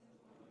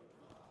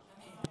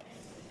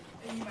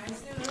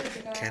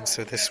Okay, and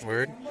so this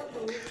word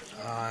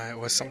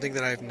was something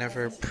that I've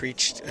never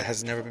preached,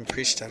 has never been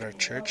preached at our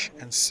church,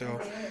 and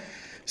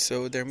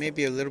so there may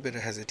be a little bit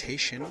of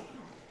hesitation.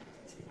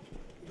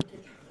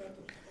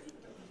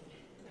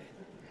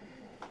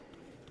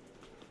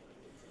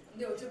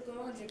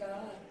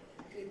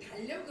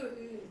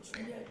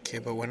 Okay,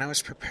 but when I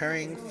was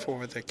preparing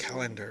for the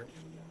calendar,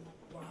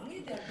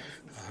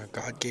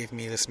 God gave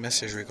me this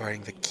message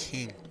regarding the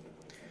king.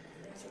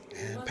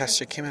 And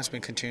Pastor Kim has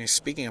been continuing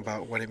speaking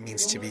about what it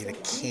means to be the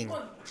king.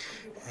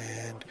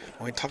 And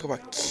when we talk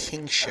about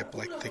kingship,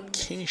 like the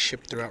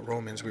kingship throughout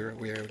Romans, we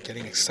are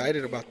getting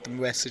excited about the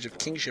message of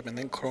kingship, and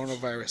then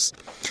coronavirus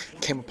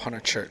came upon our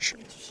church.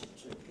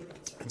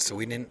 And so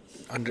we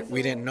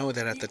didn't know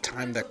that at the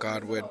time that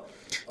God would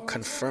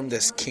confirm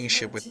this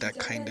kingship with that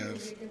kind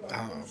of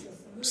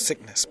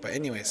sickness. But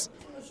anyways,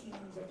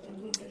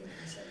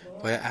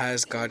 but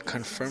as God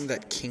confirmed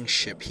that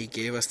kingship, He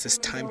gave us this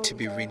time to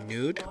be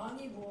renewed.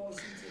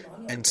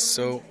 And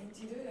so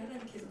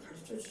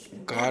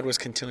God was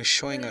continually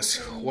showing us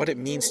what it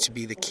means to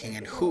be the king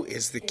and who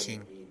is the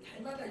king.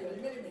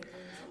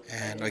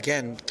 And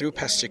again, through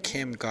Pastor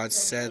Kim, God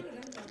said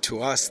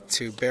to us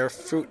to bear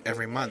fruit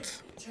every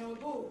month.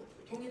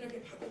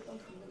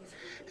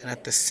 And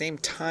at the same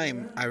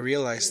time, I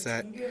realized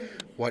that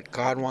what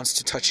God wants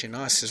to touch in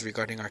us is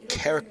regarding our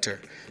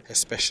character,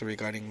 especially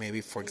regarding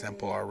maybe, for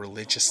example, our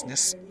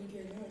religiousness.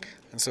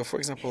 And so, for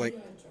example, like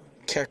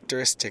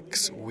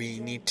characteristics, we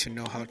need to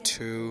know how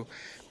to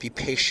be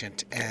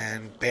patient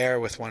and bear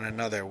with one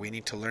another. We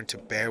need to learn to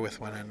bear with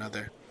one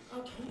another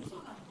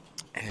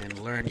and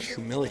learn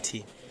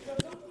humility.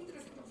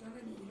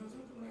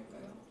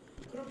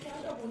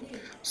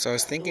 So I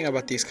was thinking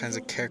about these kinds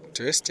of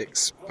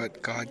characteristics,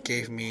 but God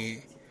gave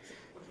me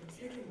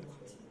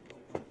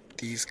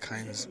these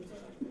kinds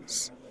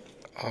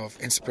of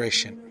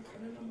inspiration.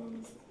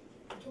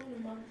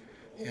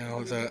 You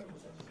know,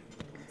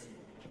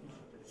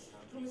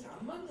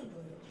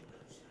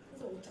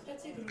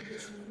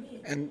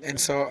 and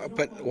so,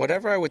 but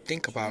whatever I would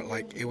think about,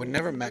 like, it would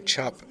never match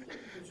up.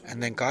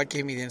 And then God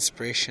gave me the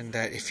inspiration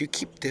that if you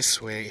keep this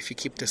way, if you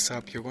keep this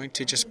up, you're going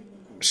to just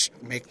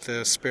make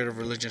the spirit of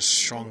religion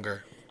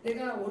stronger.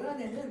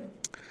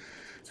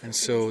 And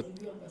so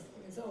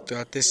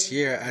throughout this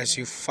year, as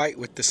you fight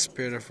with the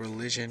spirit of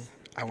religion,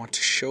 I want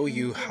to show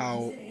you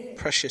how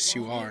precious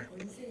you are.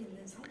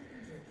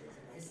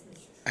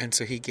 And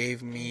so He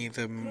gave me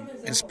the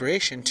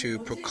inspiration to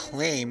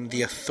proclaim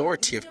the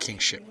authority of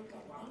kingship.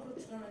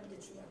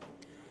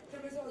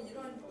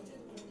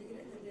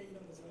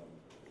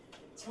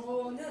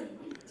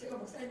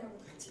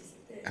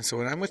 And so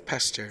when I'm with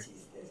Pastor,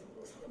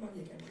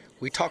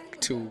 we talk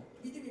to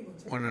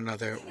one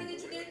another,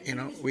 you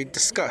know, we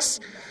discuss,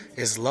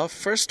 is love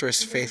first or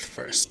is faith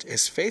first?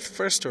 Is faith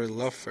first or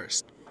love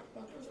first?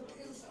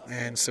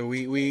 And so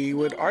we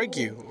would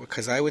argue,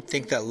 because I would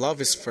think that love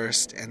is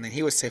first, and then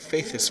he would say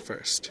faith is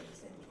first.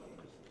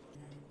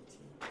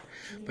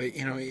 But,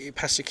 you know,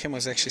 Pastor Kim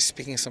was actually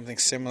speaking something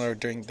similar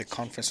during the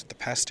conference with the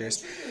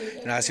pastors.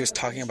 And as he was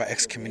talking about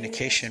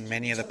excommunication,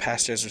 many of the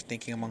pastors were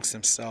thinking amongst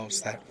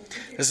themselves that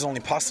this is only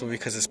possible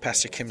because it's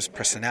Pastor Kim's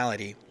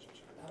personality.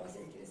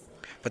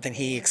 But then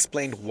he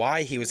explained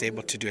why he was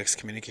able to do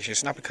excommunication.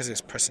 It's not because of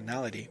his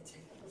personality.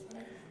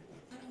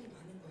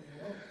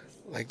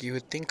 Like, you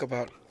would think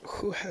about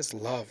who has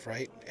love,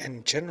 right?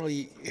 And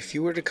generally, if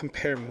you were to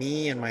compare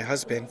me and my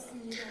husband,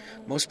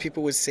 most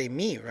people would say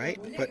me, right?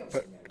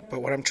 But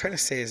what I'm trying to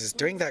say is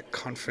during that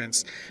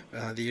conference,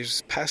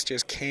 these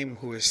pastors came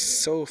who were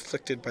so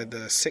afflicted by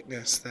the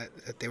sickness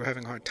that they were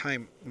having a hard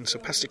time. And so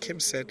Pastor Kim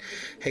said,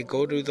 hey,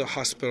 go to the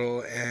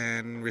hospital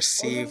and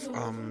receive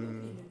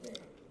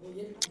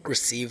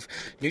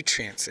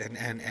nutrients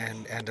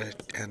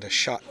and a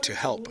shot to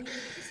help.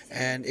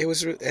 And it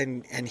was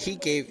and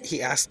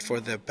he asked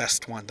for the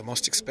best one, the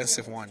most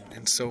expensive one.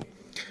 And so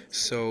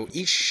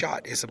each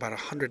shot is about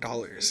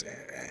 $100.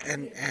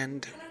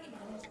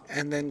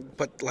 And then,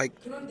 but like,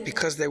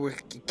 because they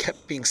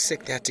kept being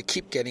sick, they had to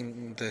keep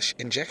getting the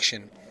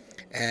injection.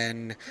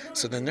 And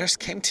so the nurse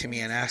came to me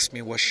and asked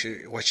me what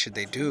should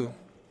they do.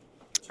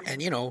 And,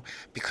 you know,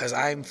 because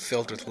I'm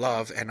filled with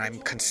love and I'm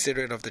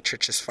considerate of the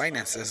church's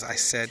finances, I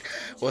said,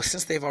 well,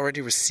 since they've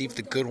already received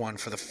the good one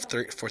for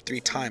 3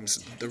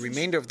 times, the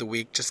remainder of the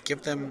week, just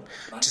give them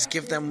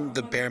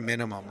the bare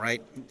minimum,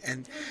 right?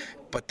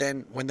 But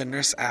then when the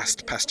nurse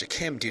asked Pastor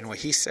Kim, do you know what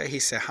he said? He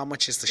said, how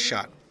much is the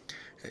shot?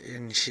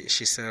 And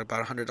she said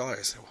about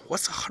 $100.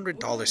 What's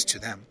 $100 to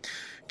them?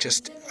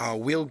 Just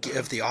we'll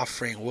give the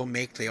offering, we'll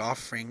make the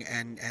offering,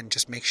 and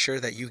just make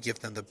sure that you give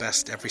them the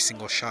best every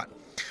single shot.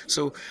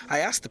 So I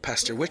asked the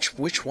pastor,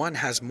 which one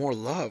has more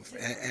love,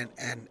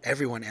 and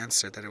everyone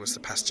answered that it was the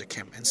Pastor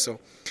Kim. And so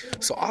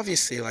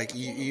obviously, like,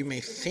 you may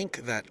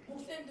think that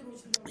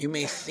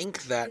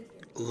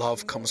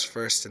love comes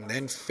first and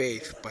then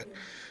faith,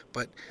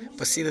 but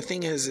see, the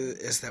thing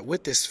is that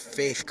with this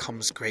faith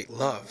comes great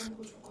love.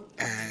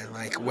 And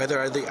like, whether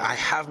I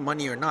have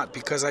money or not,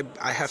 because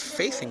I have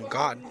faith in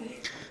God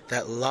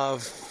that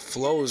love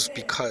flows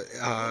because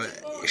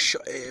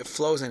it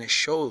flows and it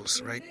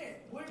shows, right?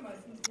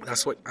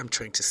 That's what I'm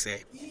trying to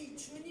say.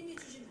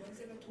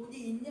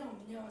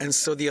 And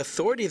so the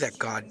authority that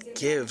God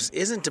gives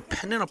isn't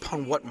dependent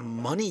upon what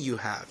money you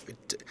have.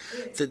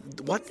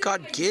 What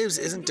God gives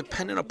isn't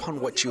dependent upon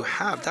what you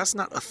have. That's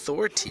not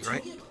authority,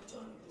 right?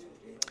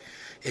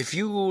 If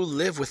you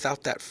live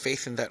without that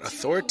faith and that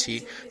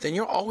authority, then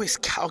you're always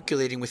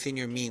calculating within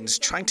your means,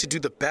 trying to do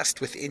the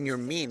best within your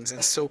means.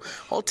 And so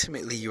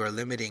ultimately you are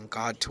limiting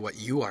God to what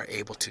you are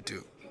able to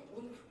do.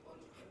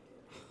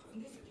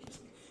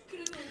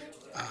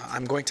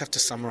 I'm going to have to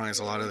summarize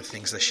a lot of the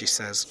things that she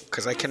says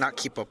because I cannot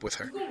keep up with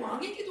her.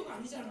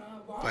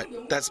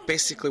 But that's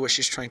basically what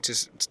she's trying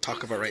to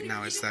talk about right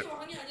now, is that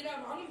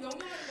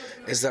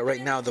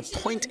right now the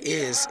point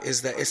is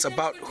that it's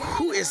about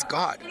who is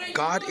God.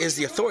 God is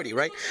the authority,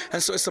 right?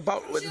 And so it's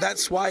about,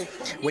 that's why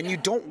when you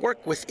don't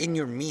work within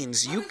your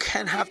means, you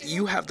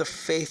have the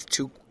faith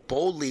to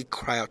boldly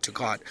cry out to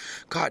God.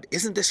 God,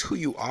 isn't this who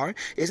you are?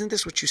 Isn't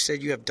this what you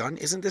said you have done?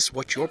 Isn't this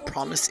what your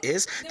promise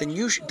is?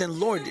 Then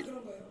Lord,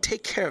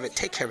 take care of it.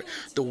 Take care of it.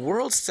 The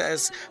world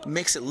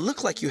makes it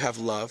look like you have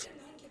love,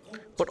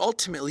 but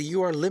ultimately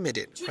you are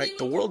limited, right?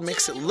 The world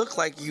makes it look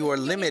like you are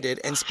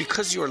limited, and it's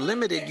because you are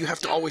limited, you have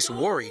to always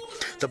worry.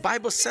 The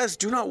Bible says,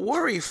 do not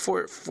worry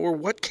for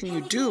what can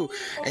you do,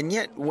 and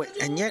yet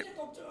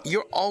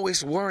you're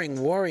always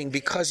worrying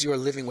because you are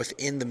living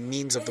within the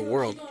means of the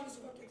world.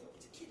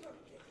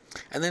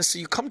 And then so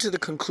you come to the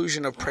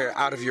conclusion of prayer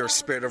out of your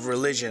spirit of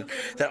religion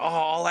that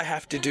all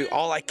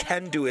I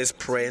can do is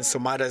pray, and so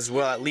might as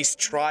well at least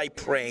try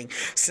praying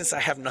since I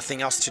have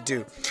nothing else to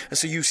do. And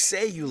so you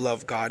say you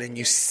love God, and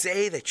you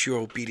say that you're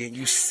obedient,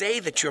 you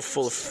say that you're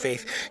full of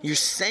faith, you're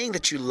saying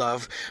that you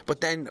love,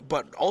 but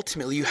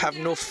ultimately you have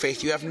no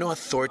faith, you have no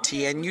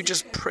authority, and you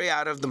just pray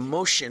out of the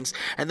motions,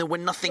 and then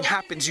when nothing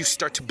happens, you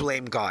start to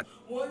blame God.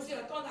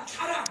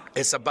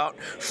 It's about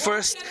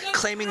first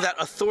claiming that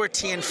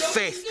authority and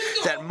faith,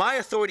 that my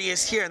authority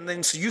is here, and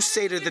then so you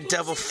say to the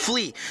devil,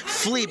 flee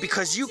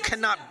because you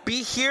cannot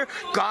be here.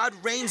 God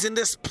reigns in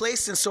this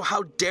place, and so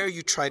how dare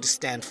you try to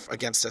stand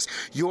against us?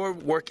 Your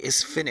work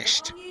is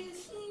finished.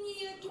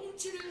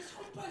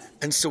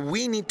 And so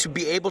we need to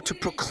be able to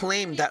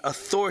proclaim that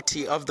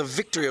authority of the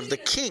victory of the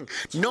King,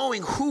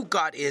 knowing who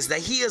God is, that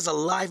He is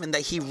alive and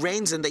that He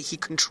reigns and that He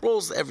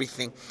controls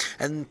everything,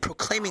 and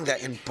proclaiming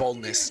that in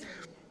boldness.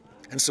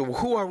 And so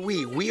who are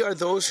we? We are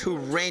those who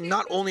reign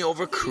not only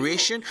over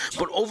creation,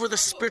 but over the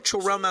spiritual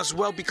realm as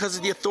well, because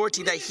of the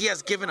authority that He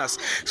has given us.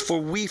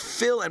 For we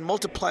fill and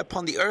multiply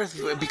upon the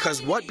earth.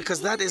 Because what?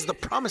 Because that is the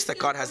promise that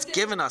God has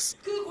given us.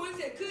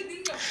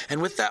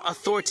 And with that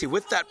authority,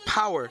 with that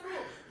power,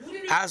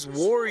 as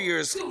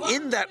warriors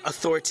in that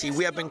authority,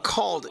 we have been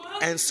called.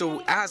 And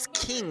so as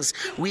kings,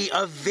 we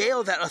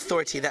avail that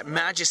authority, that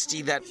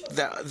majesty, that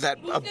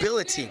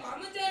ability.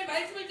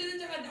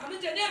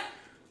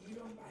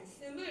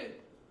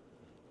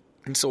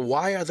 And so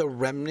why are the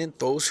remnant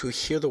those who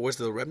hear the words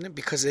of the remnant?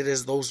 Because it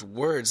is those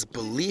words,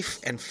 belief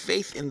and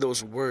faith in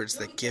those words,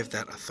 that give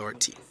that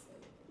authority.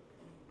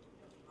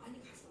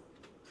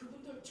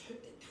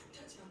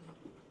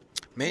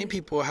 Many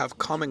people have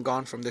come and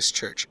gone from this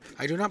church.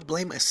 I do not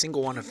blame a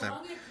single one of them.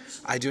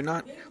 I do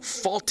not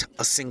fault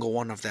a single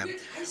one of them.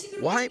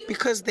 Why?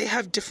 Because they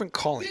have different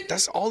calling.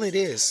 That's all it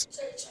is.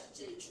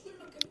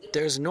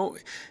 There's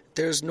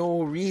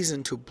no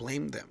reason to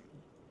blame them.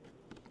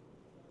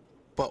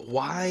 But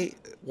why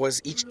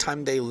was each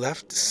time they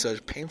left so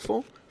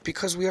painful?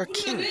 Because we are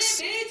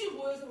kings.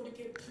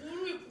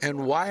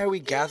 And why are we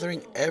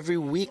gathering every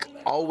week,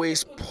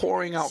 always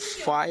pouring out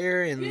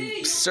fire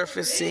and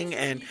surfacing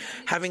and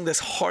having this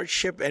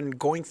hardship and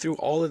going through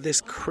all of this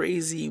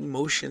crazy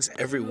emotions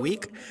every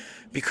week?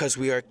 Because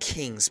we are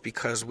kings.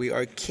 Because we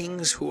are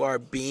kings who are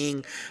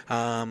being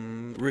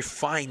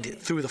refined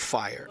through the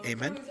fire.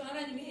 Amen?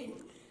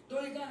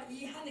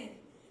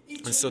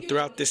 And so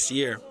throughout this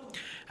year,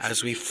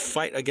 as we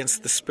fight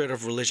against the spirit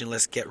of religion,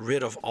 let's get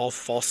rid of all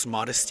false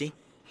modesty.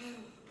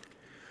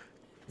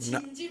 No,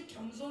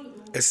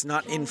 it's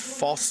not in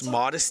false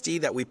modesty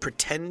that we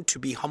pretend to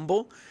be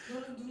humble,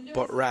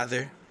 but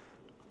rather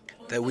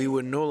that we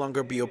would no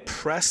longer be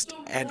oppressed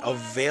and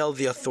avail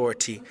the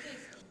authority.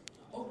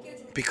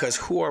 Because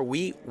who are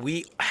we?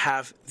 We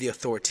have the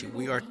authority.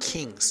 We are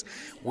kings.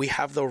 We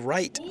have the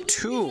right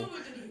to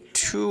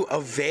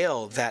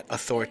avail that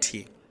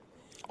authority.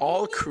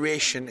 All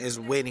creation is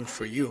waiting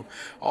for you.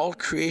 All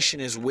creation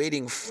is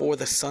waiting for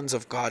the sons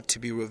of God to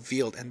be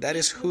revealed, and that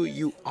is who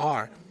you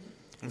are.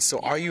 And so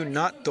are you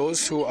not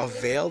those who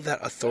avail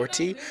that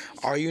authority?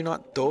 Are you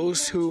not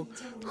those who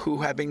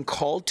have been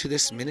called to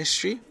this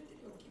ministry?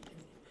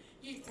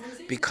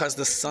 Because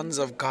the sons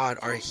of God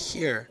are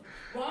here.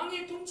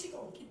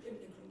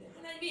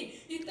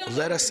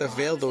 Let us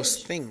avail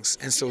those things.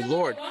 And so,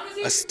 Lord,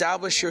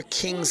 establish your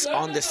kings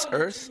on this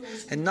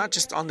earth, and not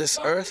just on this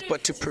earth,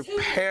 but to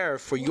prepare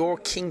for your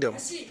kingdom.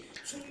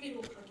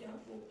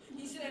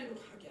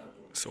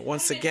 So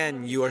once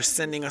again, you are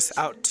sending us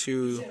out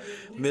to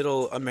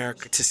Middle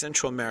America, to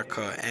Central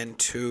America, and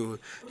to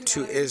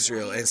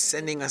Israel, and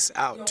sending us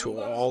out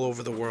to all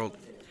over the world.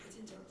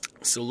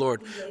 So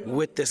Lord,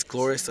 with this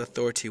glorious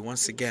authority,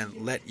 once again,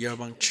 let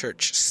Yerbang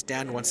Church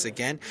stand once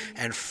again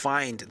and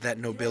find that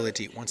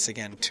nobility once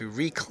again, to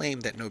reclaim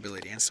that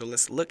nobility. And so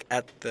let's look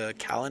at the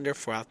calendar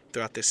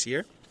throughout this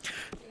year.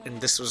 And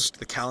this was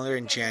the calendar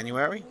in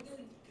January.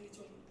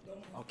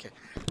 Okay.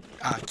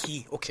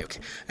 Key. Okay.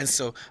 And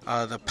so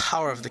the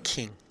power of the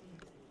king.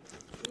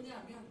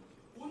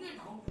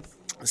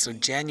 And so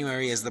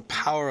January is the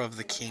power of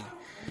the king.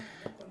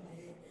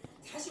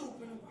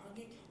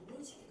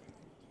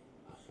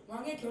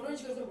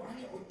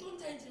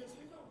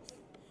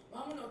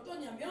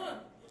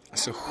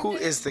 So who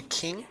is the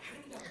king?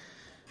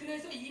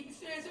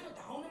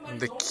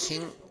 The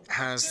king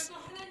has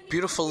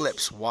beautiful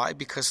lips. Why?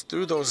 Because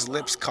through those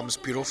lips comes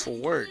beautiful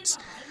words.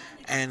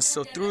 And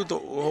so through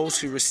those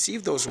who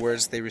receive those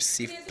words, they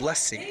receive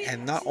blessing.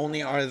 And not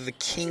only are the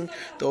king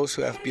those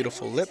who have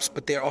beautiful lips,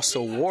 but they're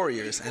also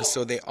warriors. And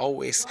so they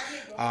always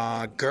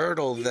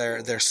girdle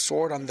their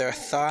sword on their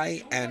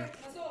thigh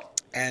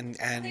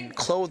and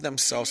clothe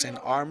themselves in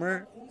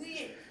armor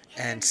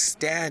and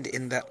stand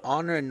in that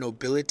honor and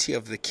nobility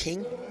of the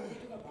king.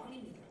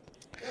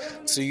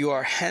 So you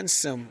are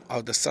handsome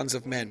of the sons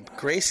of men.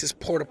 Grace is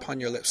poured upon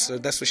your lips. So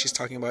that's what she's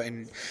talking about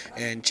in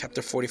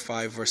chapter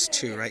 45, verse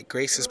 2, right?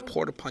 Grace is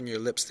poured upon your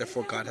lips,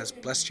 therefore God has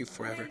blessed you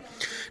forever.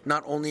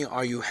 Not only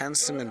are you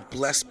handsome and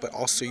blessed, but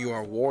also you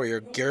are a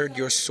warrior. Gird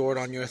your sword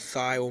on your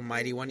thigh, O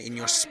mighty one, in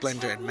your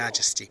splendor and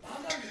majesty.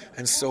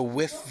 And so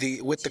with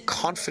the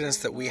confidence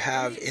that we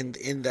have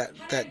in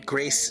that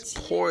grace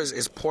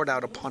is poured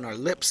out upon our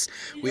lips,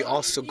 we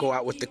also go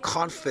out with the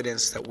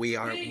confidence that we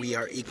are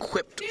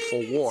equipped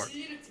for war.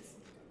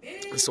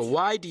 And so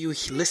why do you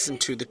listen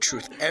to the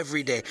truth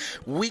every day,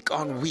 week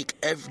on week,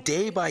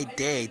 day by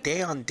day,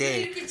 day on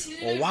day?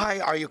 Or why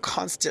are you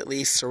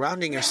constantly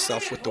surrounding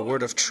yourself with the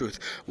word of truth?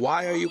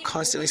 Why are you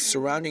constantly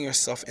surrounding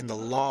yourself in the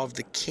law of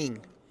the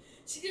king?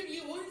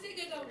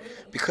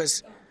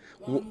 Because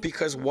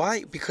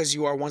why? Because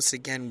you are once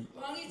again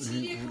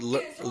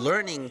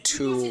learning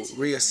to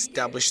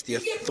reestablish the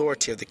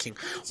authority of the king.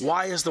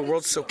 Why is the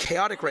world so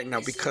chaotic right now?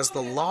 Because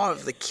the law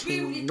of the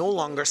king no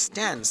longer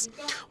stands.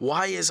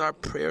 Why is our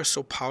prayer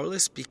so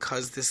powerless?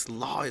 Because this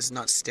law is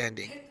not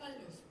standing.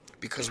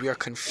 Because we are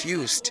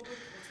confused.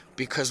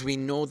 Because we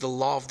know the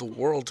law of the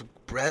world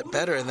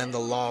better than the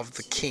law of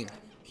the king.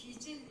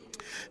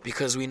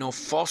 Because we know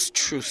false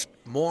truth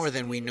more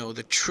than we know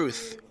the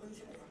truth.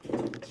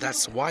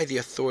 That's why the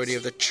authority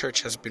of the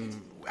church has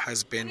been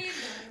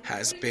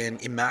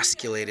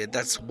emasculated.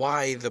 That's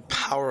why the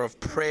power of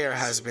prayer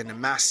has been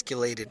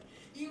emasculated.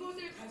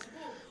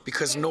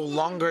 Because no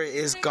longer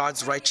is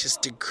God's righteous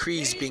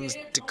decrees being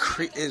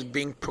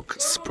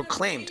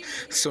proclaimed.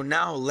 So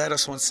now let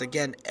us once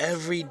again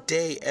every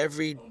day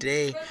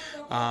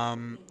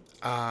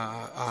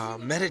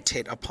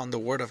meditate upon the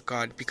word of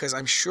God, because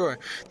I'm sure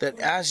that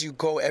as you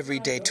go every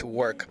day to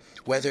work,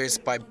 whether it's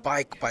by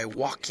bike, by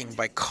walking,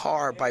 by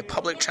car, by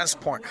public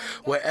transport,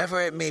 wherever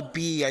it may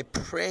be, I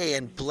pray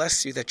and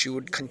bless you that you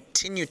would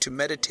continue to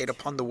meditate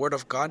upon the word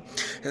of God,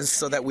 and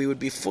so that we would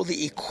be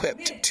fully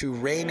equipped to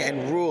reign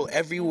and rule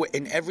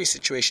in every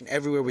situation,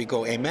 everywhere we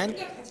go. Amen?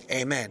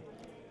 Amen.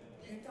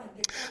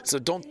 So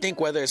don't think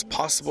whether it's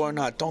possible or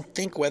not. Don't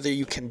think whether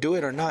you can do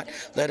it or not.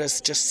 Let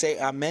us just say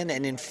amen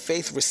and in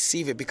faith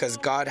receive it, because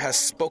God has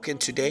spoken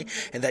today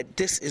and that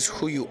this is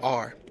who you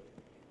are.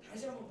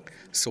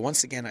 So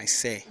once again I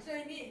say,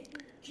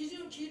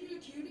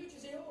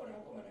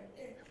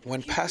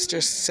 when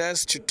pastor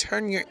says to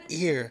turn your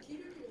ear,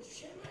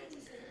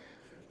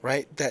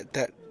 right,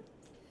 that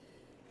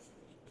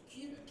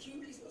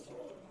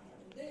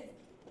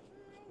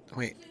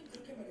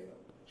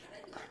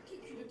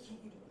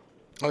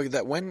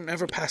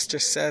whenever pastor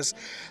says,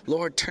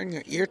 Lord, turn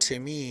your ear to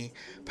me,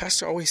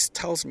 pastor always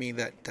tells me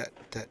that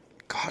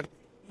God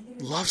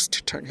loves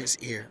to turn his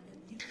ear.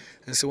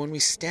 And so when we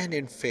stand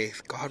in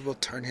faith, God will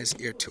turn his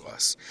ear to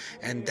us.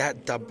 And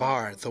that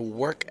dabar, the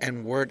work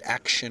and word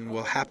action,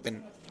 will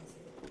happen.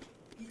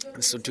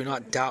 And so do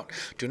not doubt,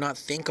 do not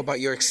think about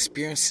your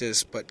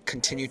experiences, but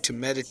continue to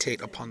meditate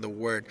upon the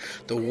word.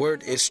 The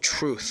word is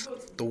truth.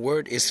 The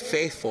word is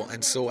faithful.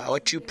 And so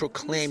what you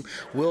proclaim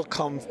will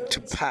come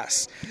to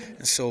pass.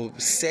 And so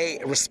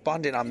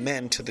respond in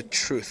amen to the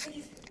truth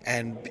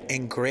and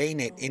ingrain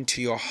it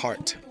into your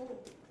heart.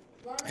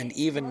 And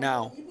even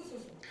now,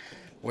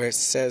 where it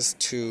says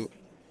to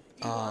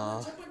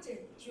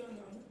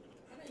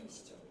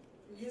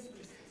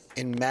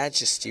in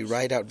majesty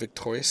ride out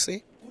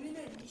victoriously.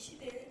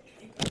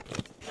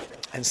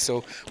 And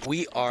so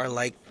we are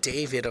like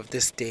David of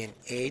this day and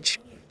age.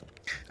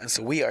 And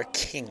so we are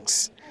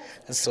kings.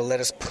 And so let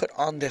us put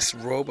on this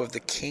robe of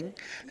the king.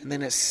 And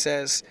then it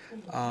says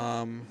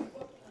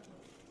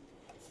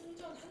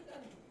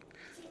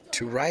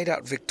to ride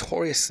out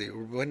victoriously.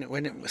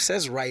 When it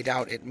says ride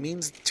out, it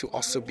means to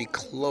also be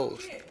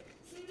clothed.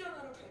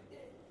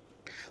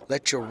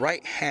 Let your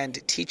right hand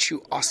teach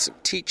you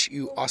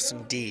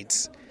awesome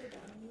deeds.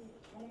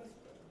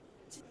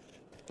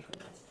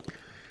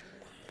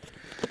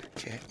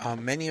 Okay,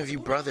 many of you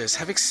brothers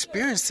have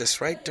experienced this,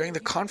 right? During the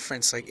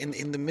conference, like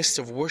in the midst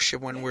of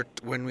worship, when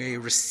we're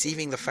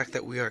receiving the fact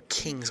that we are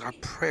kings, our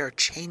prayer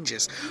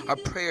changes. Our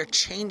prayer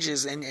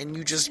changes, and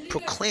you just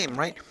proclaim,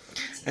 right?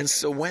 And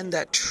so when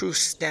that truth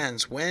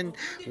stands, when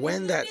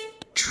that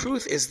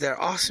truth is there,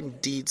 awesome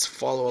deeds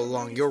follow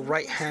along. Your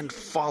right hand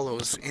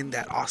follows in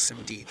that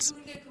awesome deeds.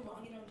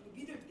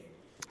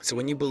 So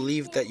when you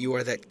believe that you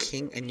are that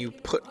king and you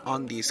put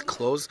on these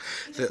clothes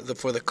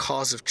for the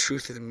cause of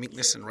truth and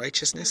meekness and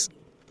righteousness,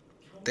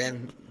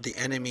 then the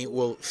enemy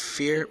will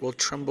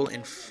tremble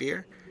in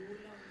fear,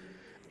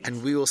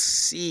 and we will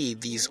see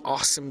these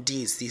awesome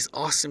deeds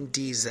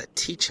that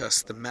teach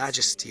us the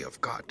majesty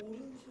of God.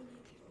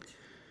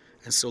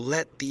 And so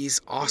let these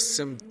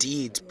awesome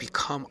deeds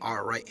become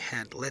our right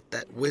hand. Let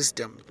that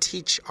wisdom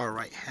teach our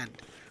right hand.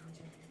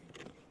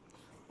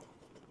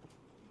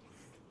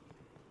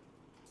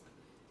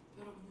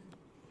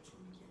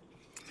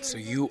 So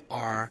you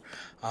are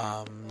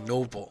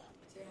noble.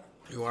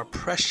 You are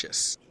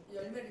precious.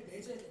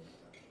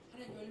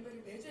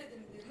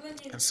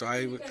 And so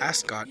I would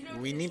ask God,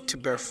 we need to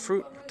bear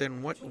fruit.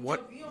 Then what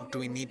do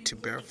we need to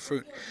bear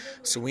fruit?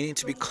 So we need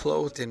to be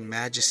clothed in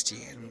majesty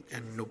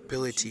and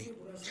nobility.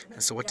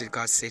 And so what did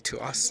God say to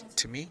us,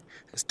 to me?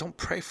 Is don't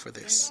pray for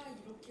this.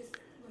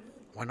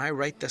 When I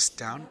write this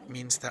down, it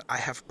means that I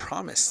have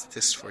promised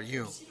this for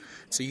you.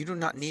 So you do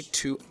not need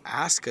to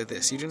ask of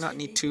this. You do not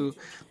need to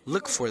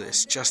look for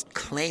this. Just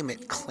claim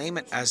it. Claim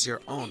it as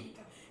your own.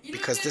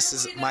 Because this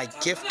is my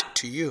gift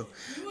to you.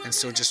 And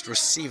so just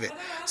receive it.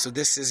 So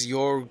this is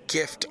your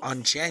gift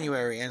on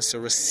January. And so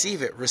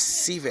receive it.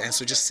 Receive it. And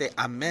so just say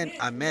amen,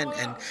 amen.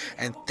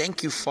 And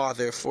thank you,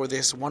 Father, for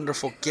this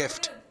wonderful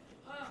gift.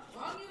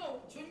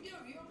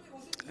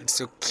 And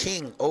so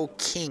King, O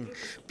King,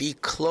 be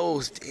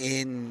clothed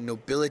in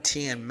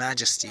nobility and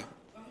majesty.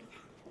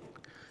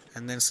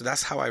 And then so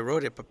that's how I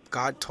wrote it. But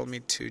God told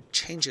me to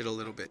change it a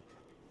little bit.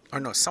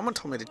 Or no, someone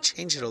told me to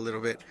change it a little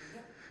bit.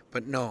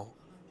 But no,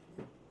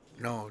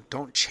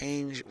 don't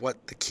change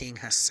what the King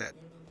has said.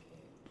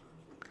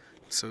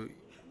 So,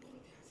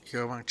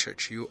 Hyunkyung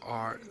Church, you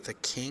are the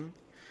King.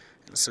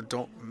 And so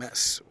don't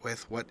mess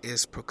with what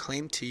is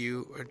proclaimed to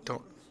you, or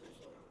don't.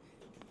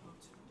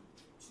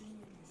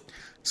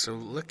 So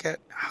look at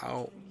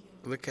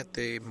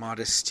the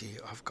modesty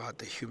of God,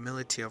 the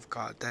humility of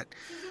God, that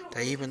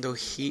even though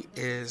He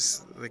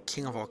is the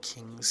King of all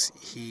kings,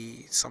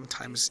 He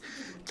sometimes,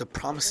 the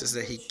promises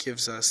that He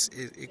gives us,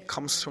 it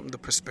comes from the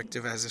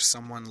perspective as if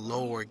someone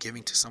lower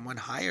giving to someone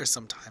higher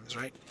sometimes,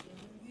 right?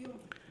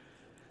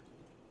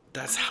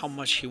 That's how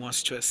much He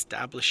wants to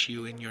establish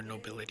you in your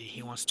nobility.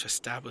 He wants to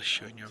establish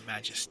you in your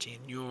majesty,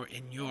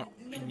 in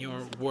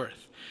your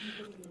worth.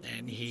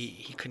 And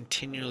he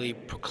continually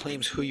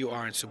proclaims who you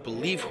are, and so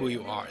believe who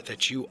you are,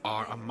 that you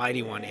are a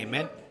mighty one.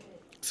 Amen.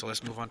 So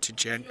let's move on to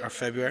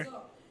February.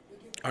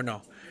 Or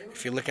no,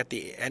 if you look at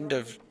the end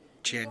of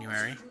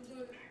January,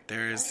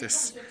 there is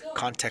this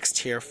context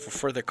here for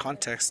further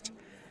context.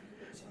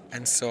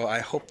 And so I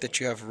hope that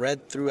you have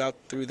read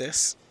through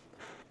this.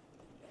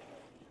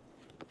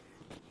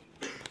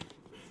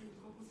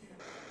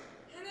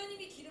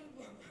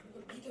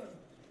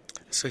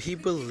 So he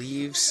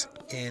believes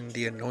in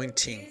the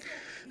anointing.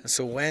 And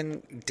so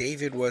when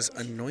David was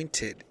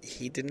anointed,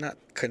 he did not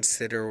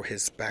consider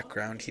his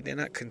background. He did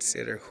not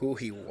consider who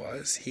he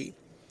was. He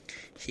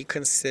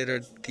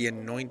considered the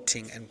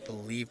anointing and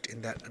believed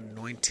in that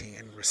anointing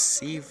and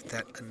received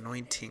that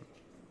anointing.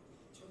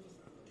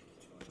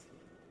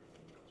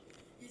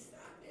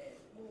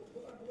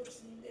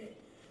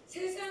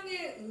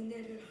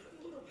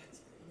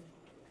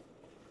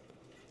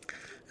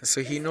 And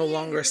so he no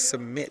longer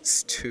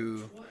submits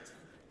to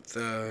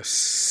the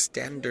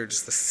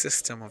standards, the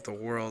system of the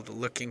world,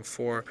 looking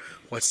for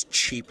what's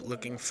cheap,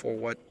 looking for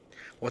what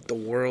the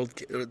world,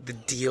 the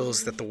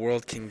deals that the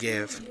world can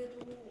give.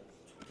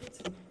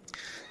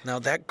 Now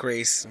that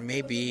grace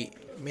may be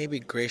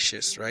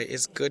gracious, right?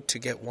 It's good to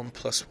get 1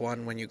 +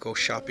 1 when you go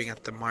shopping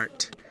at the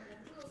mart.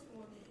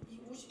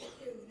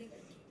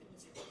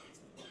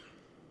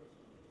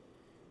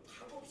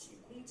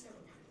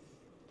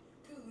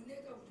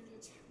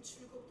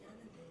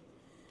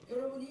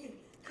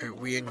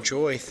 We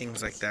enjoy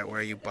things like that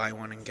where you buy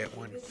one and get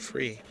one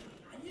free.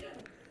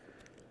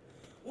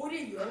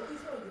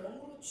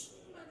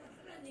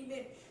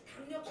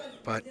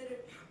 But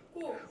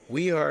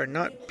we are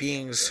not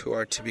beings who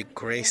are to be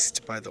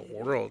graced by the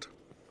world,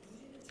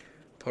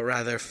 but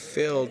rather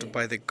filled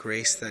by the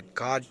grace that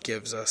God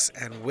gives us,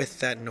 and with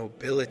that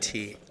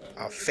nobility,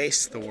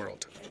 face the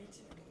world.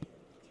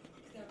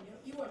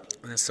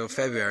 And so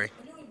February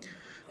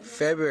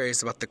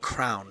is about the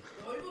crown.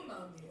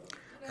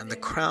 And the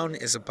crown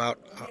is about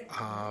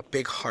a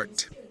big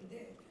heart.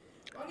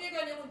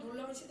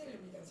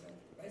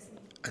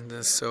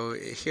 And so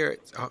here,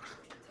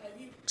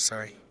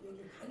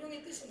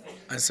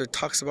 And so it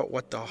talks about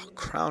what the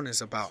crown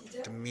is about.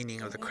 The meaning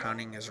of the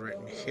crowning is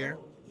written here.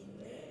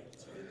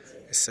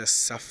 It says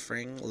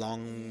suffering,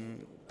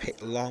 long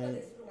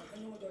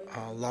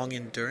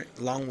endurance,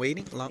 long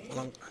waiting,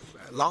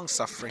 long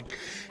suffering,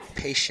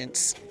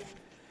 patience,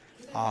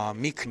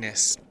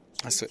 meekness.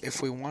 And so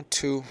if we want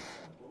to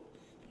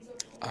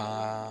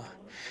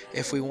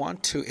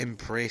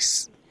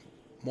embrace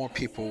more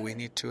people, we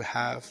need to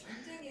have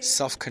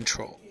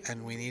self-control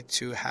and we need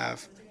to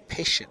have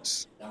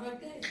patience.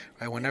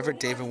 Right? Whenever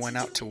David went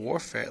out to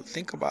warfare,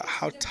 think about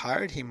how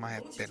tired he might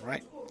have been,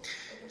 right?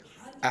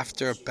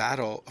 After a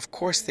battle, of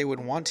course they would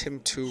want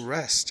him to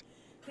rest.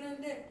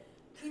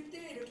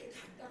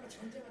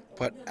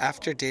 But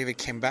after David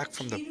came back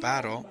from the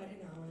battle,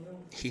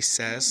 he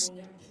says,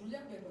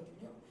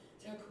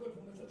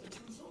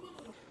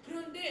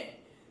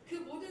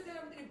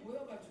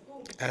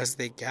 as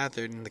they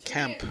gathered in the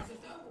camp,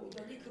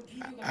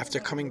 after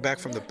coming back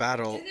from the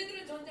battle,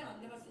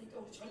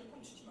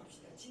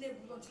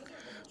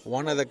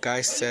 one of the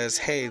guys says,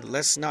 hey,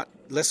 let's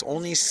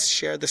only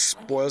share the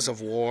spoils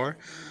of war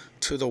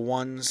to the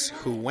ones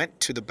who went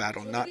to the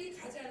battle,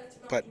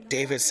 but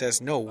David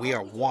says, no, we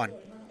are one.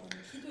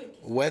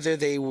 Whether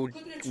they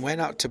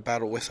went out to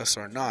battle with us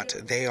or not,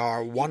 they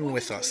are one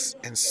with us,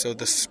 and so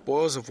the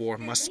spoils of war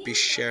must be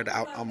shared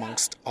out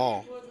amongst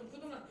all.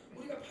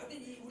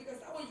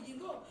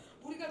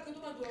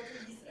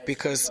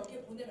 Because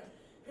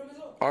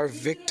our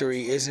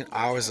victory isn't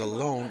ours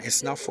alone,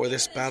 it's not for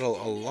this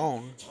battle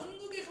alone,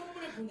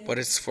 but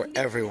it's for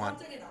everyone.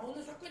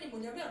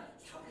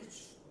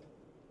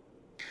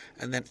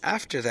 And then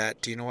after that,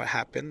 do you know what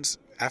happens?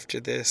 After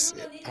this,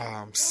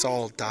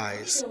 Saul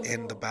dies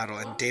in the battle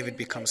and David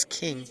becomes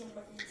king.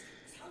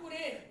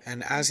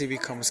 And as he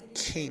becomes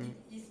king,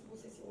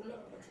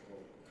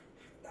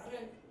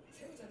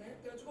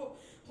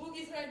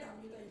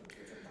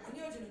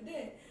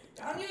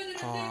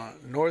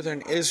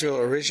 northern Israel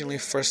originally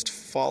first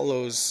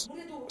follows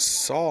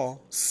Saul's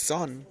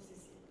son,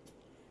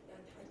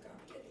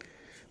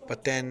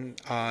 but then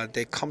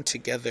they come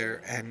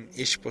together and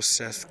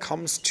Ishbosheth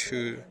comes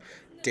to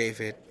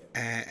David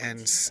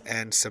and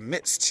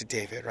submits to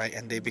David, right?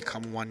 And they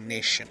become one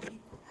nation.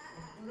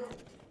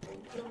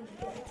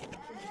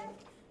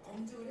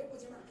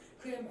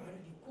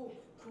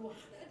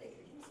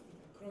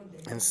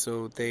 And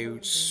so they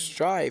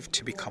strive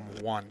to become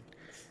one.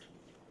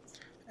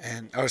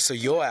 And so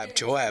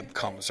Joab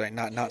comes, right?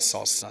 Not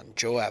Saul's son.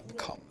 Joab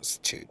comes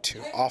to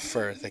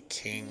offer the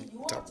king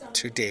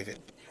to David.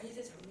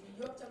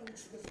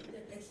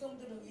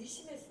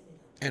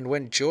 And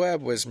when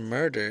Joab was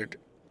murdered,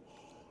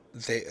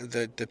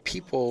 the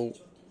people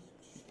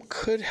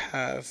could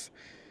have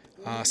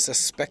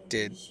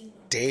suspected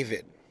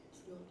David.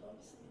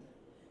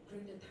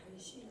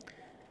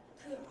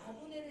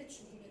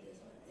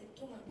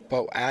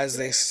 But as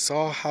they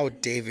saw how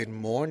David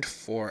mourned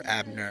for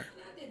Abner,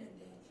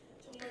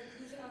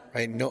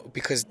 right? No,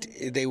 because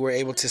they were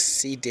able to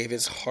see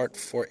David's heart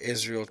for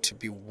Israel to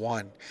be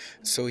one.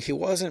 So he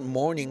wasn't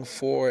mourning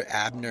for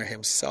Abner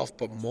himself,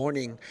 but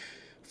mourning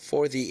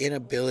for the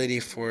inability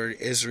for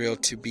Israel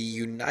to be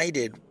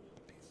united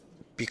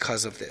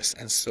because of this.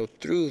 And so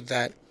through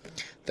that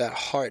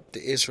heart,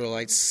 the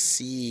Israelites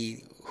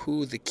see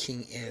who the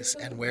king is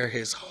and where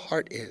his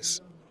heart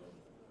is.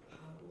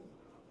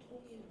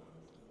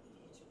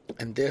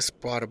 And this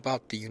brought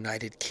about the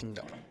United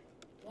Kingdom.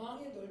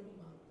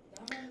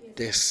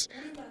 This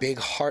big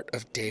heart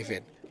of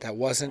David that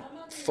wasn't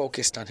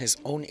focused on his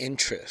own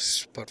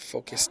interests, but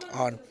focused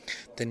on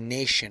the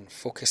nation,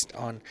 focused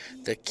on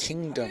the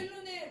kingdom,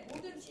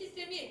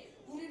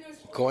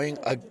 going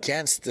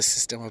against the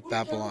system of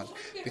Babylon.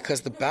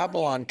 Because the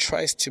Babylon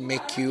tries to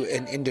make you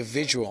an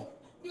individual.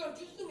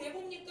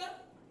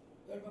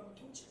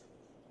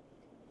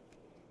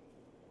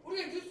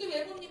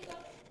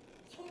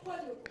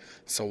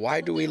 So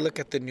why do we look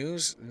at the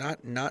news?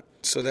 Not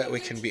so that we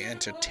can be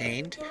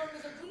entertained,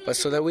 but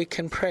so that we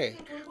can pray.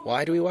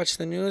 Why do we watch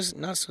the news?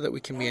 Not so that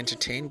we can be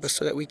entertained, but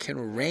so that we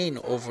can reign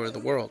over the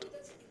world.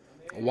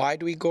 Why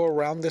do we go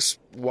around this?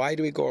 Why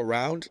do we go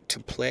around to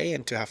play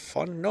and to have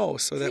fun? No,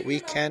 so that we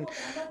can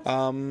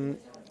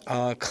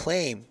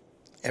claim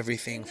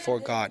everything for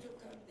God.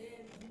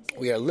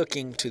 We are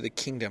looking to the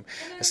kingdom.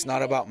 It's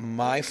not about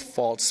my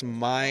faults,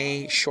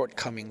 my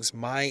shortcomings,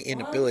 my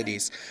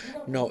inabilities.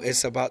 No,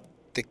 it's about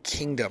the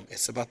kingdom.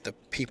 It's about the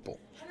people.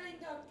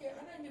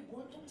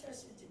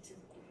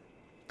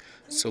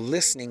 So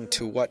listening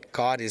to what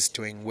God is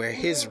doing, where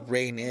his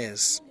reign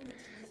is,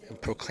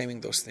 and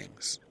proclaiming those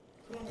things.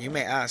 You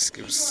may ask,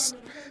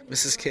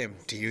 Mrs. Kim,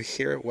 do you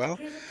hear it well?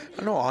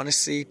 No,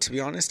 honestly, to be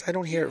honest, I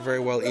don't hear it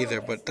very well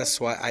either, but that's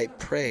why I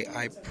pray.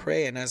 I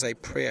pray, and as I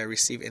pray, I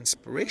receive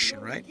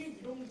inspiration, right?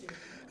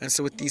 And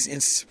so with these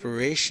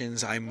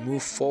inspirations, I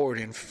move forward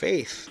in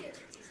faith.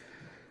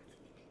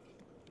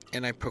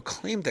 And I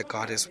proclaim that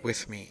God is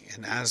with me.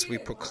 And as we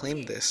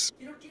proclaim this,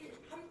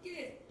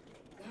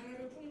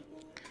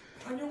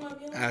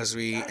 as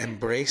we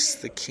embrace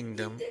the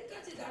kingdom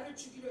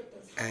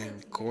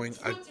and going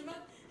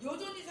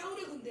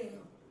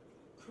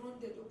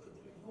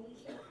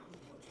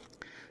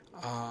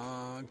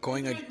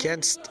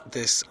against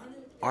this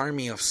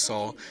army of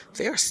Saul,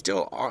 they are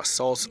still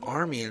Saul's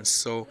army, and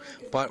so,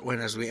 but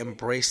as we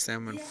embrace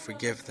them and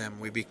forgive them,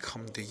 we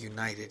become the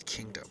united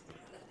kingdom.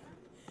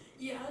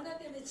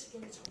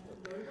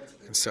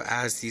 And so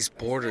as these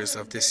borders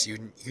of this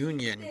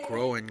union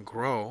grow and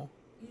grow,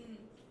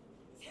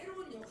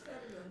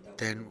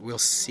 then we'll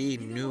see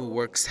new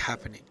works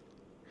happening.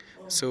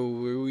 So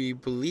we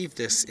believe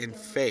this in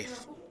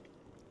faith.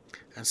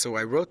 And so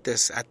I wrote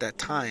this at that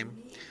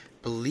time,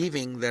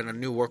 believing that a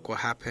new work will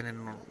happen.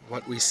 And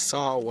what we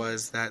saw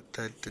was that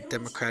the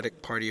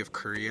Democratic Party of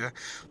Korea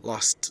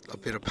lost a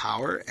bit of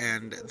power,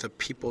 and the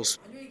People's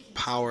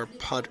Power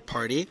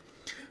Party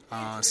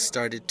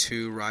started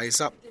to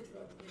rise up.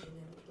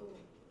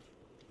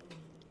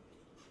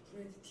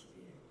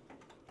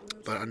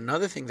 But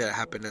another thing that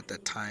happened at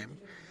that time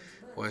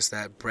was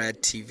that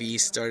Bread TV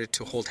started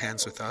to hold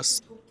hands with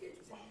us,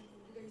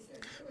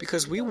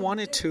 because we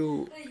wanted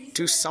to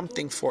do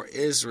something for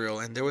Israel,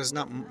 and there was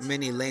not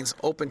many lanes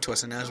open to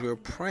us. And as we were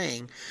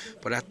praying,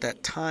 but at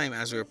that time,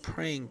 as we were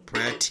praying,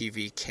 Bread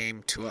TV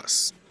came to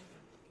us.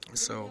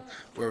 So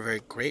we're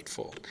very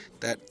grateful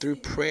that through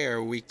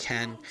prayer we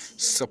can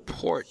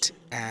support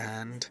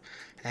and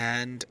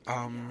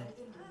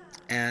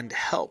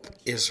help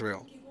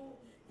Israel.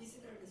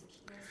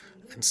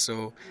 And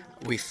so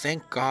we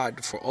thank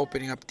God for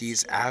opening up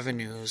these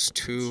avenues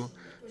to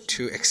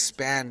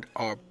expand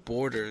our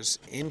borders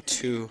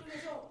into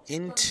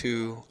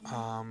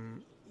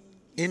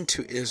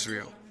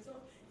Israel.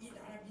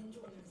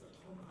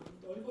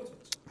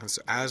 And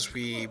so as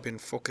we've been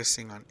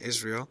focusing on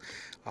Israel,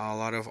 a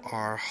lot of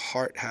our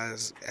heart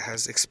has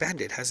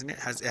expanded, hasn't it?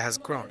 It has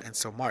grown. And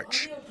so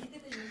March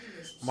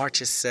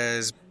it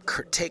says,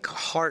 "Take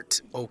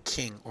heart, O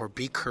king," or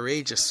 "Be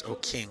courageous, O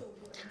king."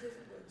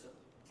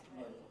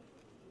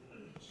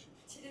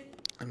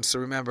 And so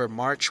remember,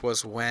 March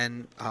was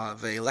when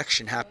the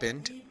election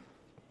happened.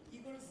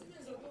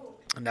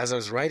 And as I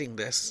was writing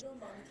this,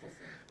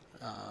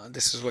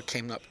 this is what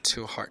came up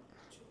to heart,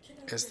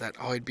 is that,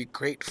 it'd be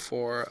great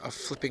for a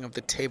flipping of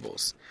the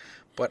tables.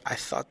 But I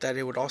thought that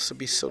it would also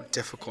be so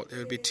difficult. It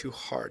would be too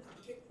hard.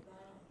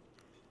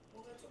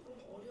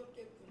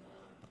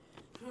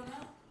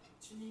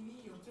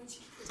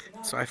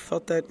 So I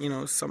felt that,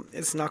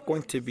 it's not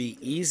going to be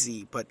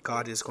easy, but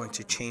God is going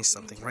to change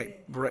something, right?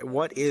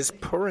 What is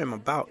Purim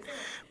about?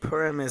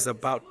 Purim is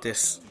about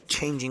this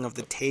changing of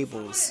the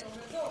tables.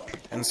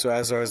 And so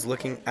as I was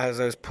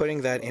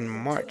putting that in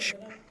March,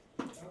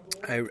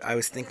 I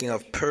was thinking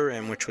of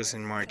Purim, which was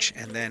in March,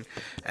 and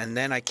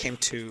then I came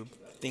to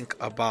think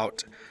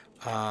about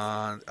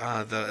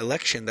the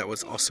election that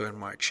was also in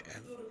March.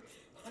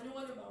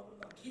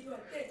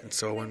 And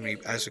so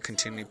as we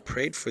continually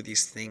prayed for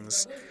these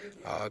things,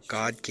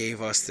 God gave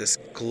us this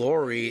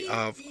glory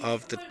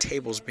of the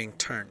tables being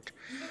turned.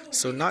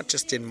 So not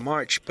just in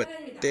March, but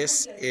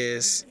this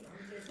is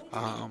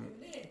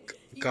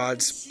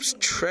God's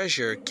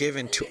treasure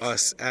given to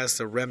us as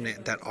the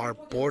remnant, that our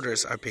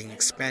borders are being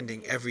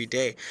expanding every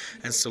day.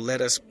 And so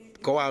let us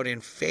go out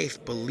in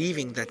faith,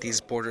 believing that these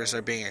borders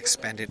are being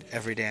expanded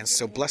every day. And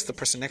so bless the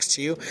person next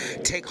to you.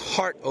 Take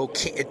heart, O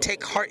King.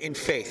 Take heart in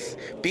faith.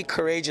 Be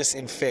courageous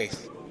in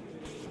faith.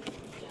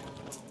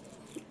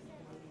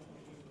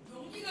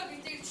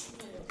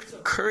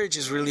 Courage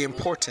is really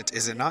important,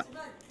 is it not?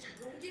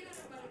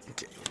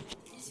 Okay.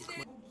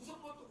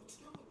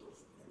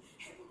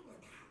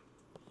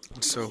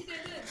 So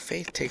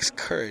faith takes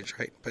courage,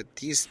 right? But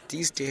these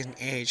days and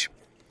age,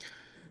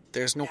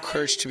 there's no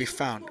courage to be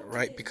found,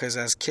 right? Because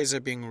as kids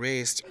are being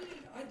raised,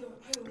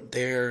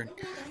 they're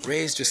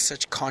raised with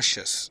such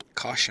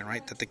caution,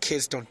 right? That the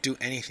kids don't do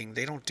anything.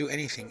 They don't do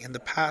anything. In the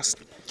past,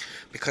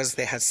 because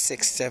they had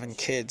 6, 7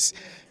 kids,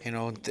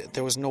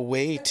 there was no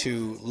way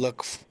to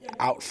look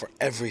out for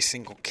every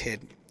single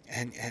kid.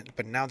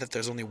 But now that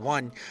there's only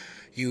one,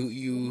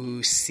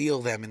 you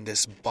seal them in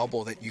this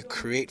bubble that you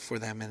create for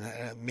them,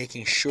 and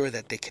making sure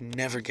that they can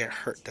never get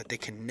hurt, that they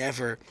can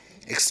never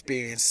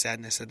experience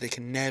sadness, that they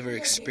can never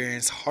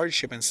experience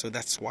hardship. And so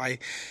that's why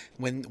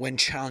when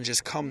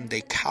challenges come,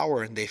 they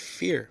cower and they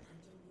fear.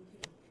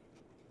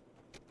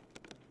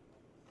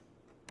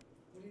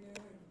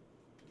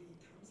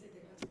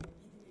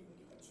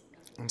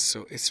 And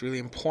so it's really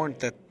important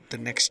that the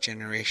next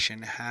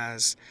generation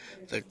has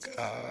the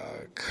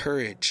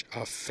courage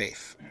of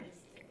faith.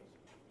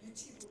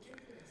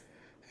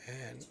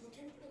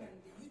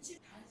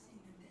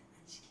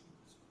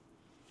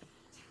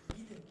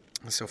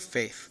 And so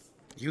faith,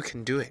 you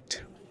can do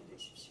it.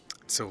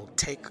 So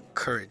take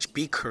courage,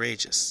 be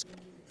courageous,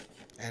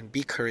 and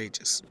be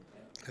courageous.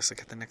 Let's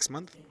look at the next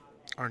month,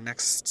 or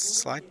next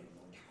slide.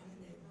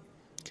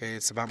 Okay,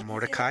 it's about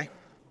Mordecai.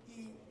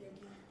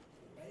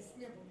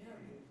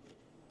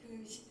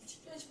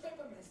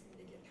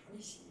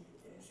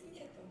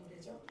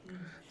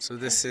 So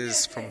this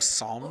is from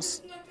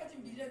Psalms.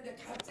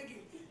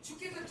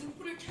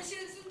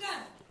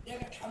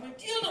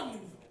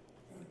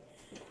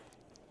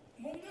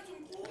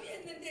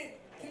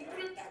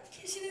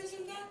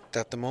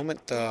 that the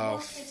moment the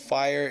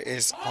fire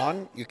is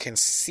on, you can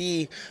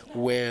see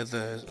where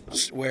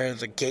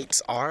the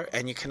gates are,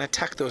 and you can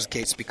attack those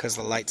gates because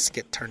the lights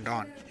get turned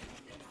on.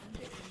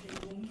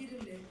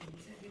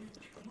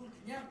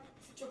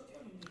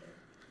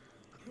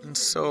 And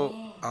so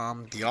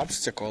the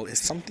obstacle is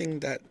something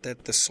that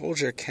the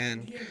soldier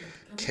can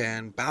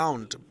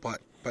bound,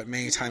 but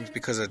many times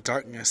because of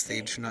darkness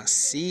they do not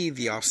see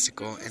the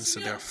obstacle, and so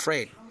they're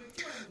afraid.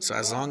 So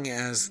as long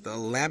as the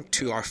lamp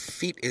to our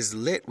feet is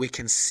lit, we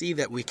can see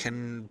that we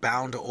can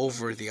bound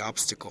over the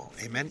obstacle.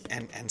 Amen?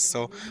 And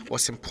so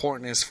what's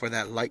important is for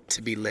that light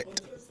to be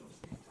lit.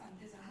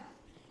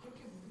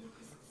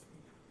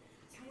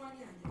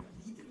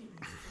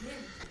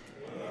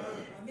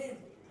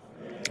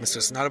 And so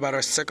it's not about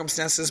our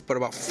circumstances, but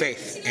about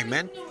faith.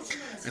 Amen?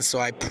 And so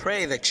I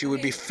pray that you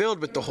would be filled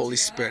with the Holy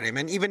Spirit.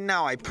 Amen? Even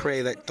now I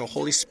pray that the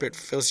Holy Spirit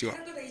fills you up.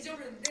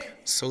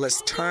 So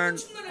let's turn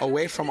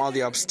away from all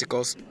the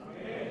obstacles.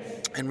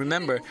 And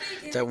remember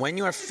that when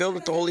you are filled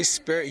with the Holy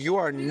Spirit, you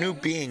are a new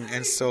being.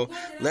 And so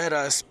let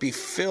us be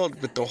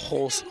filled with the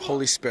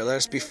Holy Spirit. Let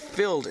us be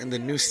filled in the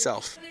new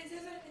self.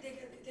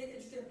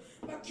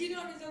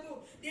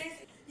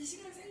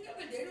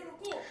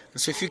 And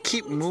so if you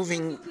keep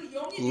moving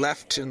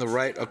left and the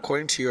right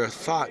according to your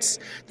thoughts,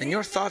 then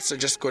your thoughts are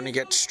just going to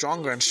get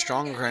stronger and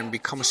stronger and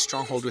become a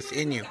stronghold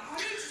within you.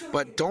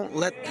 But don't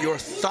let your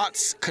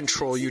thoughts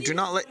control you. Do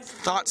not let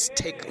thoughts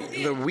take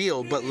the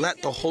wheel, but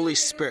let the Holy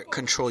Spirit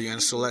control you.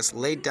 And so let's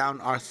lay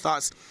down our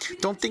thoughts.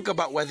 Don't think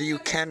about whether you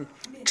can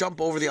jump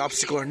over the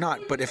obstacle or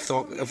not. But if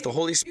the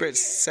Holy Spirit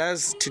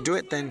says to do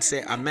it, then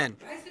say Amen.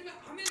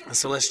 And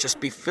so let's just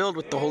be filled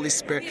with the Holy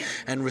Spirit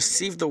and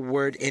receive the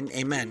word in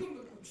Amen.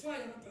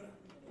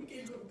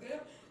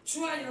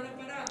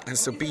 And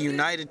so be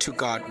united to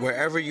God.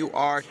 Wherever you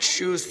are,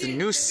 choose the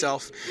new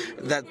self,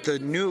 that the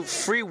new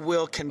free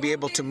will can be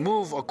able to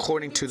move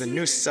according to the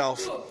new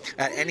self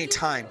at any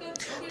time.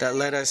 That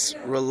let us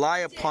rely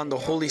upon the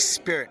Holy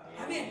Spirit.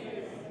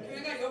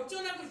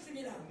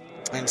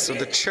 And so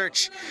the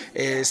church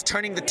is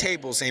turning the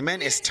tables.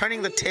 Amen. It's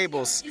turning the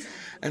tables.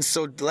 And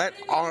so let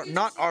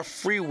not our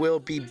free will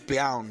be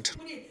bound.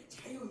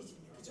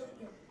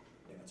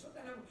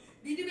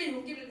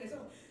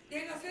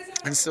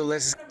 And so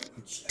let's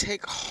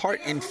take heart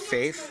in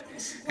faith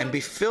and be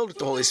filled with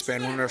the Holy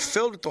Spirit. And when we're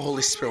filled with the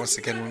Holy Spirit, once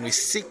again, when we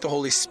seek the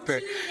Holy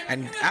Spirit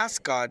and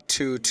ask God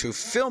to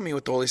fill me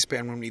with the Holy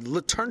Spirit, and when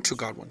we turn to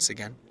God once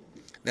again,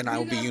 then I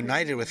will be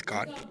united with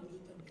God.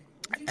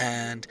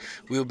 And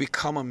we will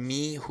become a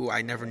me who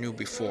I never knew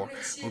before.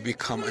 We'll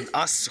become an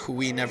us who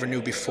we never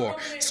knew before.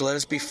 So let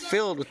us be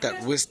filled with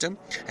that wisdom,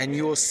 and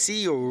you will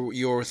see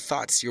your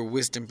thoughts, your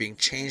wisdom being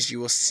changed. You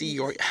will see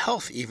your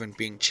health even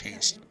being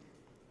changed.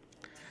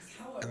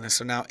 And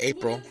so now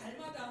April,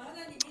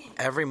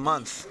 every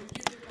month,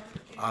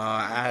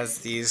 as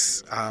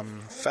these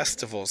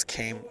festivals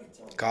came,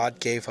 God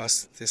gave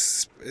us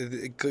this.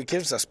 It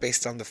gives us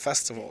based on the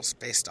festivals,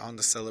 based on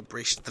the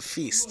celebration, the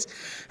feasts.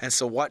 And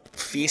so, what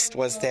feast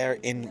was there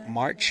in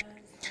March?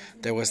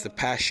 There was the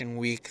Passion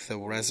Week,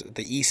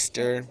 the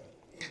Easter,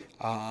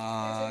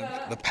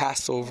 the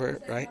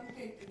Passover, right?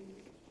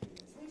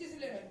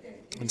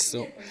 And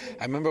so,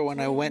 I remember when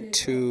I went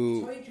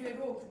to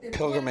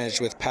pilgrimage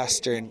with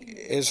Pastor in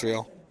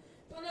Israel.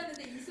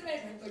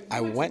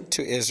 I went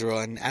to Israel,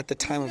 and at the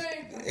time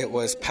it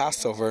was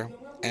Passover,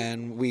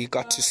 and we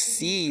got to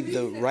see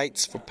the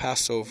rites for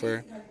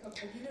Passover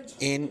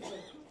in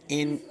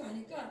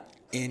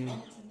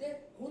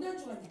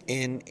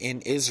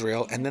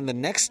Israel, and then the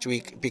next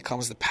week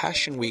becomes the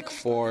Passion Week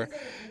for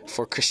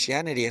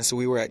Christianity, and so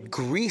we were at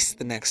Greece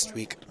the next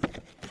week,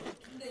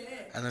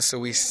 and then so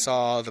we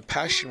saw the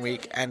Passion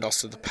Week and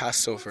also the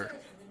Passover,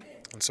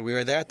 and so we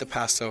were there at the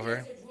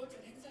Passover,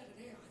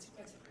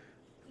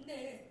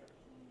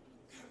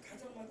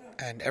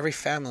 and every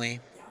family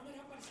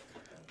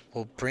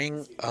will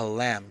bring a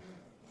lamb,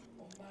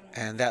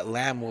 and that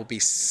lamb will be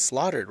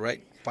slaughtered,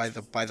 right, by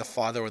the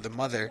father or the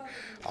mother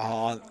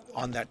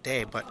on that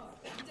day.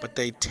 But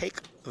they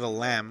take the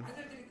lamb,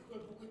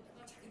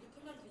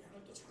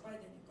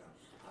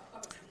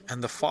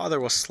 and the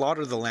father will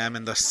slaughter the lamb,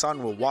 and the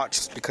son will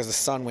watch, because the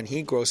son, when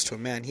he grows to a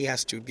man, he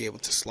has to be able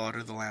to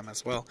slaughter the lamb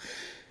as well.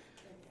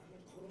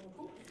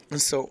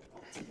 And so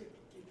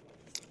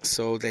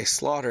they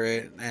slaughter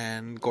it,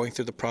 and going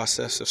through the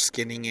process of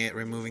skinning it,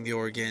 removing the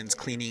organs,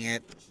 cleaning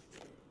it.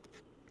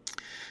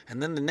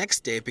 And then the next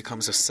day it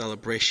becomes a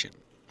celebration.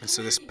 And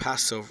so this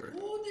Passover,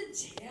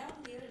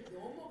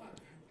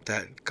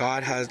 that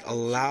God has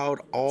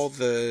allowed all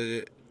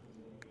the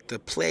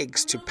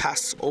plagues to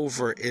pass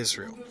over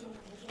Israel.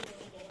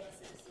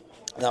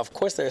 Now, of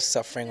course, there's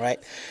suffering, right?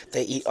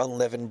 They eat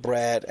unleavened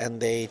bread, and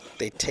they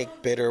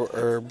take bitter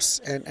herbs,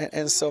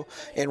 and so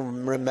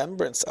in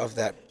remembrance of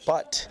that.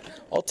 But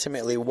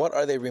ultimately, what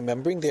are they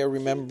remembering? They are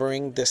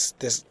remembering this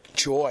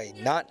joy,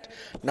 not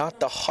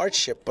the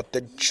hardship, but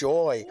the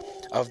joy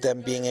of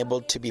them being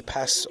able to be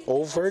passed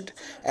over,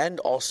 and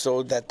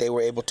also that they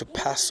were able to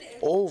pass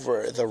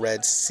over the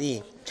Red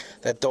Sea.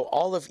 that though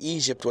all of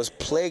Egypt was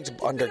plagued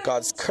under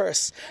God's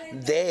curse,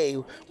 they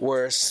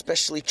were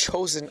specially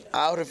chosen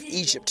out of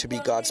Egypt to be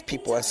God's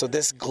people. And so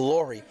this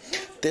glory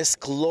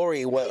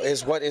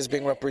is what is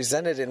being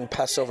represented in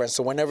Passover. And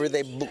so whenever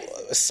they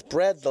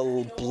spread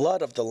the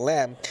blood of the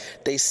lamb,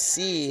 they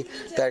see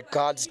that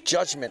God's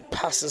judgment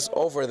passes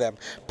over them.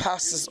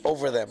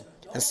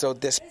 And so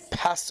this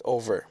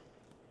Passover,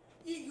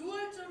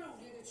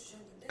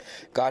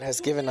 God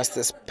has given us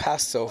this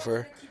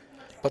Passover,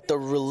 but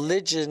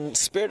the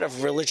spirit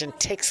of religion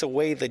takes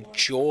away the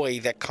joy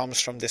that comes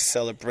from this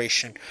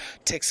celebration,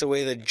 takes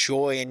away the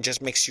joy and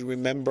just makes you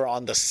remember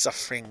on the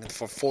suffering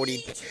for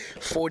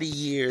 40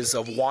 years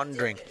of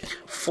wandering.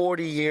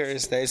 40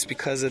 years, that is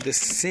because of the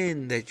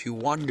sin that you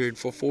wandered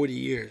for 40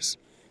 years.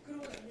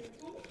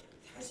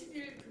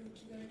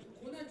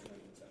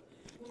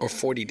 Or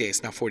 40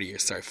 days, not 40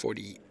 years,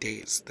 40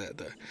 days.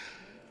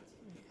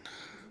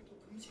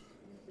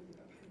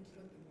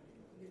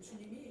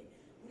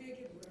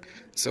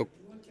 So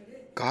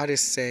God is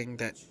saying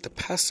that the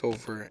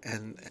Passover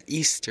and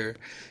Easter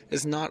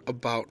is not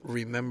about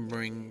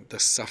remembering the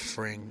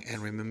suffering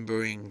and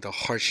remembering the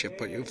hardship,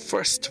 but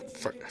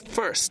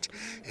first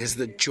is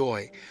the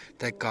joy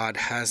that God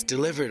has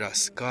delivered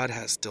us. God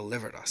has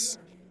delivered us.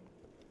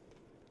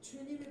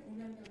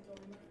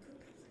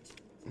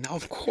 Now,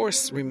 of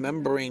course,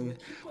 remembering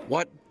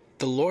what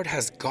the Lord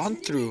has gone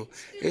through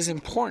is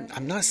important.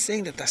 I'm not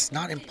saying that that's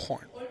not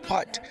important,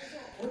 but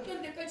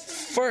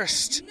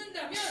First,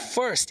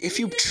 if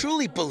you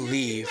truly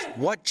believe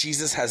what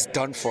Jesus has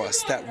done for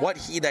us,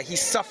 that he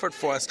suffered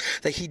for us,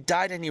 that he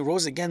died and he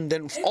rose again,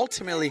 then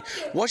ultimately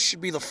what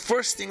should be the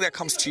first thing that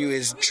comes to you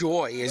is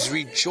joy, is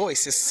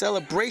rejoice, is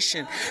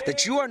celebration,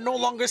 that you are no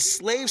longer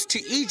slaves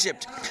to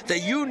Egypt,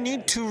 that you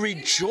need to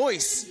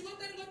rejoice.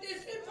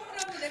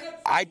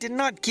 I did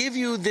not give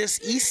you this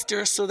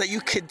Easter so that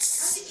you could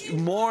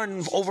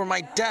mourn over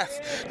my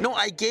death. No,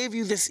 I gave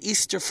you this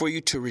Easter for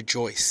you to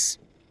rejoice.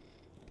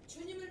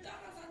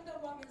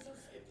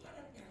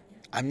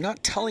 I'm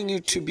not telling you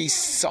to be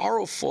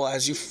sorrowful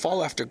as you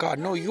fall after God.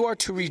 No, you are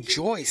to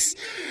rejoice.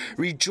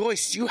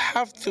 Rejoice. You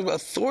have the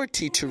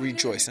authority to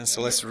rejoice. And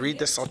so let's read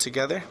this all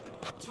together.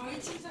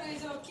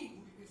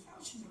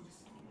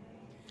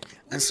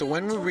 And so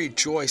when we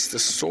rejoice, the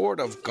sword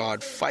of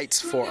God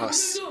fights for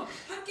us.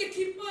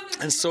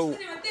 And so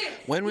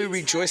when we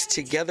rejoice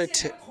together,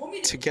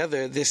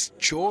 this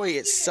joy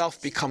itself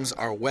becomes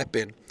our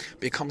weapon,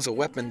 becomes a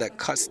weapon that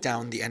cuts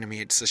down the enemy.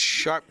 It's a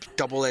sharp,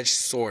 double-edged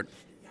sword.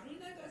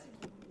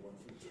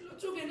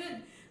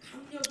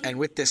 And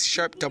with this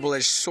sharp,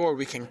 double-edged sword,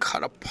 we can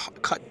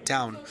cut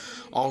down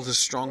all the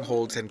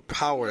strongholds and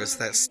powers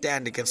that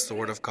stand against the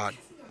word of God.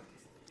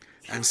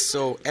 And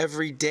so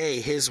every day,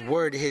 his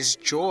word, his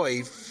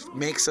joy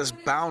makes us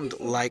bound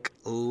like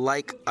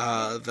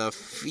the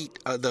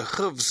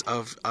hooves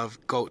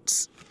of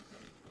goats.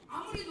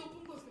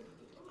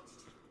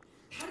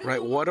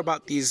 Right? What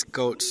about these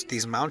goats,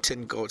 these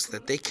mountain goats,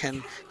 that they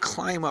can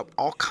climb up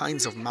all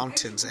kinds of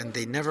mountains and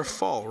they never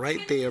fall,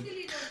 right? They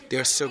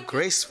are so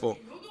graceful.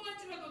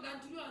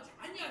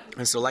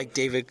 And so like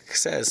David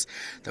says,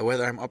 that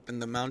whether I'm up in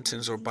the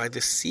mountains or by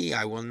the sea,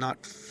 I will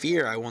not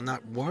fear, I will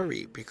not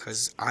worry,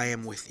 because I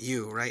am with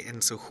you, right?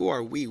 And so who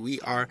are we?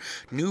 We are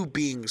new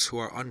beings who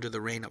are under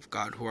the reign of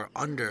God, who are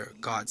under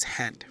God's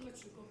hand.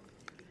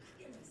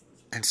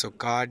 And so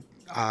God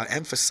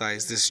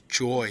emphasized this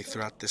joy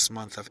throughout this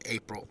month of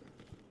April.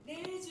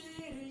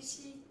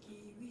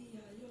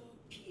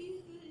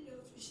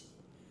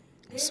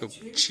 So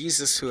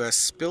Jesus, who has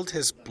spilled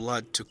his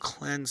blood to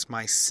cleanse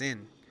my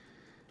sin,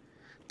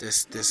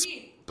 this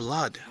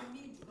blood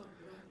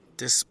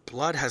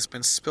has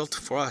been spilt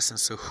for us, and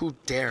so who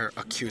dare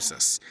accuse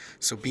us?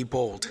 So be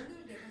bold.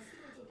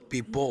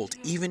 Be bold.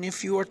 Even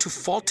if you are to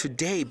fall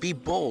today, be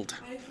bold.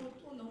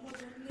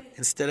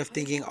 Instead of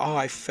thinking, oh,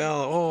 I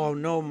fell, oh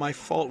no, my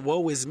fault,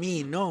 woe is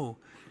me. No,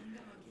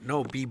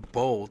 be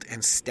bold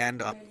and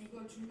stand up.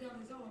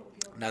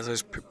 And as I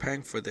was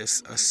preparing for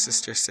this, a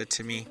sister said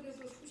to me,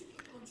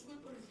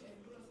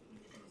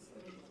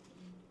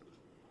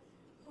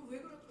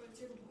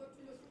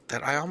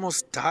 that I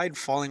almost died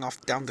falling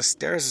down the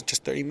stairs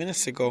just 30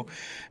 minutes ago.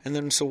 And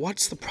then, so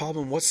what's the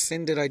problem? What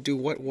sin did I do?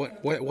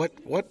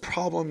 What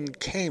problem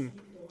came?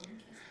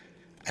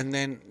 And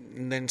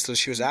then so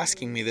she was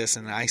asking me this,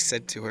 and I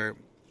said to her,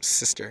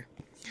 sister,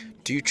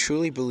 do you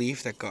truly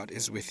believe that God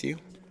is with you?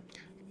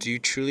 Do you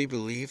truly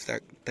believe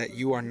that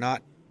you are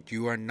not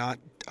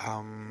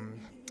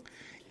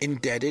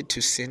indebted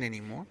to sin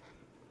anymore?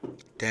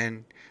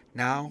 Then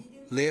now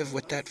live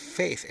with that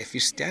faith. If you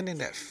stand in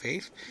that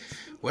faith,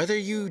 whether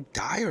you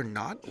die or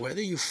not, whether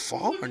you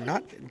fall or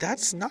not,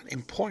 that's not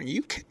important.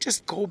 You can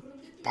just go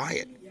by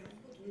it.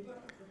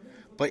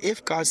 But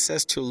if God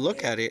says to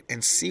look at it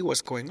and see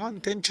what's going on,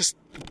 then just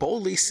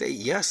boldly say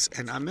yes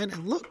and amen,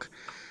 and look.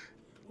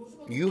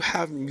 You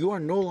are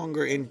no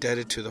longer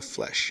indebted to the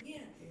flesh.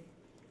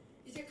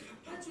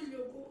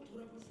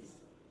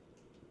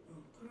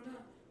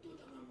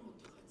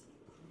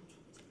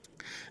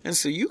 And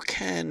so you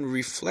can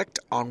reflect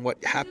on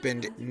what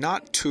happened,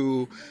 not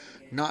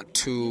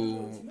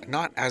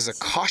as a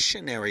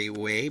cautionary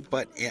way,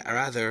 but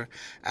rather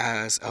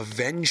as a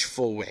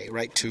vengeful way,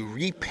 right? To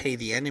repay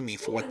the enemy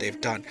for what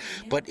they've done.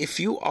 But if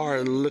you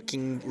are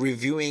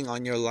reviewing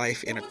on your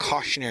life in a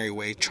cautionary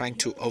way, trying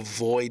to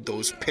avoid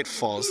those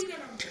pitfalls,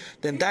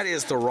 then that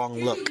is the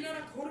wrong look.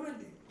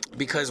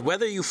 Because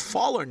whether you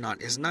fall or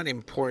not is not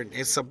important.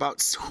 It's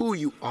about who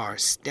you are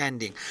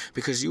standing,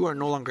 because you are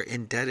no longer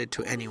indebted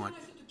to anyone.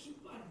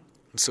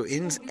 So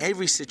in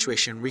every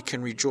situation, we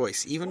can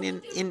rejoice. Even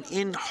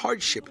in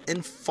hardship,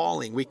 in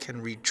falling, we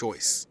can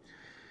rejoice.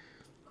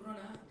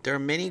 There are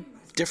many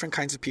different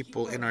kinds of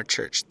people in our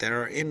church that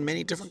are in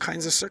many different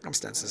kinds of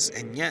circumstances,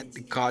 and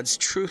yet God's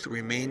truth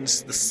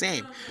remains the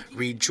same.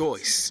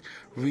 Rejoice.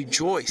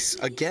 Rejoice.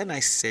 Again,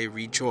 I say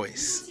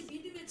rejoice.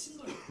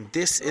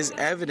 This is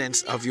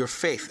evidence of your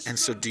faith. And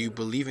so do you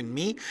believe in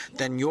me?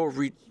 Then your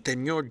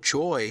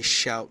joy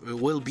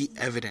will be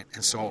evident.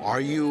 And so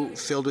are you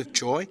filled with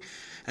joy?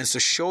 And so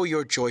show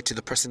your joy to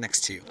the person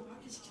next to you.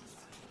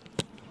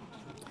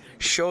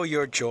 Show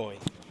your joy.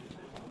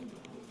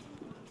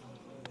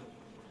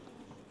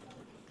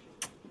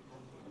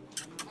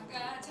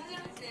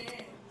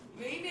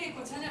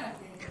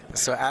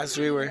 So as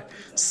we were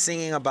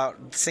singing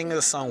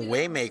the song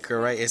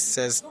Waymaker, right? It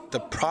says the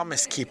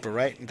promise keeper,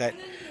 right?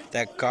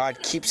 That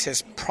God keeps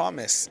his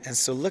promise. And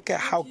so look at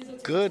how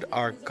good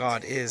our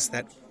God is.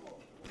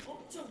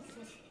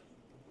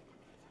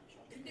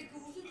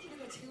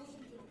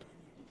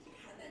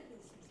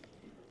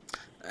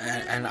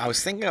 And I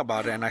was thinking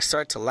about it, and I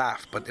started to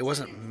laugh, but it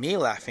wasn't me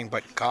laughing,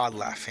 but God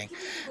laughing.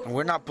 And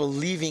we're not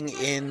believing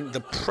in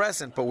the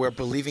present, but we're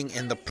believing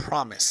in the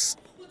promise.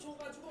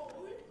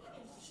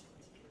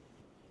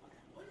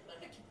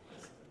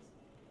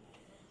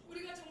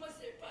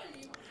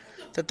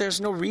 That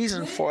there's no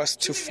reason for us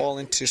to fall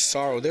into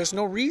sorrow. There's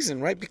no reason,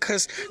 right?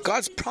 Because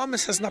God's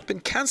promise has not been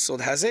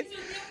canceled, has it?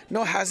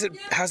 No, has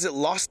it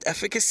lost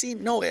efficacy?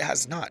 No, it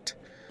has not.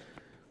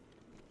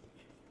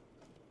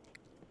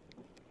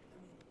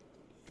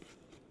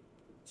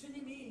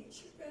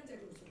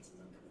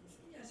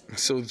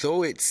 So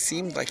though it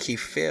seemed like he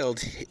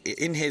failed,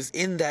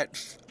 in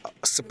that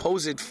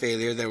supposed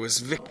failure, there was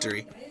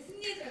victory.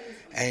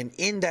 And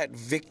in that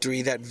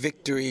victory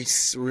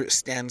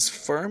stands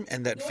firm,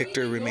 and that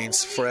victory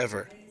remains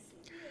forever.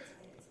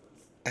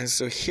 And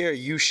so here,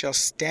 you shall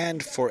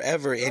stand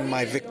forever in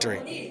my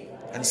victory.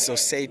 And so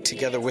say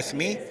together with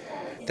me,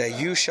 that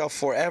you shall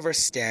forever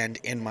stand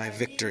in my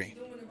victory.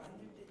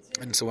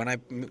 And so when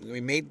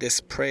we made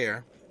this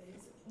prayer,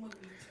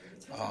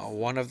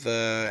 one of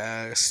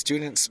the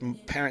students'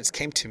 parents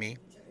came to me,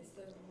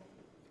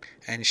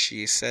 and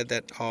she said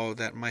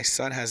that my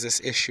son has this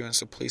issue, and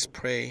so please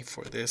pray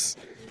for this.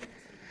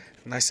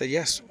 And I said,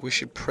 yes, we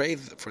should pray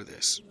for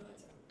this.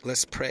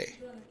 Let's pray.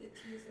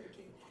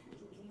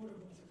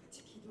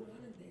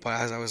 But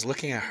as I was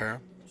looking at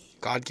her,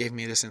 God gave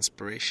me this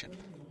inspiration.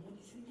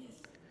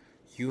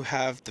 You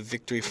have the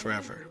victory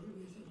forever.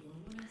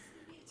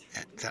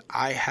 And that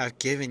I have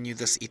given you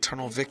this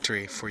eternal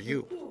victory for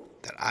you.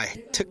 That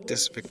I took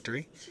this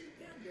victory,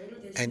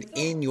 and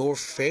in your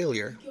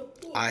failure,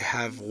 I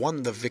have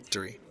won the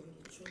victory.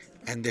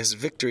 And this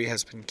victory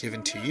has been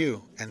given to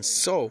you. And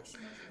so,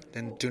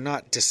 then do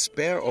not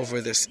despair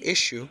over this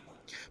issue,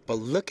 but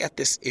look at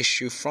this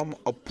issue from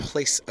a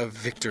place of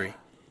victory.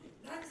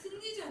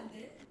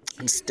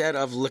 Instead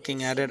of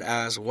looking at it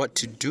as what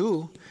to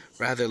do,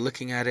 rather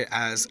looking at it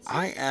as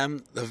I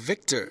am the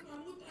victor.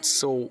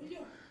 So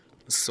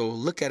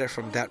look at it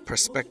from that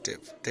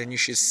perspective. Then you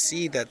should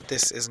see that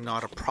this is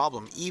not a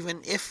problem, even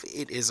if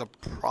it is a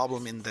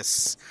problem in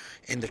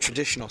the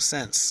traditional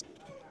sense.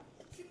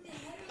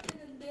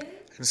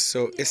 And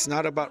so it's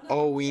not about,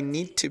 we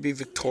need to be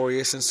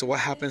victorious, and so what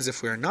happens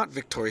if we are not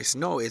victorious?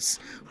 No,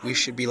 we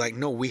should be like,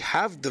 no, we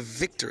have the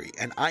victory,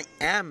 and I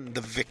am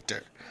the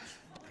victor.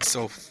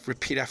 So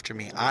repeat after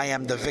me. I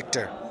am the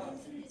victor.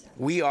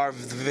 We are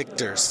the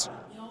victors.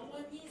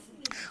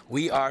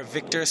 We are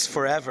victors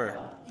forever.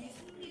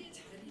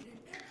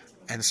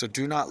 And so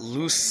do not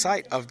lose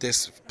sight of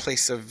this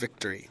place of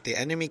victory. The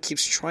enemy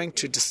keeps trying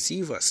to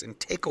deceive us and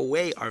take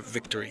away our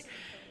victory.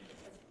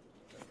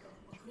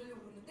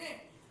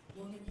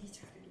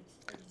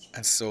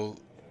 And so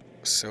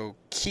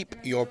keep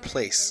your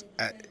place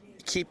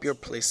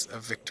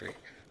of victory.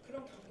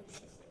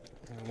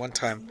 One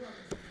time,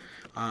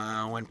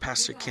 when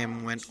Pastor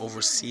Kim went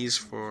overseas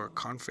for a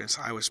conference,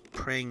 I was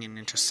praying in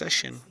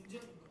intercession,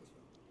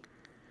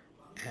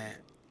 and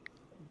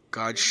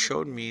God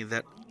showed me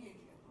that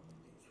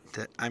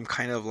I'm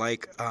kind of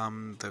like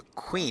the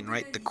queen,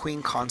 right? The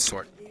queen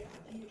consort.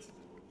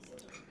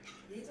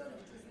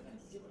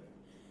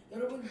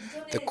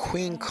 The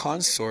queen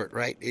consort,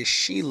 right, is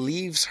she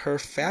leaves her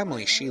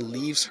family, she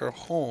leaves her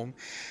home,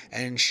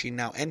 and she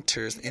now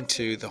enters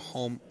into the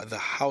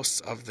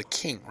house of the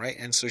king, right?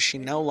 And so she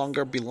no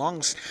longer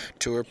belongs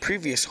to her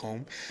previous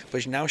home,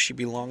 but now she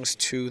belongs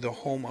to the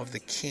home of the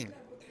king.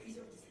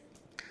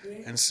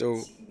 And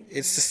so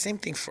it's the same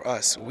thing for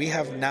us. We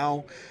have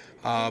now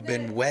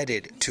been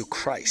wedded to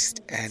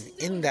Christ. And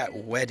in that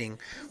wedding,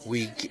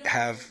 we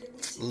have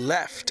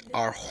left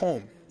our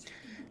home.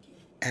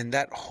 And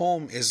that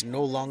home is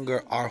no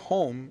longer our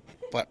home,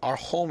 but our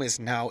home is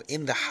now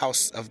in the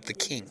house of the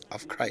King,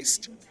 of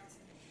Christ.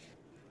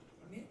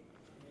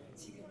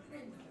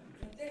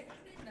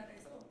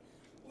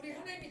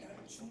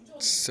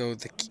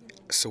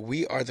 So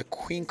we are the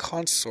queen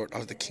consort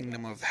of the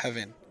kingdom of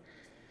heaven.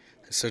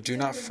 So do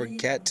not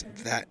forget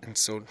that. And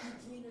so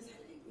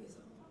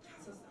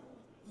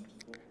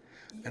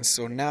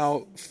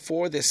now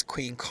for this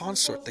queen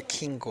consort, the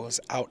king goes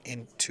out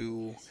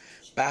into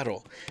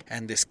battle.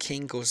 And this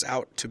king goes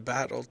out to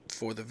battle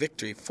for the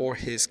victory for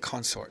his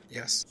consort.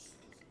 Yes.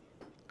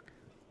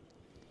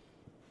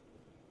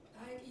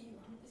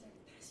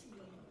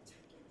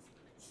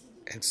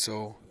 And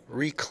so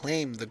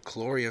reclaim the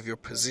glory of your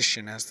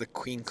position as the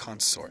queen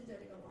consort.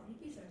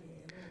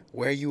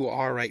 Where you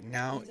are right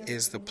now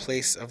is the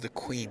place of the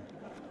queen.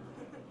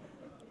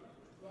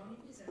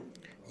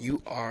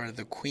 You are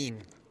the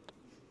queen.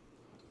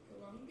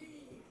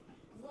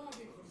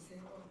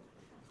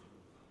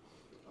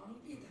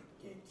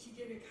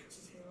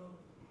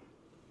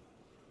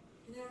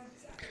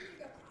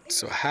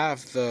 So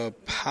have the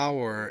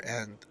power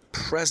and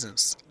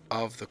presence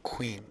of the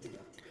queen.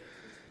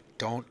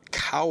 Don't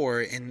cower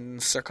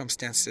in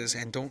circumstances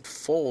and don't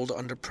fold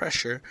under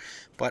pressure,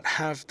 but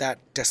have that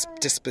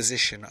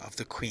disposition of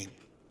the queen.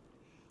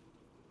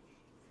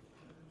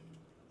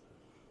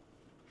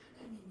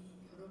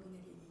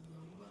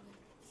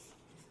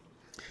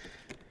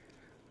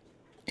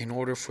 In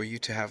order for you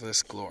to have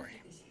this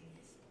glory,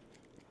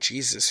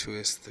 Jesus, who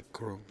is the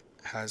groom,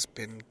 has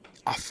been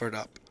offered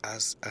up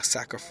as a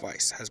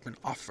sacrifice, has been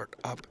offered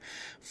up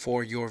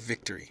for your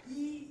victory.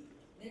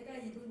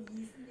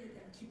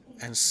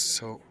 And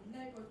so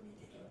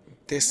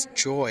this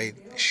joy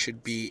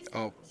should be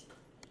a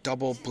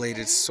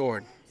double-bladed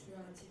sword.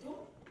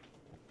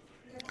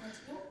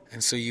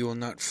 And so you will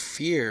not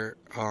fear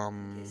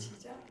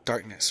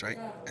darkness, right?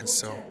 And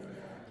so,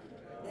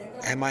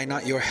 am I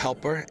not your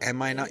helper?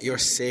 Am I not your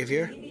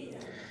savior?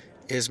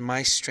 Is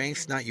my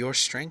strength not your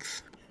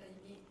strength?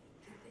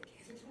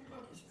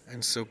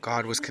 And so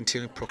God was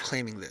continually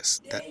proclaiming this,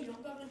 that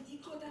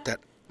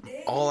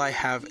all I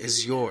have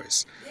is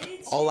yours.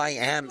 All I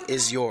am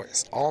is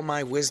yours. All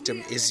my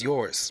wisdom is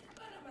yours.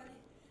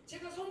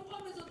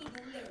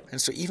 And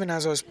so even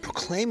as I was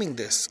proclaiming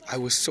this, I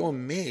was so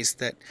amazed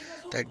that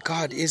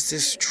God, is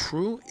this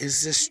true?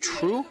 Is this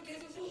true?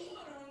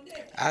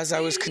 As I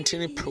was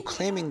continually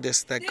proclaiming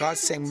this, that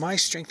God's saying, my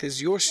strength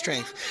is your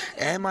strength.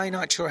 Am I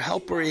not your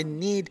helper in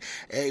need?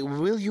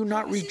 Will you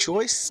not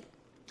rejoice?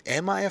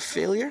 Am I a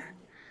failure?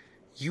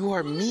 You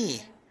are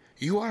me.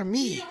 You are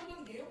me.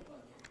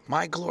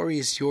 My glory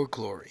is your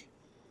glory.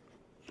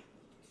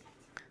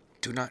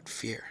 Do not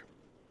fear.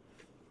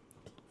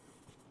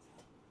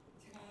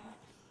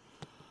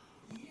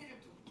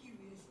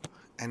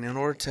 And in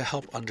order to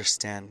help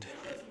understand,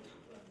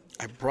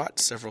 I brought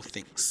several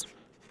things.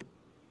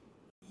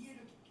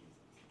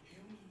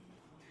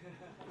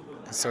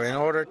 And so in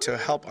order to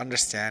help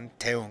understand,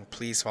 Taeung,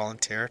 please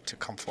volunteer to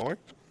come forward.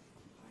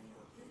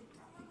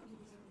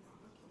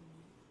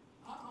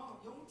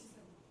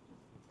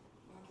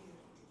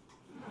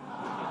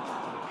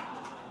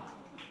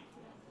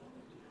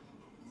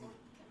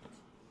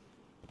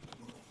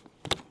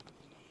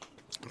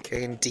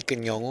 Okay, and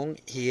Deacon Young,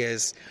 he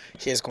is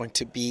going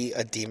to be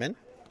a demon.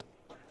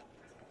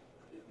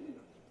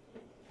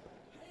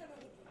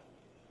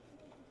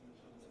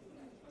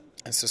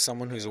 And so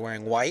someone who's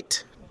wearing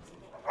white.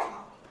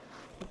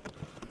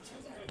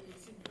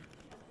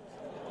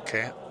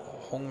 Okay,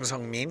 Hong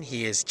Sung-min,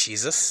 he is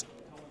Jesus.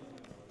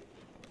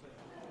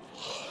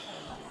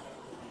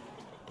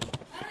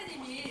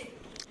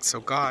 So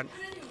God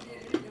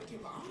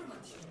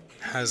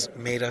has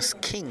made us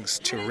kings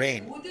to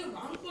reign.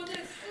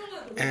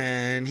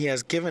 And he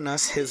has given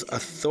us his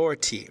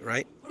authority,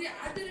 right?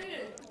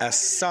 As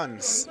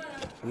sons,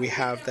 we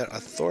have that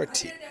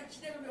authority.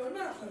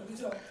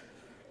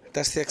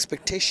 That's the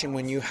expectation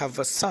when you have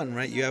a son,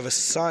 right? You have a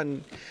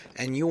son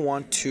and you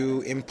want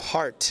to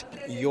impart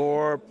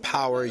your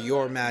power,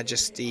 your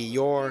majesty,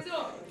 your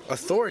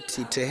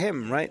authority to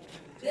him, right?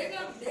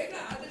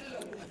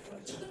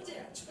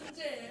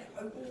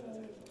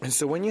 And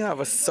so when you have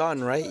a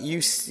son, right,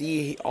 you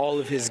see all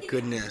of his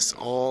goodness,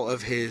 all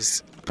of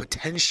his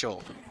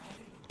potential.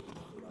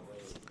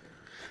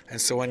 And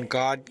so when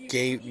God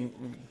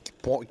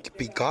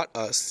begot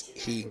us,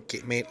 he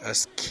made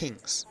us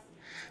kings.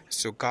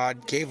 So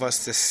God gave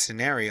us this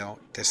scenario,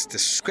 this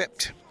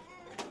script.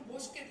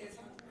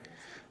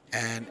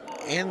 And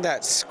in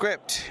that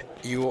script,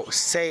 you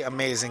say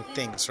amazing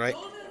things, right?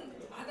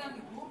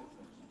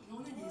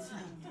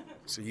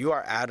 So you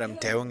are Adam,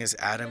 Daewung is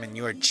Adam, and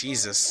you are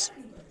Jesus.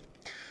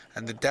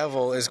 And the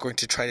devil is going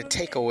to try to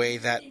take away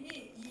that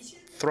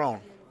throne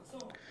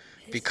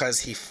because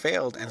he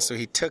failed, and so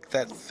he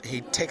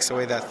takes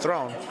away that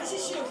throne.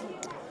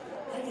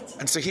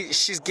 And so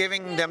she's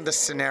giving them the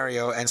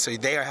scenario, and so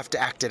they have to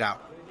act it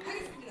out.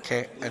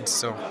 Okay, and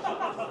so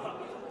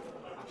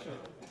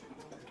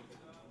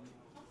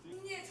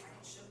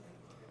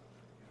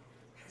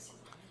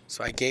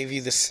So I gave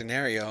you the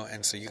scenario,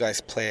 and so you guys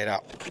play it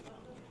out.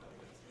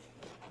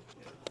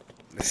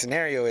 The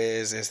scenario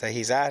is that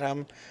he's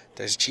Adam,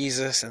 there's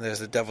Jesus, and there's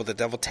the devil. The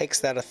devil takes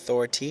that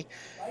authority.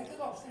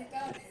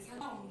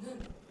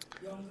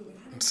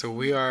 And so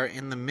we are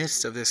in the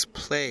midst of this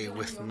play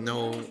with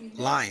no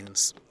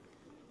lines.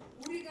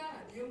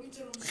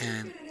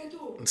 And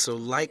so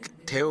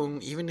like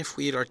Taeung, even if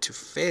we are to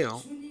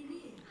fail,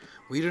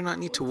 we do not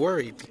need to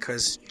worry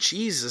because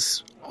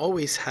Jesus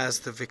always has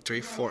the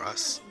victory for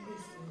us.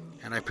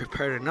 And I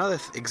prepared another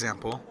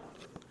example.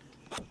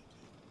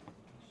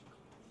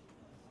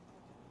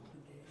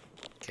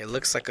 Okay, it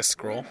looks like a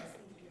scroll.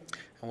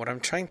 And what I'm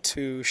trying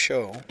to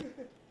show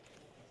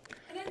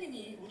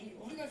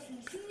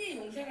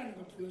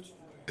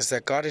is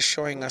that God is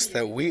showing us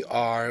that we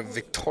are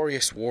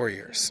victorious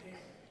warriors.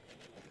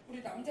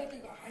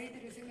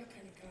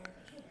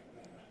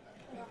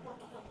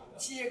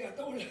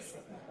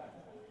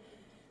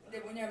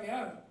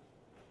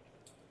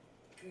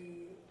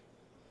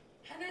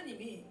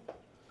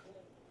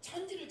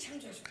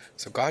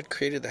 So God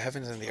created the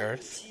heavens and the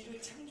earth.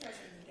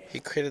 He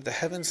created the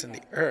heavens and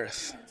the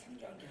earth.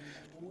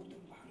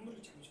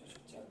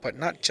 But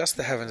not just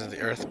the heavens and the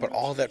earth, but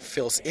all that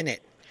fills in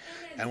it.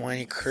 And when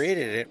He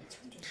created it,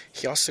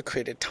 He also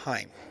created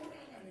time.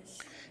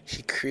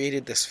 He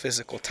created this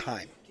physical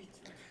time.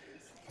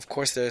 Of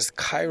course, there's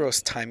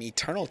kairos time,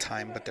 eternal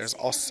time, but there's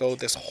also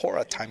this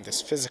hora time,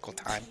 this physical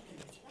time.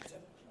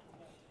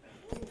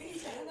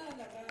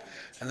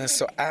 And then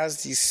so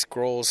as these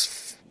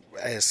scrolls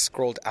is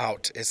scrolled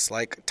out, it's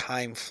like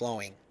time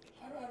flowing.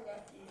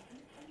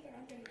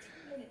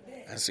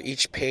 And so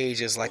each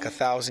page is like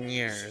 1,000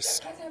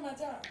 years.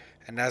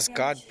 And as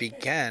God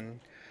began,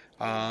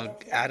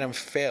 Adam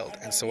failed.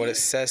 And so what it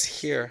says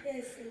here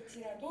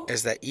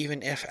is that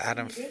even if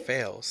Adam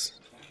fails,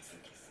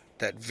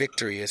 that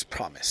victory is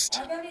promised.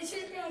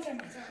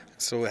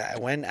 So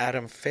when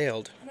Adam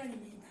failed,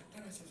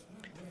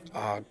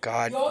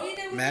 God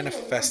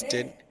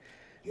manifested,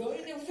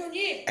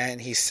 and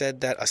He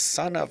said that a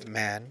son of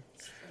man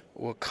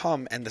will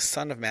come and the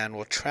Son of Man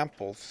will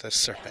trample the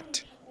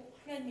serpent.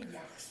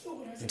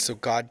 And so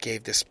God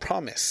gave this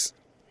promise.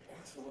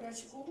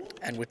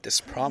 And with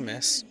this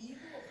promise,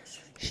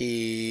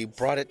 He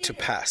brought it to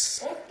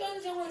pass.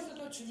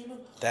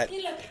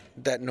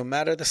 That no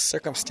matter the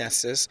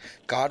circumstances,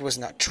 God was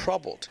not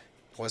troubled.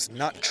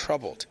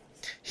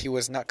 He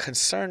was not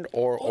concerned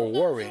or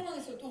worried.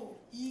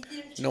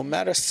 No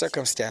matter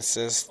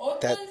circumstances,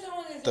 that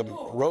the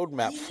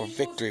roadmap for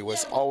victory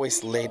was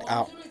always laid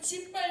out.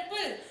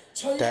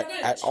 That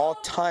at all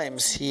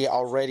times He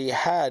already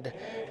had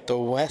the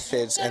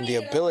methods and the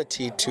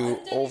ability to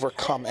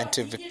overcome and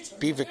to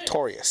be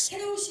victorious.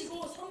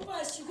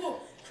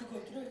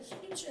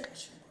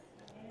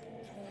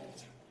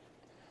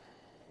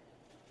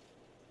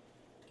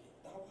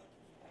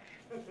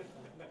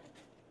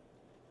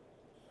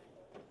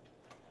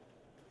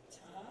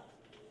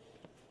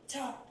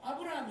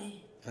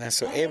 And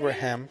so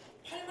Abraham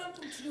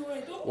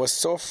was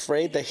so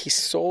afraid that he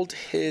sold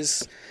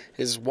his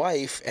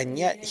wife, and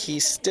yet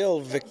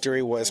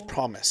victory was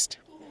promised.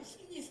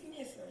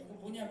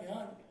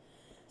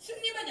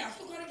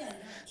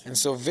 And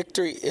so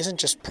victory isn't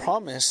just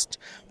promised,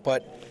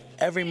 but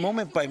every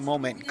moment by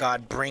moment,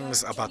 God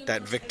brings about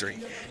that victory.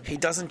 He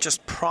doesn't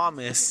just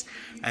promise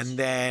and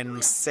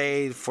then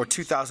say for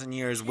 2,000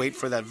 years, wait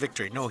for that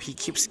victory. No, He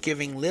keeps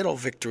giving little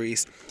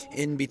victories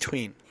in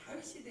between.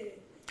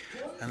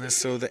 And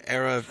so the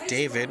era of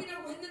David,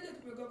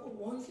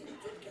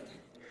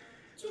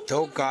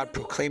 though God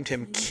proclaimed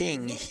him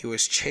king, he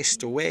was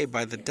chased away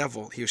by the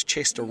devil. He was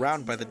chased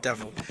around by the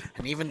devil.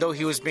 And even though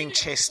he was being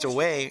chased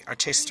away or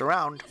chased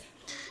around,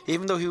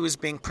 even though he was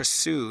being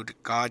pursued,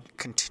 God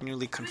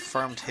continually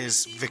confirmed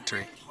His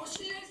victory.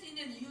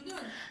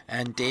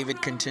 And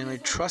David continually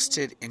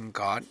trusted in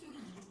God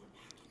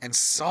and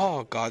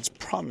saw God's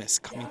promise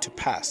coming to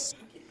pass.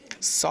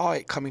 Saw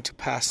it coming to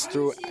pass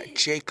through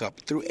Jacob,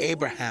 through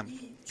Abraham,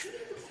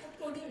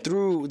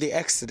 through the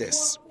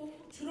Exodus.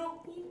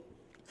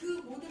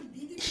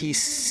 He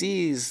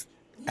sees,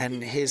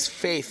 and his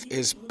faith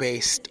is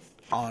based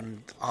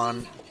on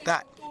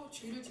that.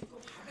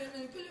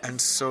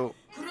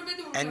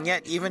 And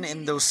yet, even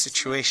in those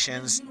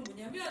situations,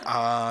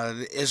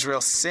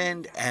 Israel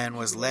sinned and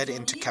was led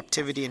into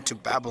captivity into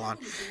Babylon.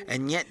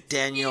 And yet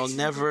Daniel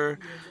never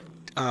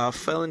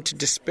fell into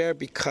despair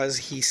because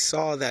he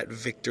saw that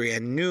victory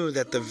and knew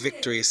that the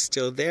victory is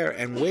still there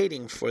and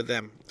waiting for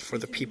them, for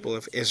the people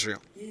of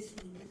Israel.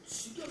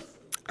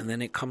 And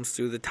then it comes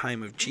through the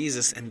time of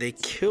Jesus, and they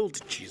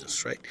killed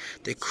Jesus, right?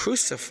 They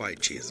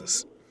crucified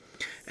Jesus.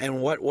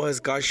 And what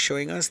was God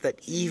showing us? That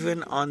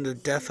even on the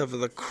death of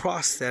the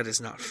cross, that is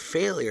not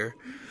failure,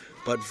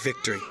 but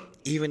victory.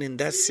 Even in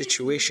that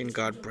situation,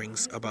 God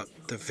brings about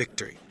the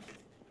victory.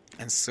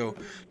 And so,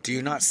 do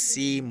you not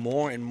see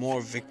more and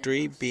more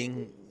victory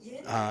being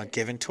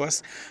given to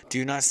us? Do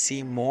you not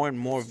see more and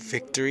more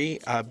victory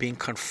being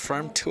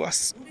confirmed to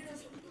us?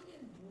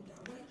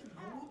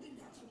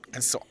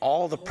 And so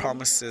all the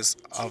promises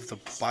of the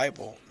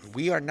Bible,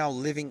 we are now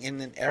living in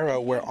an era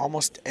where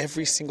almost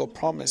every single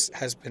promise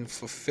has been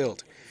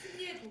fulfilled.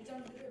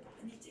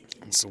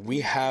 And so we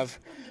have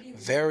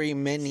very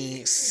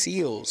many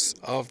seals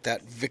of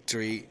that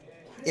victory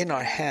in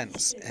our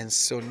hands. And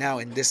so now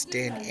in this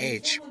day and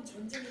age,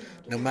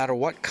 no matter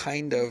what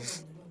kind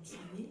of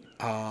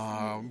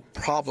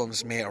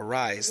problems may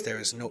arise, there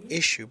is no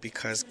issue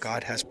because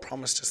God has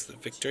promised us the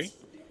victory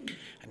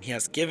and He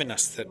has given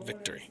us that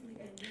victory.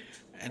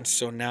 And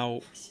so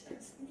now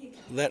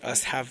let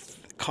us have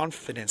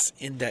confidence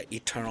in that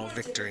eternal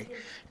victory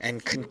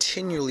and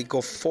continually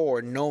go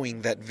forward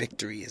knowing that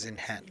victory is in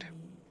hand.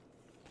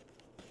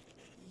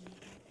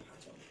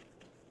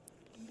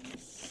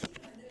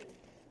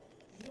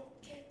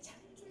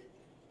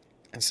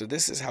 And so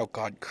this is how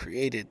God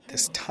created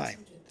this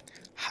time.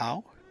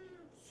 How?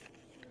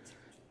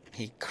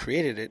 He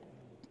created it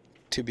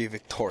to be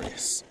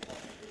victorious.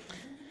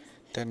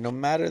 That no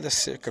matter the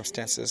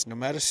circumstances, no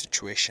matter the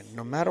situation,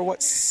 no matter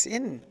what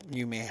sin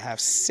you may have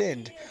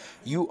sinned,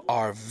 you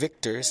are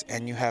victors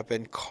and you have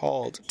been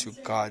called to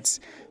God's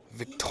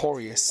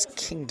victorious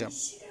kingdom.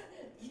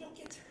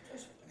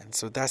 And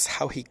so that's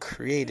how He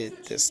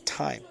created this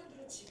time.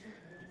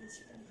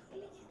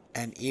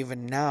 And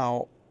even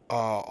now,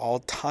 all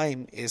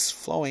time is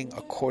flowing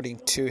according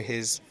to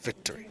His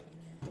victory.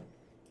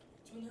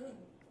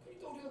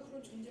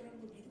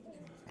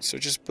 So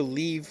just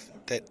believe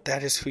that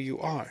that is who you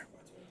are.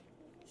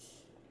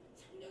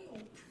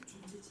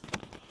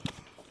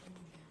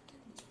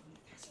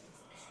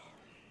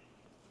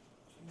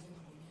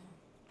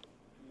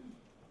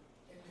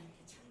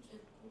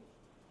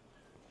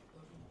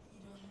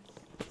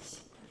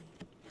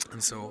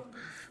 And so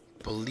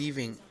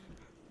believing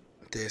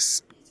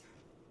this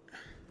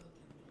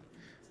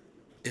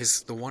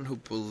is the one who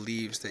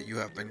believes that you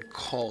have been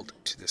called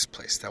to this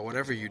place, that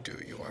whatever you do,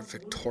 you are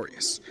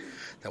victorious,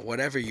 that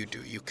whatever you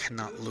do, you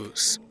cannot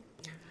lose,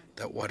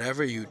 that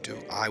whatever you do,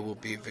 I will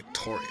be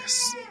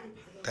victorious,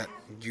 that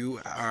you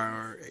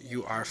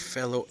are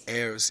fellow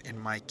heirs in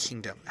my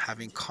kingdom,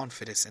 having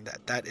confidence in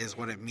that. That is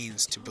what it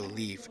means to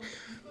believe.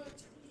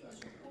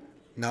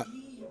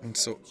 And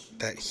so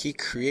that He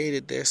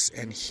created this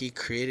and He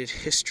created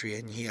history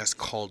and He has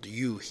called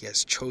you, He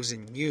has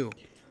chosen you.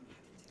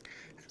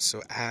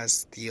 So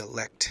as the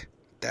elect,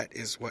 that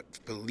is what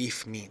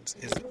belief means,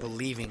 is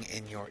believing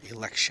in your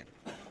election.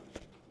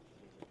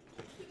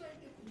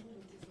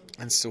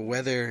 And so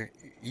whether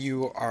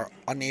you are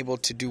unable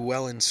to do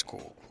well in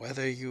school,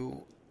 whether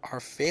you are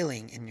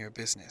failing in your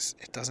business,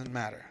 it doesn't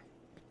matter.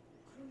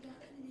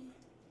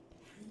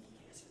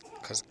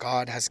 Because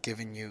God has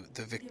given you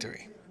the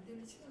victory.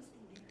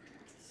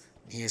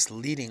 He is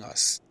leading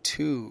us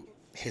to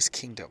His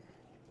kingdom.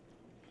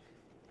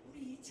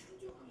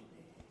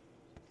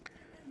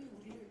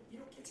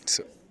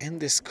 So in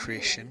this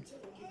creation,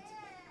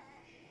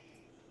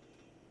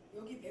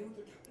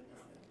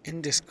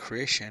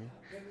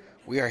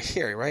 we are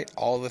here, right?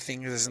 All the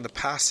things in the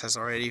past has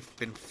already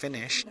been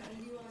finished.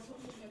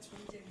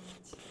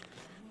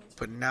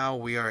 But now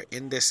we are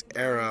in this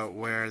era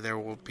where there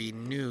will be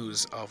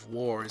news of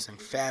wars and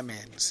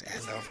famines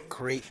and of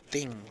great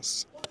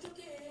things,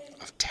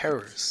 of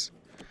terrors.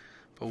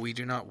 But we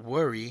do not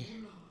worry,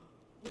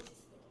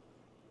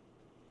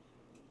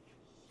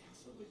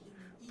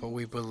 but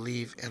we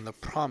believe in the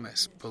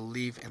promise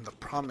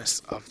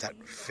of that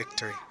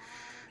victory.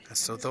 And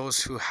so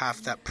those who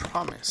have that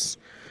promise,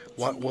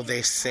 what will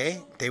they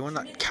say? They will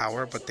not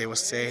cower, but they will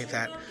say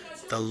that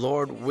the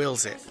Lord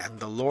wills it, and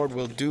the Lord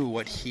will do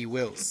what He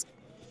wills.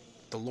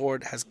 The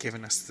Lord has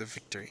given us the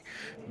victory.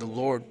 The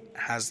Lord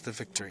has the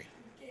victory.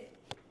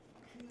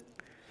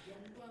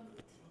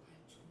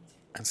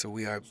 And so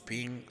we are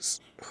beings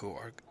who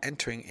are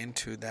entering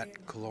into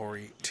that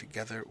glory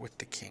together with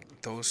the King,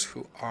 those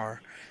who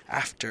are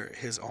after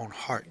His own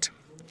heart.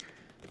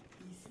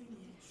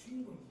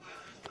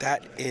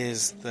 That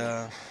is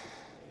the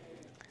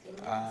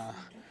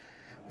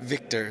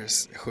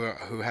victors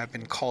who have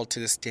been called to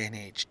this day and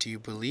age. Do you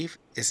believe?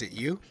 Is it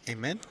you?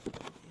 Amen?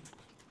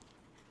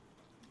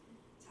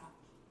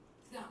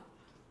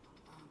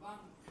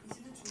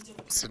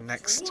 So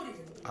next,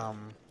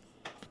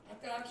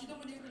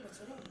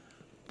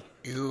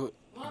 you,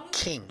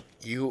 King,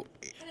 you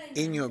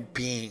in your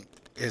being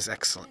is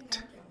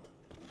excellent.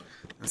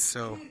 And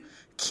so,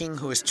 King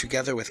who is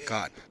together with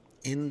God,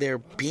 in their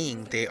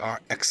being they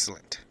are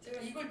excellent.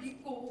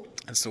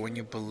 And so when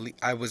you believe,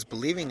 I was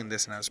believing in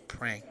this and I was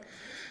praying.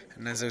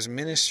 And as I was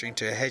ministering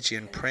to Eheji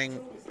and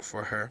praying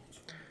for her,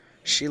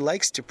 she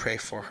likes to pray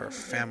for her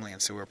family.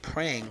 And so we're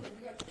praying.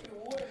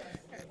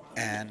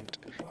 And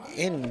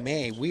in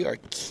May, we are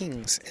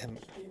kings. And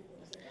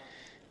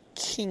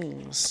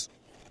kings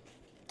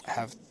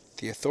have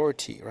the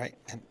authority, right?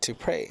 And to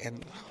pray.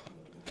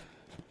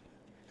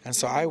 And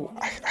so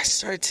I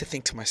started to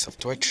think to myself,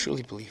 do I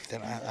truly believe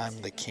that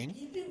I'm the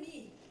king?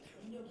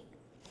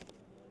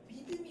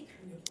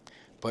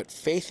 But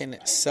faith in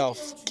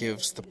itself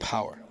gives the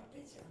power.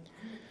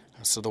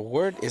 And so the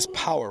word is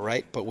power,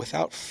 right? But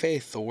without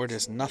faith, the word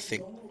is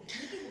nothing.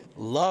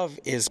 Love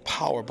is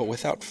power, but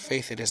without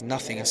faith it is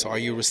nothing. And so are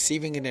you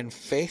receiving it in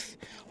faith?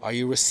 Are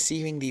you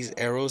receiving these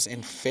arrows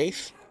in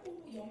faith?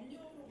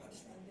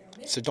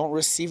 So don't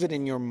receive it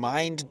in your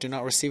mind. Do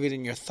not receive it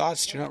in your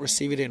thoughts. Do not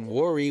receive it in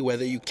worry,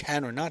 whether you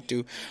can or not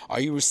do.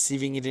 Are you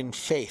receiving it in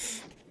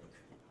faith?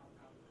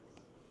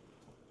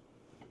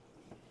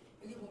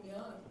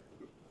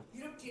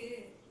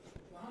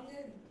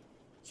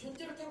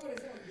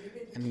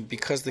 And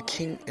because the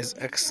king is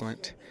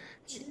excellent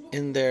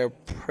in their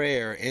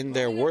prayer, in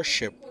their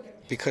worship,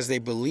 because they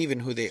believe in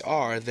who they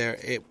are,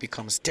 it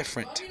becomes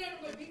different.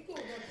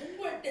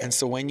 And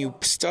so when you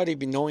study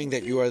knowing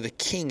that you are the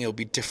king, it'll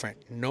be different.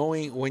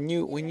 Knowing when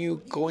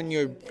you go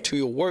to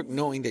your work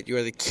knowing that you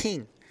are the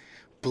king,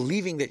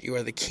 believing that you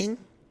are the king,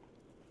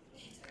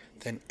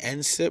 then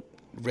ensip,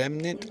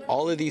 remnant,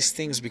 all of these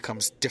things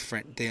becomes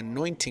different. The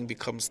anointing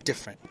becomes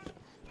different.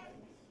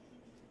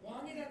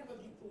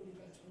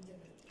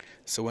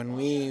 So when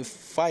we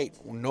fight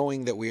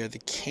knowing that we are the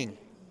king,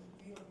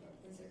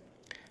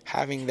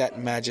 having that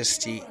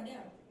majesty,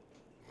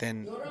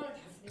 then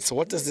so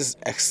what does this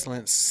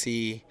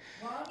excellency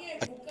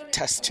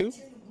attest to?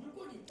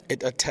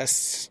 It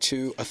attests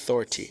to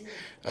authority.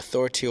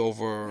 Authority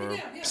over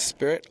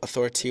spirit,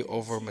 authority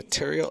over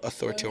material,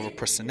 authority over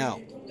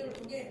personnel.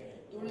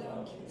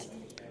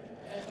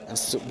 And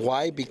so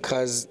why?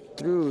 Because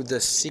through the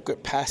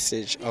secret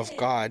passage of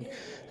God,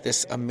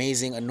 this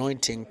amazing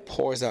anointing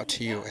pours out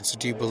to you. And so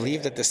do you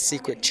believe that the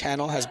secret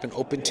channel has been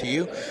opened to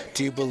you?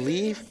 Do you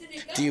believe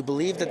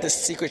that the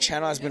secret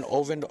channel has been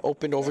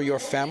opened over your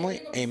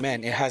family?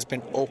 Amen. It has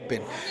been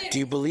opened. Do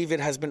you believe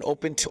it has been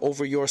opened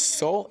over your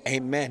soul?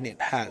 Amen.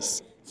 It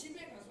has.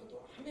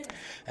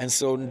 And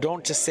so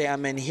don't just say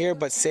amen here,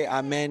 but say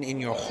amen in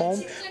your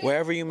home.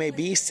 Wherever you may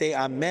be, say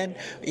amen.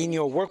 In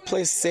your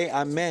workplace, say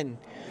amen.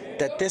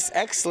 That this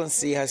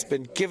excellency has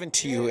been given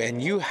to you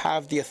and you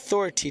have the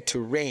authority to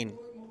reign.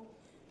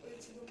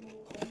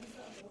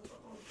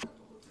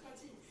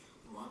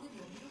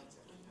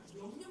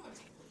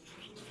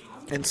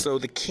 And so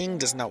the king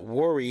does not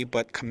worry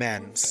but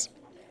commands.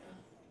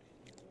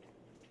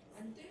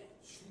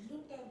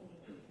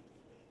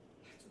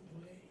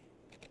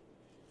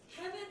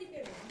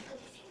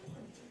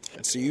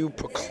 And so you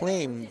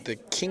proclaim the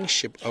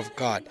kingship of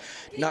God.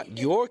 Not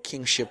your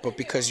kingship, but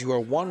because you are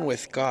one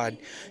with God,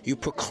 you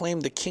proclaim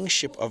the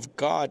kingship of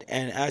God.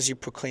 And as you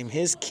proclaim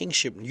his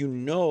kingship, you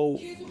know,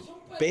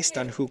 based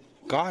on who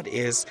God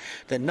is,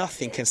 that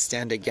nothing can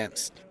stand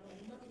against.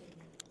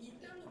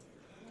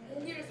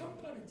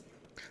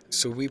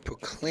 So we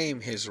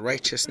proclaim his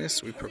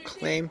righteousness, we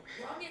proclaim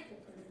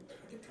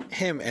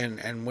him,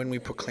 and when we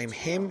proclaim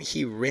him,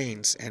 he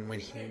reigns, and when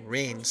he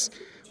reigns,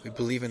 we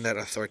believe in that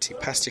authority.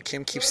 Pastor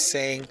Kim keeps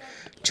saying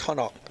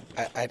천억.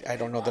 I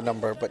don't know the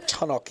number, but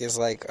천억 is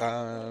like,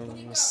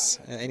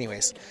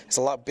 anyways, it's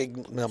a lot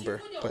big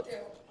number, but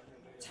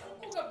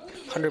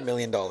 $100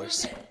 million.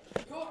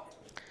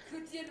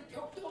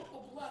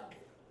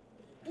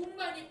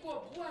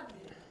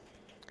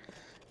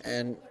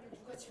 And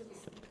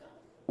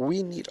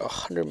we need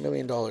 $100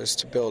 million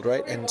to build,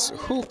 right? And so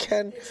who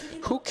can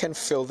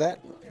fill that?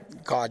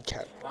 God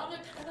can.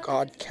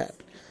 God can.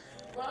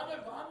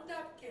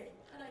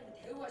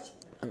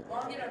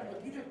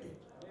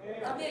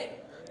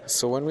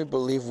 So when we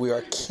believe we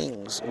are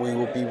kings, we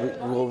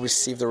will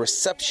receive the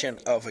reception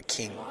of a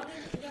king.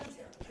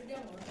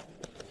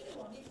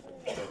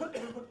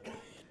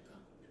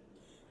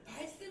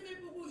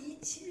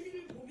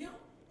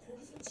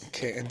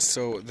 Okay, and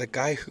so the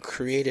guy who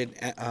created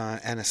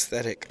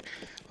anesthetic,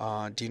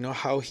 do you know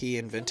how he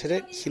invented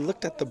it? He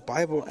looked at the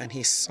Bible and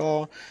he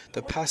saw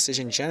the passage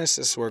in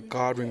Genesis where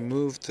God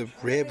removed the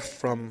rib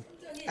from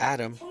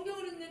Adam.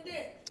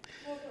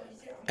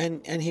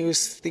 And he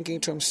was thinking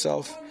to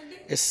himself,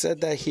 it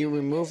said that he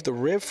removed the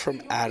rib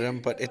from Adam,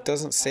 but it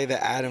doesn't say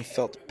that Adam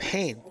felt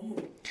pain.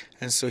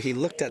 And so he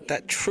looked at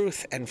that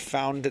truth and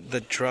found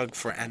the drug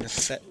for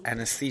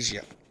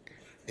anesthesia.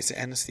 Is it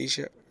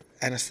anesthesia?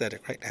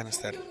 Anesthetic, right?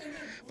 Anesthetic.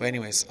 But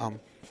anyways,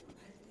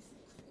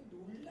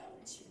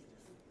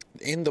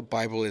 in the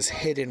Bible is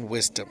hidden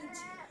wisdom.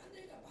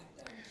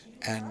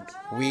 And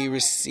we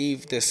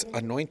receive this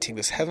anointing,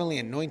 this heavenly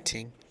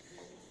anointing.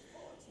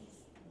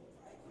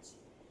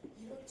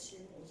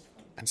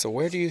 And so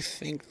where do you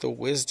think the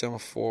wisdom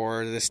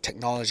for this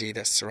technology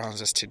that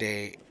surrounds us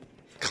today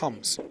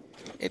comes?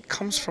 It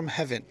comes from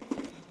heaven.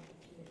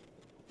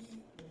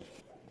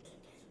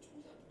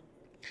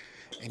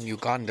 In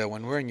Uganda,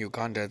 when we're in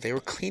Uganda, they were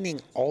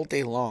cleaning all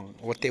day long.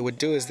 What they would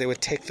do is they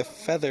would take the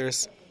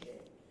feathers,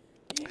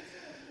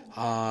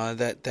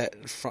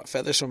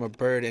 feathers from a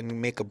bird, and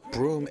make a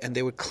broom, and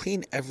they would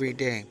clean every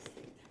day.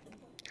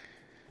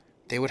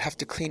 They would have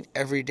to clean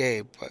every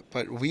day,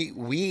 but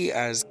we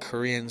as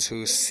Koreans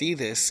who see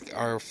this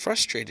are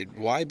frustrated.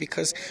 Why?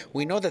 Because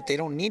we know that they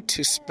don't need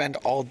to spend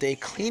all day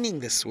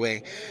cleaning this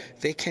way.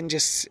 They can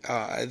just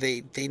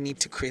they need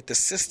to create the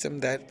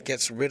system that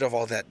gets rid of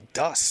all that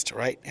dust,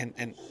 right?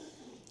 And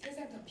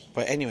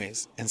but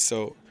anyways, and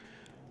so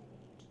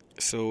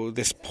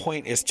this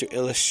point is to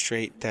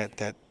illustrate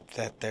that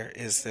that there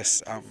is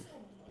this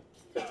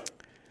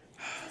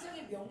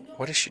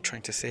what is she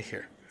trying to say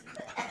here?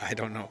 I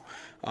don't know.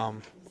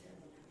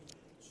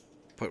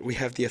 But we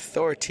have the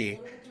authority.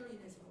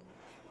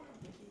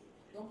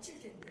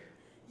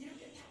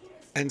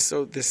 And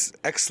so this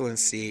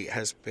excellency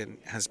has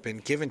been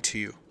given to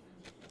you.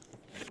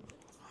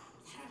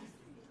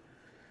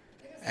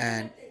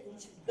 And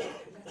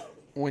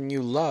when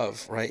you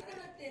love, right,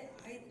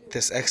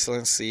 this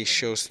excellency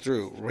shows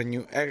through. When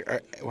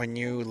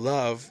you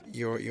love,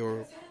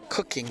 your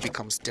cooking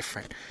becomes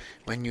different.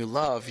 When you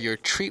love, your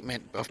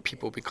treatment of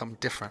people become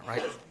different,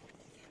 right?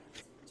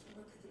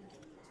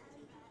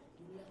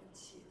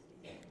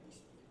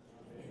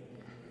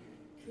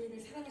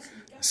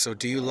 So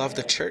do you love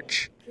the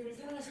church?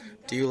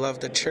 Do you love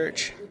the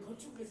church?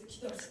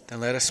 Then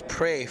let us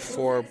pray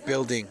for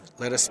building.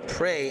 Let us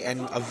pray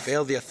and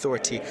avail the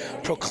authority.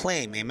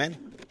 Proclaim, amen?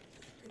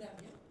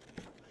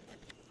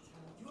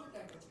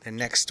 And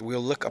next,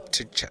 we'll look up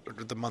to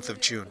the month of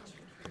June.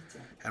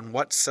 And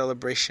what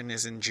celebration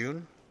is in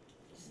June?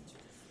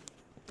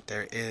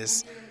 There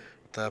is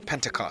the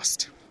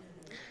Pentecost.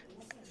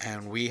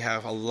 And we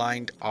have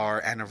aligned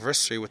our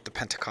anniversary with the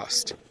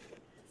Pentecost.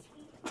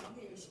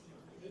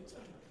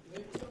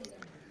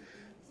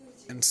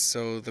 And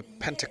so the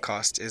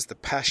Pentecost is the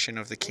passion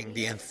of the King,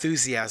 the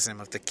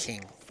enthusiasm of the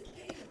King.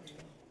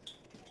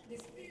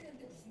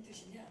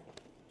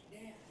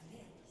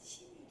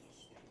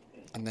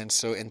 And then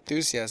so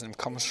enthusiasm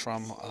comes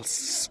from a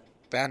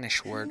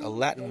Spanish word, a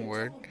Latin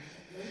word.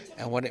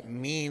 And what it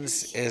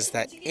means is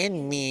that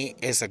in me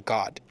is a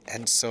God.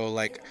 And so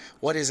like,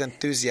 what is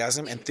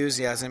enthusiasm?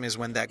 Enthusiasm is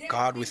when that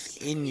God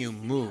within you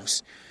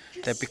moves.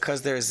 That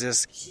because there is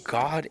this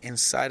God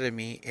inside of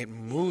me, it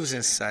moves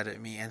inside of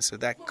me. And so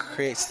that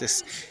creates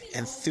this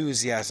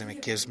enthusiasm.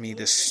 It gives me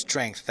this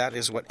strength. That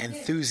is what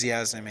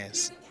enthusiasm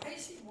is.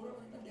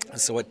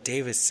 And so what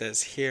David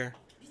says here,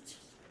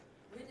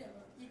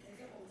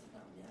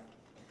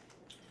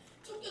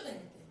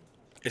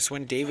 is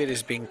when David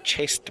is being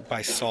chased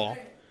by Saul.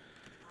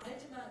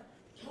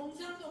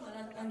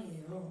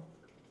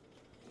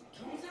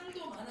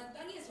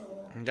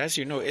 And as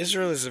you know,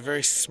 Israel is a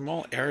very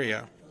small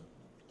area.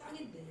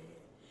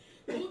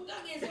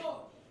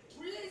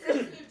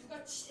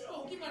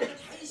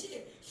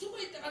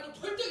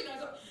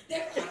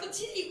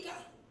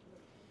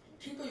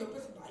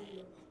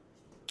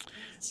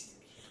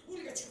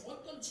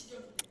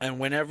 And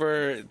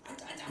whenever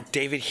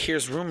David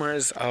hears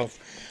rumors of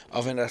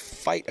a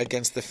fight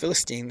against the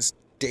Philistines,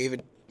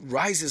 David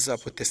rises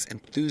up with this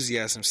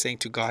enthusiasm, saying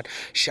to God,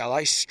 "Shall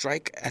I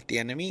strike at the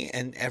enemy?"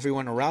 And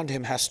everyone around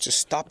him has to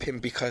stop him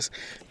because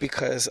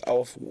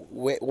of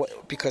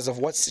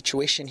what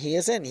situation he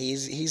is in.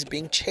 He's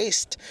being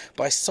chased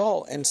by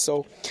Saul, and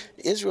so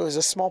Israel is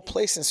a small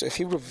place, and so if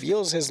he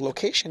reveals his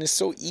location, it's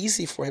so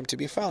easy for him to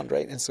be found,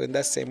 right? And so in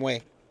that same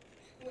way.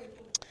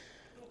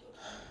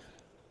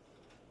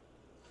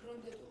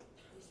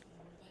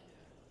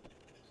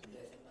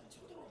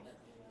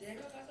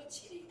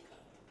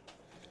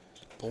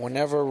 But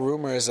whenever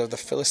rumors of the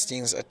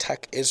Philistines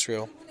attack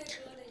Israel,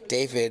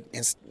 David,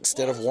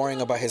 instead of worrying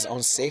about his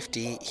own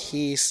safety,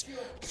 he's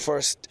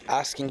first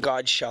asking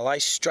God, "Shall I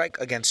strike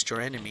against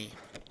your enemy?"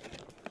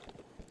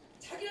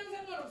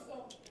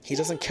 He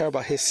doesn't care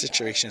about his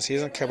situations. He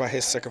doesn't care about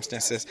his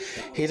circumstances.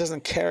 He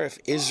doesn't care if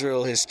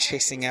Israel is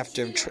chasing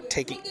after him,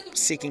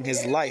 seeking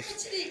his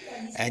life.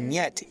 And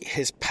yet,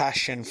 his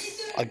passion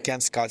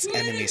against God's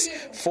enemies,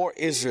 for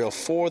Israel,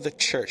 for the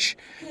church,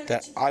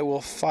 that I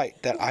will fight.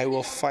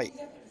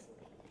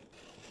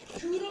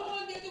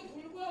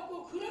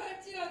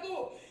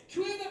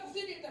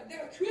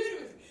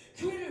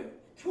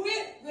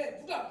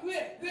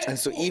 And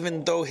so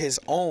even though his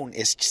own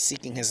is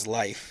seeking his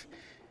life,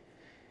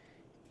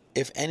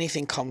 if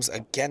anything comes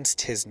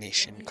against his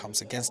nation,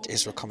 comes against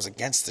Israel, comes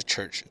against the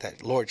church,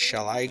 that, Lord,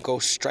 shall I go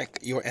strike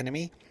your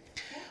enemy?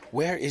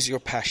 Where is your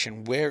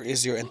passion? Where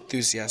is your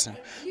enthusiasm?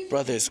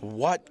 Brothers,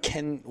 where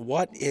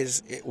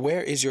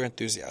is your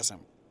enthusiasm?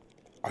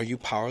 Are you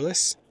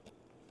powerless?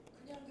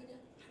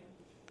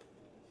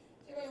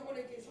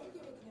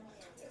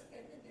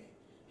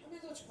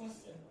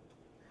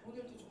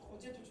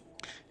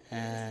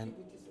 And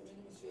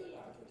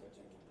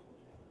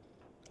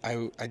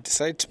I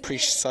decided to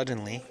preach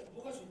suddenly,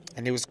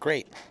 and it was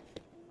great.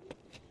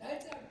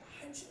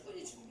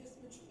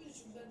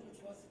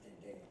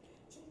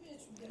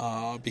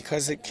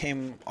 Because it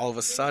came all of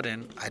a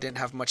sudden, I didn't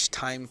have much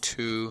time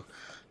to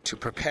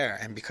prepare.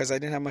 And because I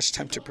didn't have much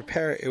time to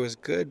prepare, it was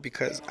good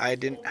because I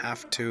didn't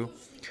have to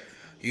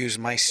use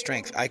my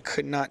strength. I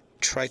could not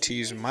try to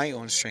use my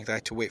own strength. I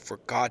had to wait for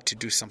God to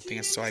do something.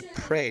 And so I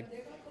prayed.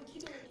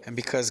 And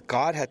because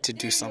God had to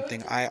do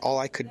something, all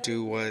I could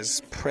do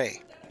was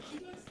pray.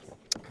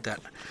 That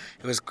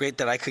it was great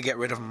that I could get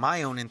rid of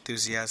my own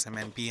enthusiasm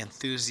and be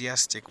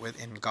enthusiastic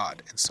within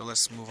God. And so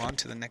let's move on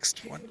to the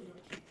next one.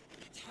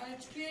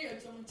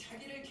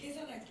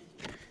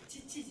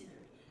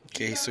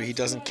 Okay, so he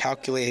doesn't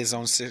calculate his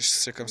own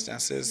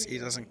circumstances. He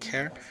doesn't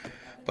care,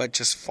 but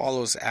just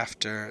follows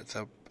after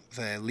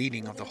the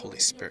leading of the Holy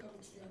Spirit.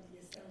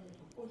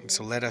 And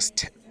so let us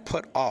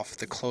put off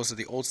the clothes of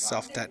the old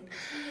self that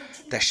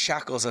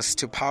shackles us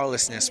to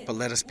powerlessness, but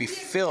let us be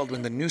filled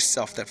with the new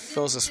self that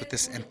fills us with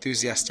this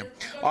enthusiasm.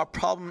 Our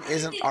problem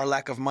isn't our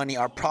lack of money.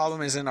 Our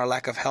problem isn't our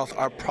lack of health.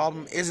 Our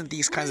problem isn't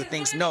these kinds of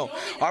things. No,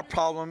 our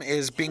problem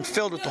is being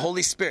filled with the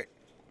Holy Spirit.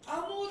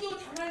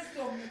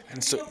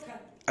 And so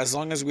as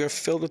long as we are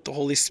filled with the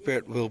Holy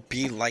Spirit, we'll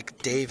be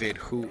like David,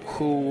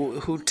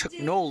 who took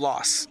no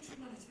loss.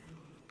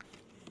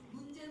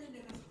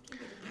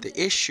 The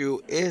issue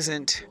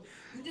isn't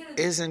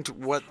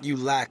what you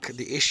lack.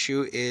 The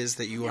issue is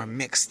that you are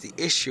mixed. The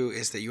issue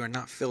is that you are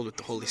not filled with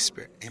the Holy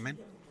Spirit. Amen?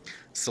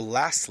 So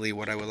lastly,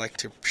 what I would like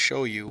to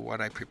show you,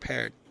 what I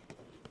prepared.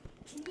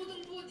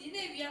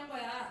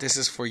 This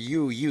is for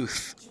you,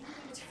 youth.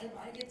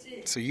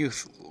 So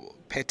youth,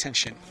 pay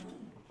attention.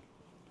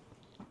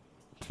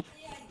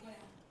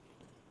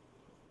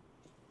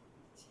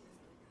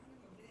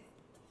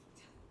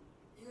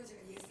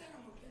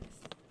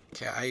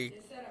 Okay, I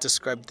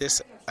describe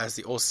this as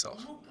the old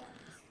self.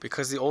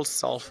 Because the old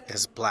self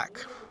is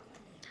black.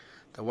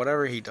 That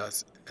whatever he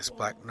does is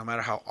black. No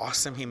matter how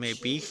awesome he may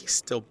be, he's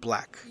still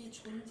black.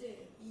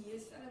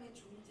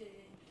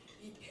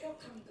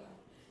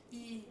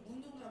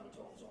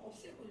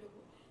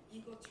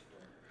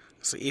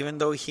 So even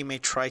though he may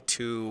try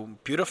to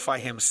beautify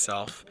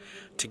himself,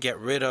 to get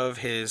rid of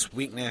his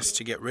weakness,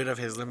 to get rid of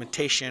his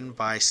limitation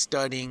by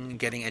studying,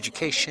 getting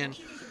education,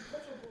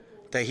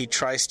 that he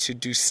tries to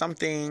do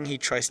something, he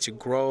tries to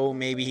grow,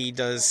 maybe he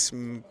does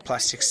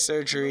plastic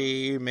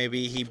surgery,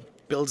 maybe he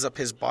builds up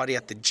his body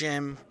at the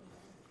gym.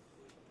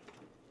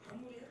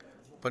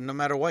 But no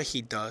matter what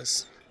he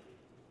does,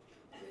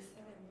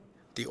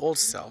 the old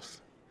self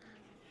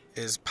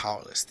is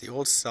powerless. The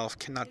old self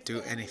cannot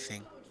do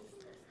anything.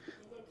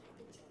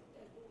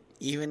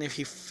 Even if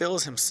he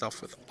fills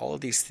himself with all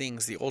of these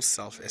things, the old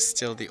self is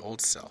still the old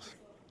self.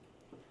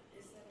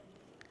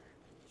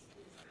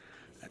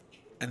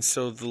 And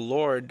so the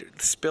Lord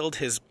spilled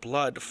his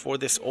blood for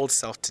this old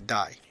self to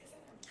die.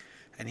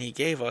 And he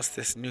gave us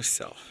this new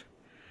self.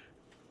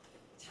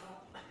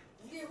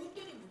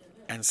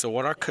 And so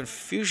what our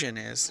confusion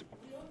is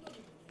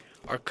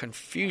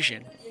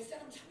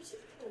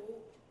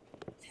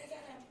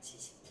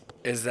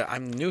that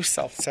I'm new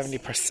self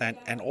 70%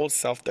 and old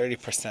self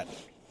 30%.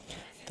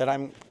 That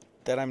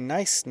I'm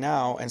nice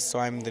now, and so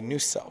I'm the new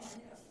self.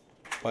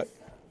 But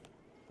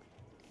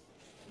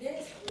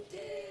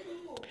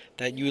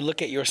that you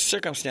look at your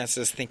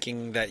circumstances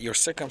thinking that your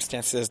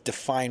circumstances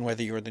define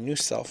whether you're the new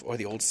self or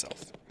the old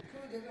self.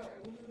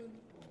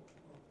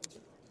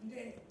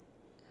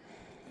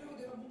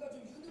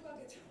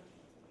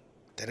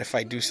 That if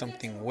I do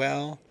something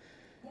well,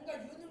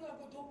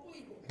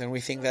 then we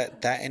think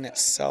that in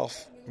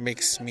itself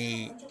makes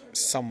me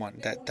someone,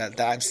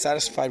 that I'm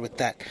satisfied with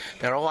that.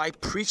 That, oh, I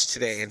preached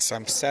today, and so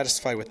I'm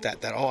satisfied with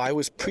that. That, oh, I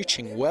was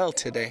preaching well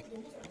today.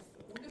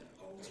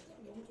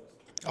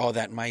 Oh,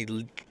 that my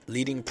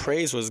leading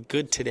praise was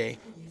good today.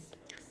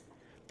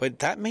 But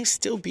that may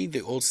still be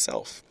the old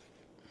self.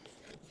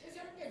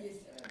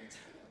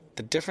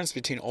 The difference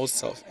between old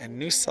self and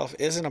new self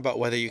isn't about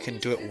whether you can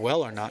do it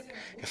well or not.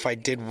 If I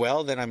did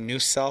well, then I'm new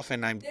self,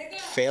 and I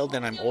failed,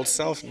 then I'm old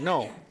self.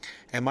 No.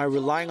 Am I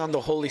relying on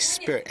the Holy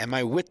Spirit? Am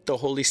I with the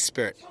Holy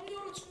Spirit?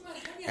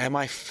 Am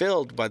I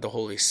filled by the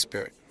Holy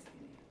Spirit?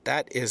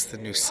 That is the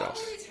new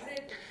self.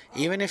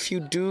 Even if you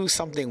do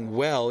something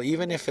well,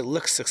 even if it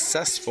looks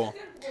successful,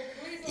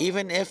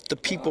 even if the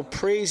people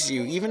praise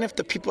you, even if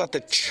the people at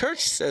the church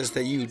says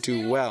that you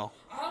do well,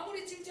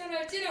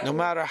 no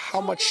matter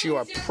how much you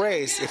are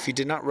praised, if you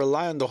did not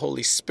rely on the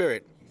Holy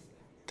Spirit,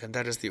 then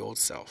that is the old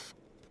self.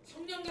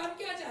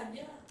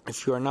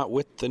 If you are not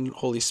with the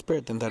Holy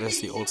Spirit, then that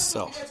is the old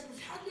self.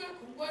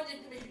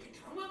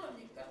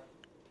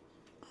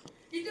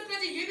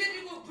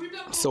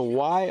 So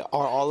why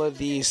are all of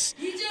these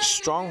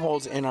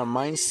strongholds in our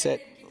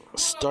mindset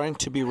starting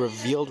to be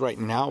revealed right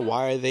now?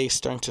 Why are they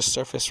starting to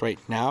surface right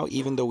now,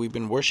 even though we've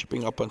been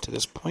worshiping up until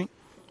this point?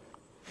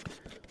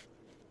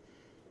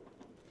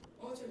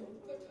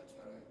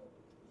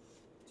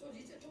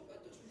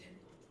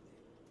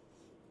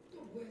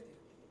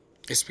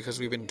 It's because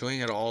we've been doing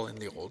it all in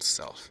the old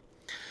self.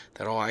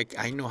 That, oh,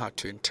 I know how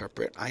to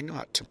interpret. I know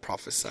how to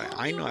prophesy.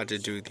 I know how to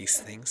do these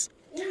things.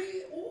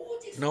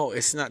 No,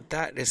 it's not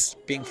that. It's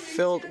being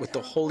filled with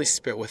the Holy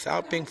Spirit.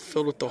 Without being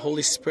filled with the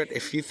Holy Spirit,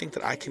 if you think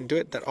that I can do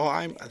it, that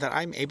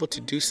I'm able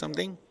to do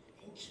something,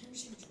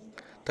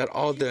 that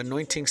the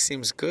anointing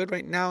seems good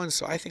right now, and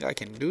so I think I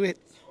can do it.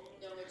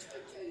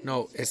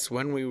 No, it's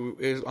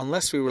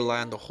unless we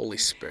rely on the Holy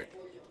Spirit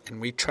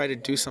and we try to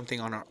do something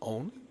on our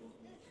own,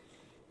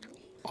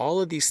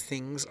 all of these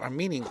things are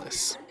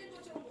meaningless.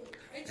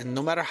 And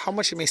no matter how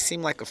much it may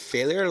seem like a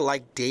failure,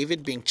 like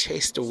David being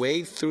chased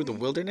away through the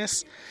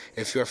wilderness,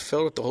 if you are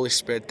filled with the Holy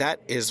Spirit,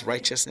 that is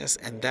righteousness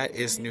and that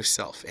is new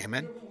self.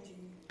 Amen?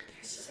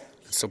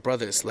 So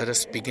brothers, let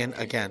us begin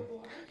again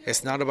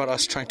It's not about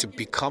us trying to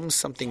become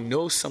something,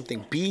 know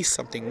something, be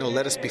something. No,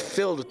 let us be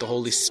filled with the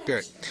Holy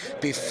Spirit.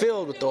 Be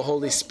filled with the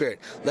Holy Spirit.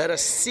 Let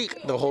us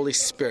seek the Holy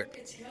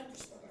Spirit.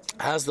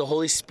 Has the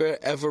Holy Spirit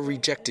ever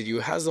rejected you?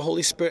 Has the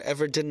Holy Spirit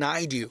ever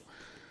denied you?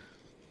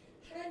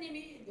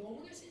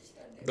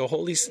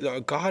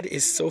 God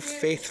is so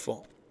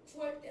faithful.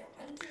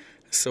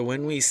 So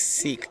when we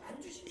seek,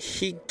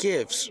 He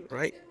gives,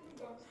 right?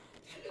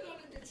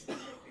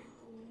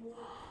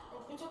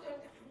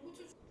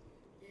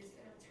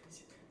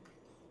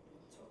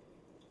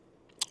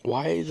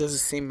 Why does it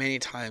seem many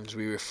times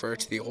we refer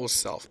to the old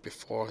self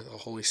before the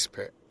Holy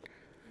Spirit?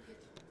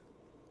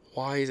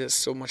 Why is it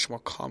so much more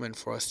common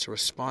for us to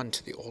respond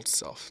to the old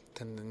self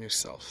than the new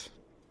self?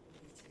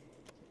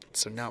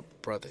 So now,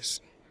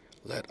 brothers,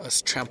 let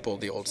us trample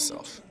the old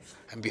self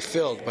and be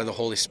filled by the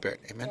Holy Spirit.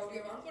 Amen?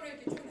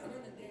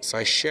 So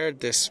I shared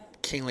this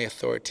kingly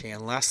authority,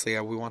 and lastly,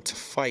 we want to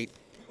fight.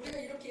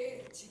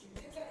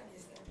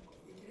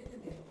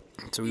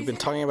 So we've been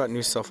talking about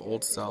new self,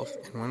 old self,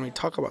 and when we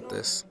talk about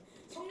this,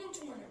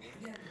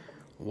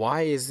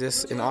 why is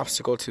this an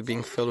obstacle to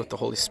being filled with the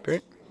Holy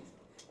Spirit?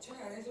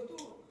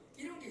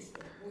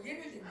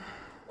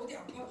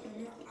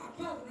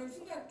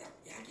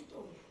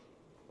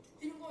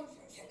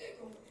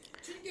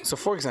 So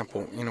for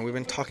example, we've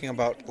been talking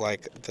about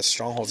like the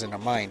strongholds in our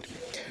mind.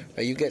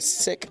 You get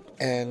sick,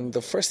 and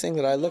the first thing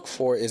that I look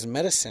for is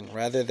medicine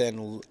rather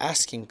than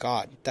asking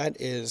God. That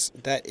is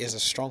a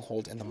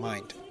stronghold in the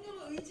mind.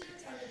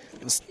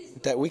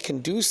 That we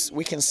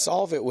can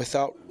solve it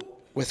without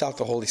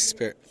the Holy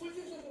Spirit.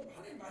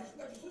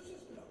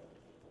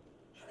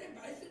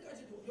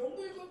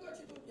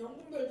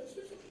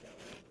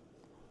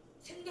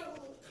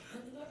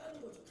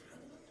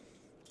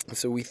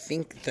 So we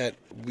think that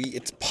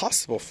it's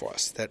possible for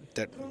us,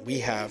 that we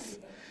have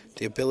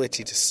the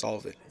ability to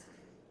solve it.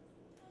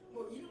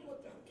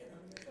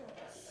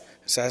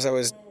 So as I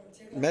was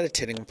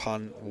meditating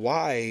upon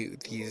why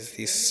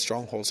these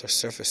strongholds are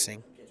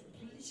surfacing,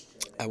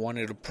 I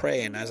wanted to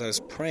pray, and as I was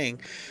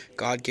praying,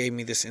 God gave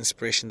me this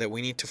inspiration that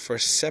we need to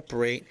first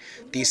separate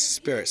these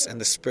spirits,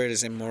 and the spirit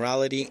is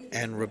immorality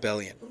and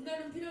rebellion.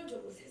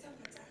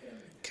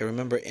 Okay,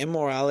 remember,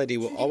 immorality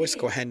will always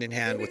go hand in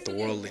hand with the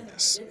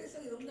worldliness.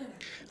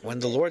 When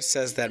the Lord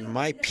says that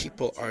my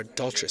people are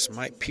adulterous,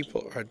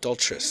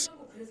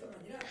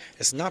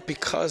 it's not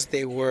because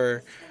they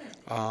were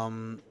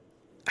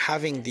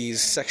having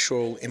these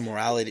sexual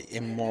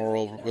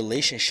immoral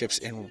relationships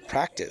in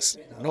practice.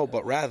 No,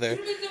 but rather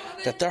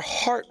that their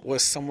heart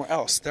was somewhere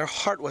else. Their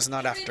heart was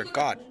not after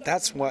God.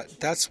 That's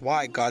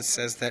why God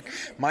says that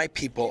my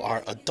people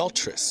are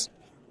adulterous.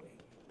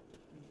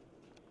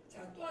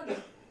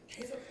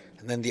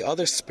 And then the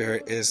other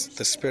spirit is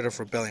the spirit of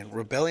rebellion.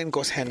 Rebellion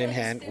goes hand in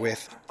hand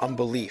with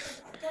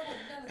unbelief.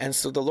 And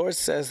so the Lord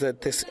says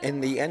that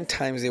in the end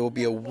times there will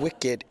be a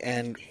wicked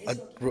and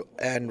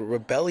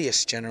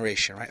rebellious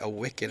generation, right? A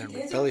wicked and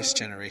rebellious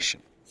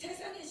generation.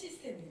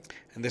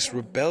 And this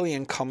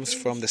rebellion comes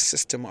from the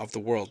system of the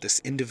world, this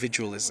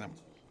individualism,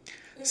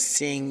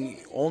 seeing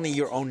only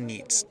your own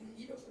needs.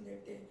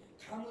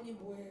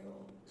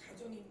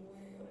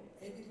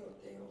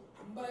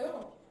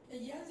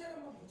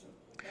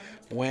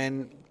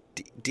 When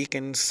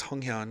Deacon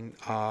Hyunkyung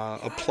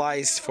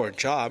applies for a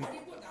job,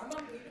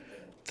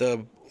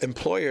 the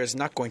employer is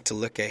not going to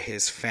look at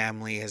his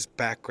family, his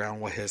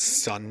background, what his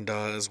son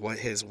does, what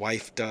his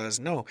wife does.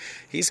 No,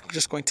 he's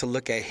just going to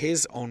look at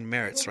his own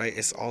merits, right?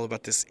 It's all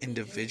about this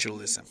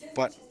individualism.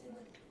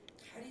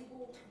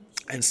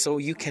 And so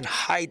you can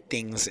hide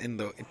things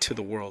to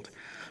the world.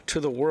 To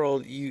the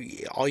world,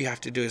 all you have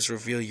to do is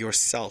reveal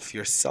yourself,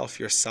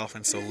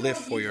 and so live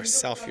for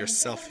yourself.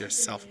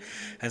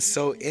 And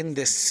so in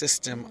this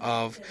system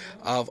of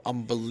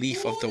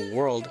unbelief of the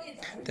world,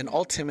 then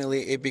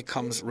ultimately it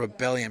becomes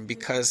rebellion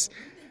because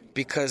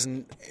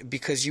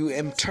you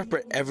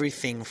interpret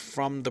everything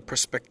from the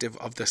perspective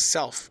of the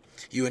self.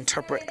 You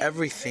interpret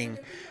everything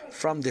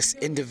from this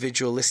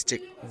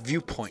individualistic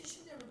viewpoint.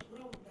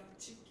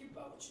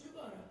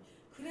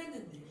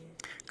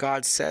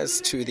 God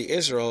says to the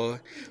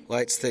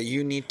Israelites that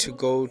you need to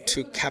go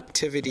to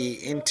captivity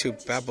into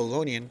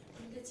Babylonian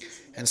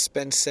and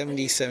spend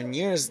 77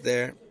 years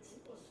there,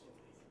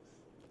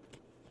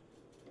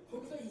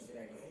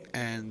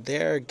 and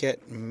there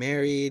get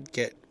married,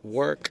 get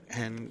work,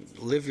 and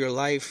live your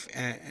life,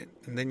 and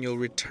then you'll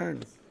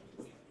return.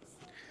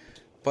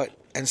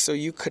 And so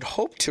you could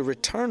hope to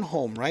return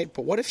home, right?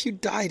 But what if you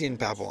died in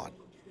Babylon?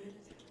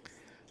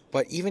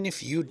 But even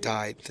if you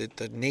died,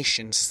 the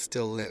nation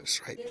still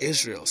lives, right?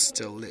 Israel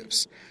still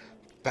lives.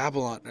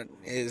 Babylon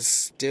is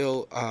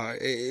still,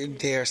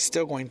 they are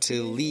still going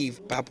to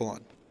leave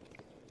Babylon.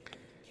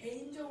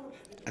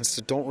 And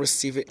so don't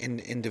receive it in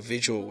an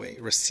individual way.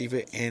 Receive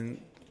it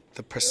in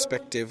the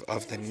perspective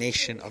of the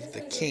nation of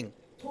the king.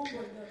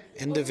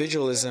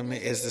 Individualism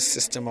is the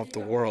system of the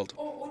world.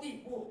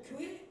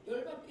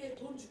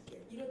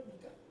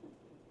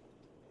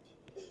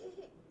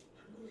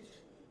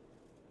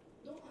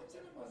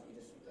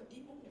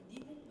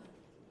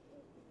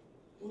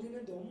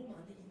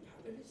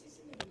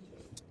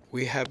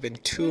 we have been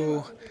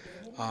too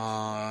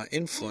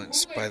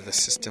influenced by the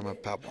system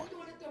of Babylon.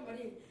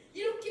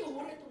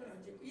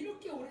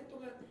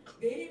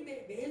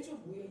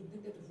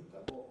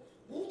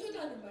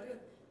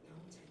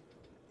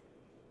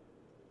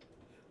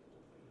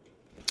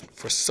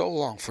 For so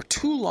long, for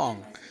too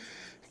long,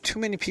 too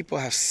many people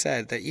have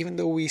said that even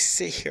though we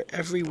sit here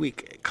every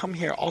week, come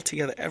here all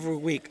together every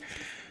week,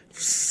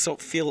 so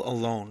feel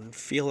alone,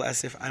 feel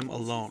as if I'm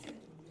alone.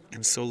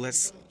 And so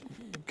let's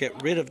get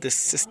rid of this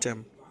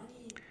system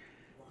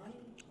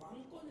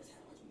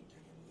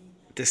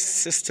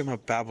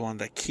of Babylon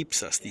that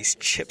keeps us, these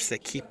chips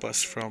that keep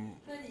us from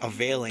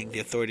availing the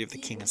authority of the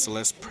king. And so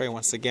let's pray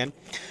once again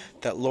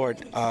that, Lord,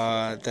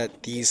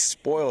 that these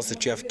spoils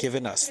that you have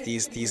given us,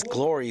 these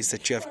glories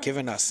that you have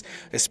given us,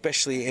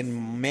 especially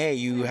in May,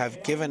 you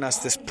have given us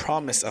this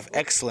promise of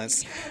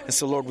excellence. And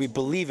so, Lord, we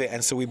believe it.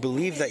 And so we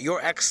believe that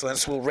your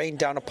excellence will rain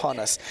down upon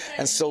us.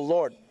 And so,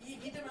 Lord,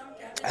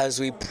 as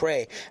we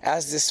pray,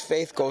 as this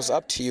faith goes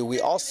up to you, we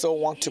also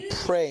want to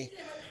pray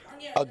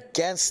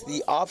against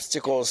the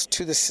obstacles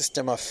to the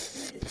system of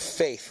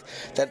faith,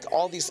 that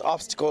all these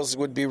obstacles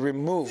would be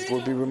removed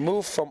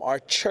from our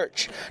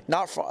church,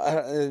 not from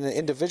an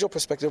individual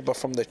perspective, but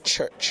from the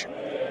church.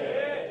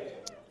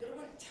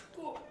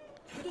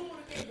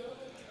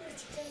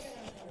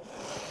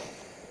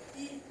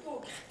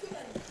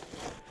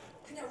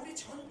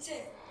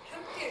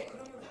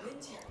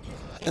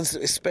 And so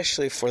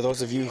especially for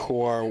those of you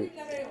who are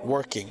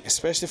working,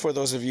 especially for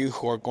those of you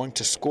who are going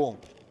to school,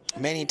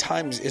 many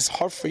times it's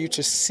hard for you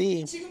to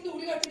see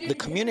the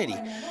community.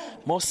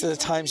 Most of the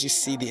times you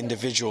see the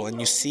individual and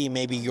you see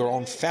maybe your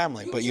own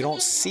family, but you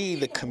don't see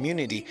the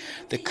community.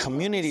 The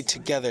community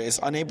together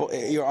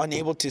you're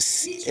unable to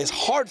see. It's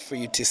hard for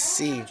you to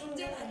see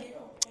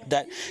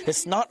that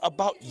it's not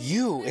about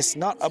you. It's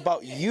not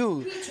about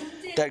you.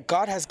 That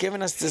God has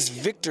given us this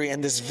victory,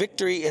 and this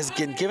victory is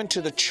given to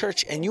the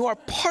church, and you are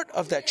part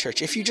of that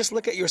church. If you just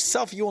look at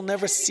yourself, you will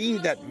never see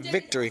that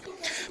victory.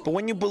 But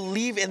when you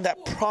believe in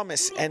that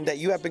promise, and that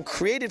you have been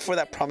created for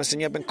that promise,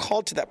 and you have been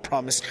called to that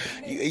promise,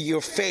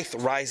 your faith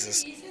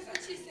rises.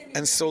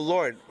 And so,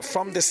 Lord,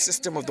 from this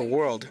system of the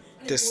world,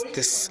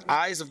 this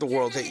eyes of the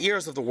world, the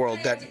ears of the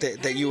world,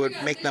 that you would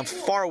make them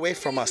far away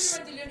from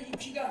us.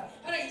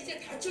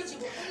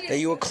 That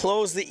you will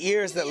close the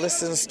ears that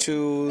listens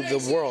to the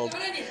world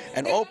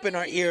and open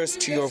our ears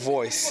to your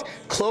voice.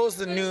 Close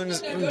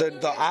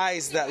the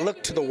eyes that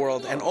look to the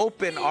world and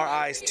open our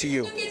eyes to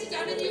you.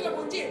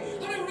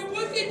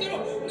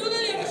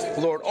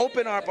 Lord,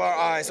 open up our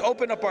eyes,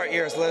 open up our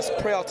ears. Let us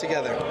pray all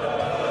together.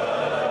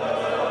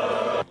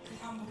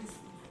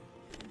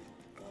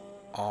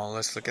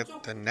 Let's look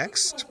at the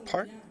next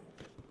part.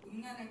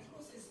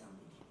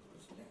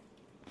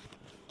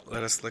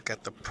 Let us look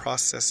at the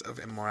process of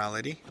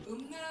immorality.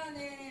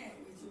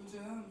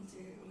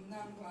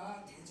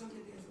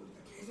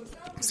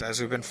 So as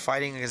we've been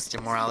fighting against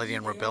immorality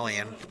and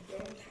rebellion,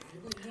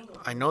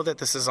 I know that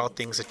this is all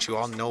things that you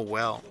all know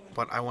well,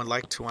 but I would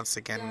like to once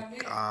again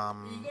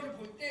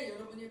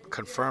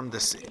confirm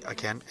this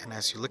again. And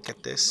as you look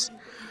at this,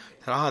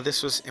 that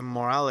this was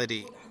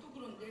immorality.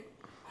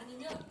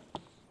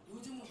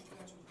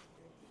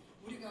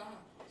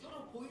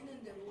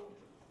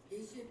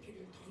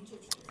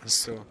 And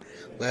so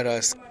let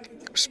us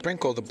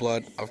sprinkle the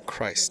blood of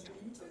Christ.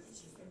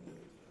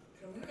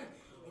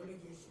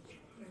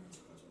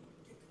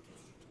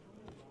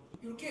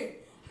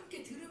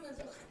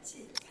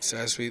 So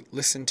as we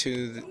listen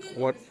to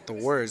the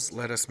words,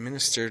 let us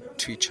minister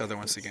to each other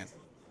once again.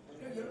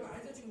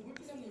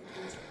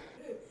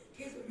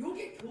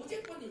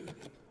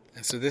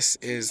 And so this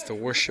is the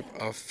worship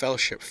of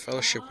fellowship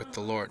with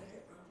the Lord.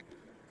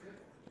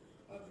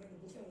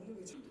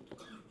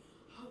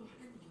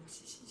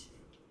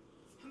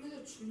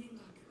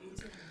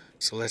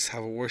 So let's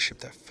have a worship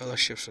that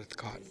fellowships with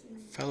God,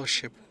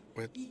 fellowship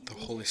with the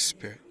Holy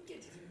Spirit.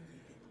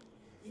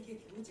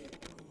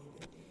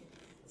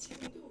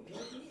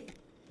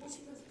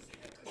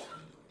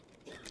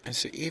 And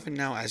so even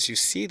now, as you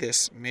see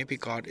this, maybe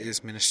God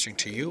is ministering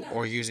to you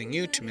or using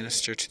you to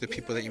minister to the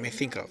people that you may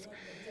think of.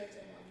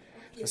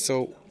 And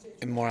so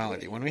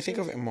immorality. When we think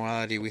of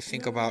immorality, we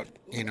think about,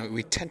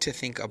 we tend to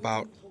think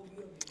about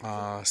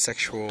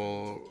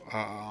sexual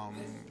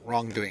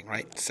wrongdoing,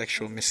 right?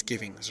 Sexual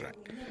misgivings, right?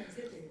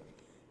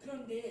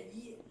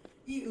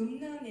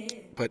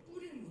 But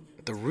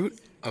the root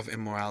of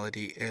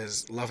immorality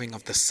is loving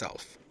of the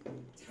self.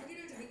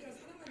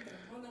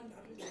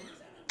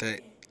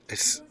 That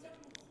it's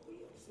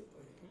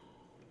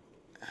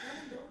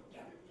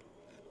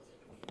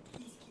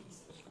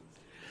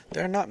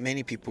there are not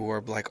many people who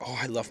are like, oh,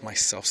 I love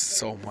myself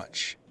so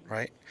much,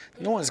 right?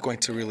 No one's going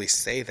to really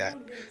say that.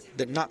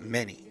 There are not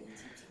many.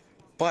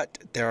 But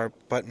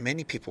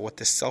many people, what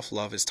this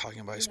self-love is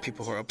talking about is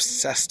people who are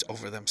obsessed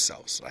over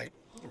themselves, right?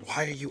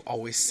 Why are you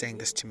always saying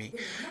this to me?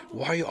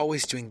 Why are you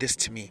always doing this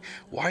to me?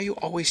 Why are you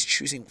always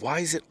choosing? Why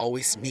is it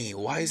always me?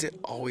 Why is it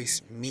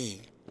always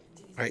me?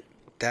 Right?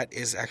 That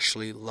is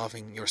actually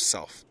loving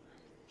yourself.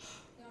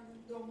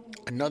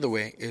 Another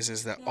way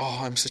is that,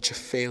 oh, I'm such a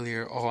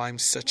failure. Oh, I'm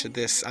such a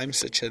this. I'm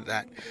such a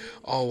that.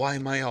 Oh, why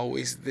am I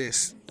always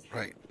this?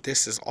 Right?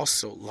 This is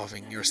also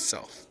loving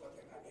yourself.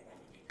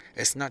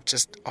 It's not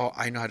just, oh,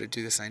 I know how to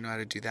do this. I know how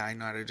to do that. I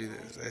know how to do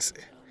this.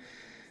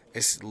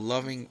 It's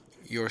loving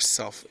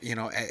yourself.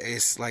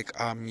 It's like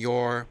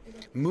your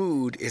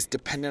mood is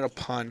dependent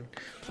upon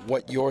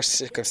what your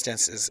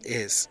circumstances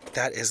is.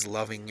 That is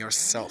loving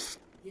yourself.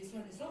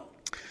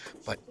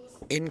 But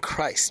in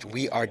Christ,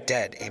 we are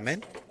dead.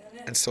 Amen?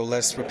 And so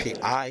let's repeat.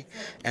 I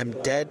am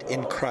dead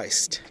in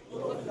Christ.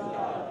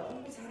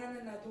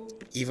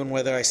 Even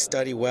whether I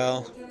study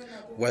well,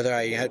 whether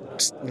I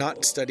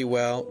not study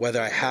well,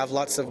 whether I have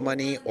lots of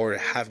money or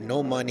have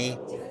no money,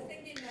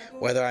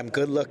 whether I'm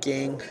good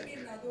looking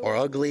or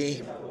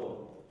ugly,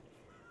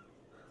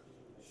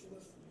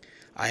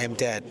 I am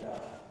dead.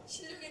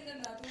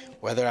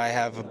 Whether I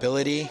have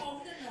ability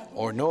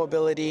or no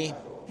ability,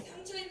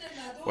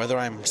 whether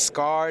I'm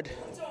scarred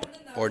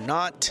or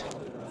not,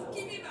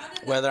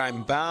 whether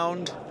I'm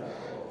bound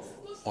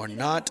or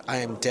not, I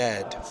am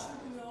dead.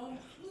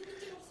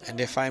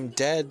 And if I'm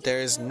dead, there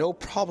is no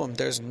problem.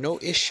 There's no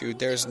issue.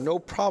 There's no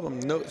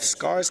problem. No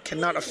scars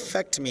cannot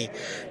affect me.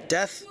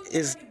 Death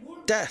is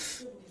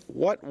death.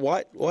 What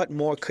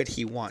more could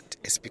he want?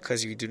 It's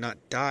because we do not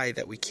die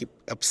that we keep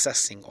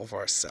obsessing over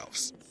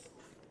ourselves.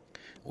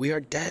 We are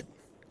dead.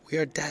 We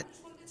are dead.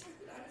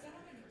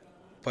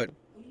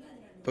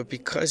 But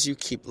because you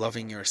keep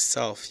loving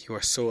yourself, you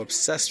are so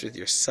obsessed with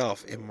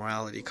yourself,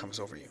 immorality comes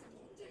over you.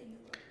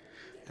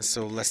 And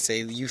so let's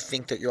say you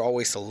think that you're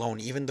always alone,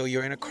 even though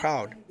you're in a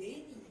crowd.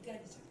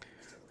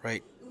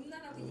 Right?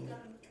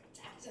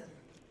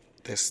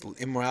 This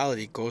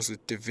immorality goes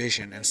with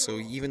division. And so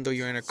even though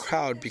you're in a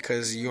crowd,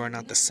 because you are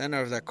not the center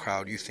of that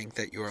crowd, you think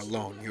that you're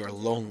alone. You are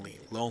lonely.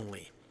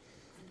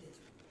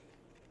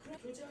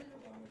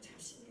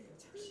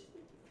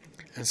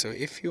 And so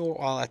if you're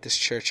all at this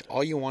church,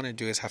 all you want to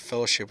do is have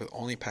fellowship with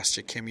only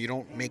Pastor Kim, you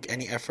don't make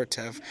any effort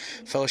to have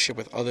fellowship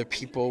with other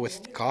people,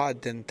 with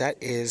God, then that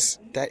is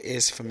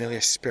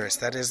familiar spirits.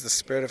 That is the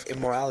spirit of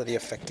immorality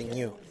affecting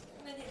you.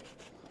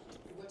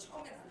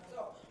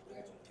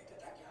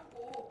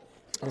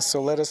 And so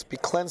let us be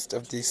cleansed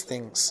of these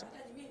things.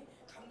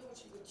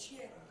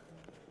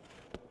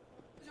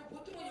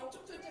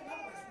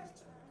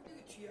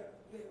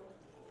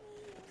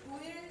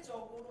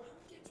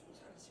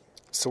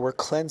 So we're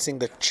cleansing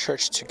the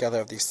church together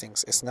of these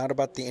things. It's not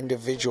about the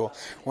individual.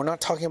 We're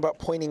not talking about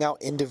pointing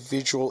out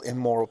individual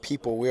immoral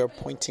people. We are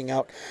pointing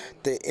out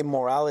the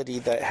immorality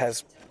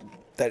that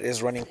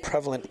is running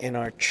prevalent in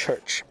our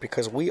church,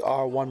 because we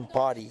are one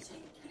body.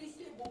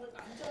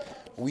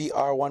 We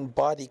are one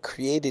body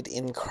created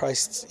in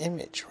Christ's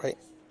image, right?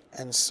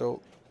 And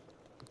so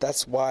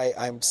that's why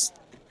I'm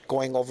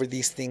going over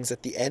these things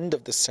at the end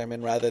of the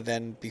sermon rather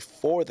than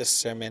before the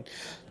sermon.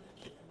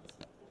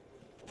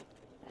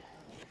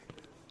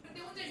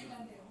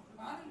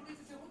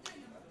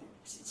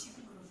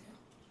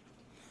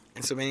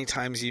 And so many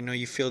times,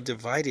 you feel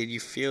divided, you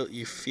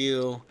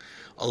feel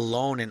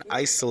alone and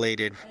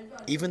isolated,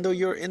 even though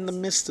you're in the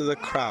midst of the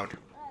crowd.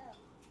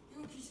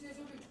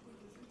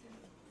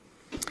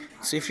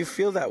 So if you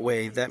feel that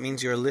way, that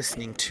means you're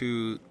listening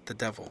to the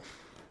devil.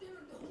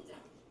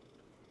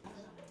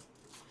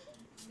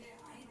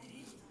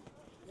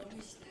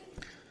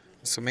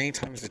 So many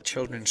times the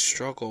children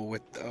struggle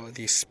with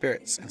these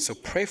spirits, and so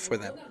pray for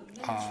them.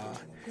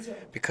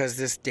 Because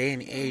this day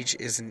and age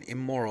is an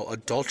immoral,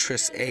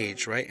 adulterous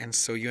age, right? And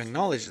so you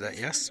acknowledge that,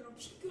 yes?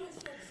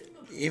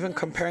 Even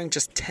comparing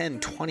just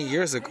 10, 20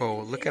 years ago,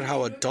 look at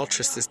how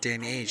adulterous this day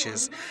and age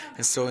is.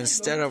 And so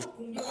instead of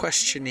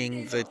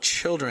questioning the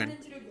children,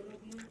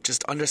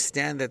 just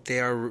understand that they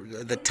are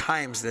the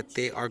times that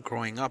they are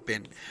growing up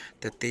in,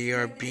 that they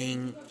are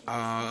being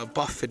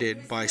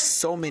buffeted by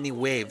so many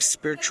waves,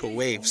 spiritual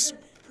waves.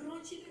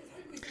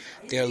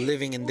 They are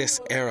living in this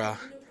era.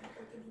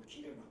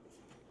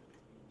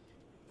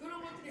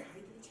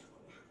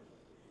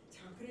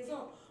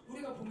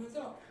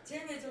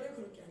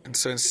 And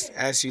so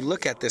as you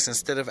look at this,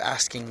 instead of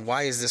asking,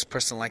 why is this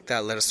person like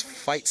that, let us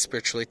fight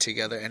spiritually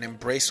together and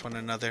embrace one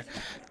another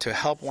to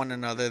help one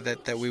another,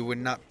 that we would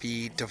not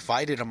be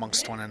divided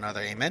amongst one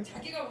another. Amen?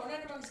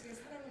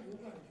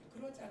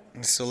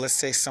 And so let's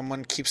say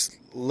someone keeps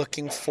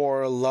looking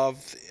for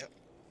love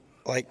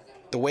like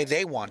the way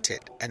they want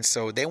it. And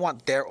so they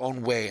want their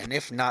own way. And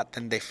if not,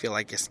 then they feel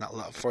like it's not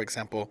love. For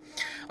example,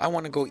 I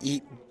want to go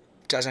eat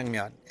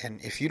jjajangmyeon. And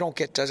if you don't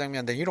get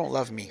jjajangmyeon, then you don't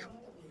love me.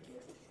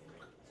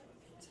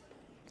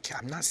 Okay,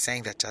 I'm not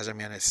saying that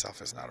jjajangmyeon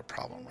itself is not a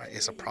problem, right?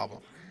 It's a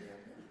problem.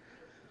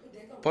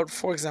 But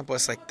for example,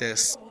 it's like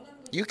this.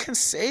 You can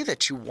say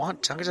that you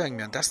want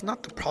jjajangmyeon. That's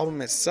not the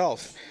problem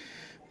itself.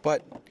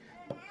 But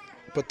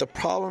the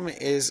problem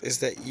is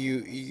that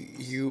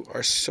you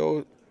are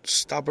so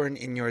stubborn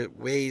in your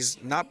ways,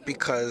 not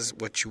because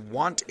what you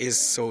want is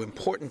so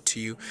important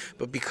to you,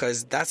 but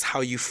because that's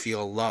how you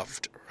feel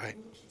loved, right?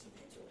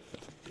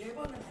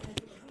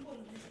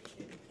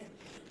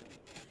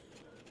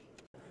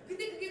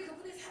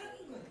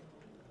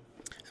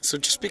 So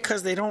just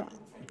because they don't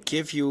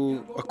give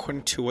you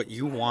according to what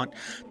you want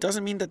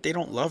doesn't mean that they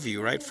don't love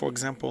you, right? For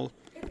example,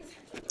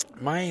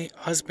 my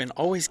husband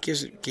always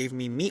gave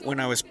me meat when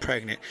I was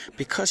pregnant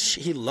because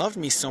he loved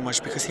me so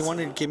much, because he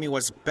wanted to give me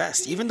what's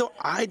best, even though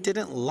I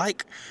didn't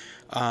like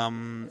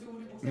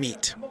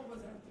meat.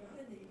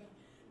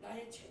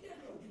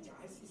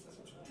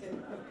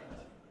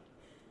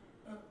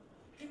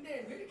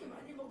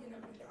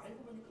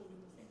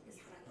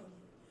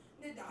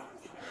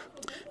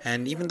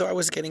 And even though I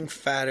was getting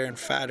fatter and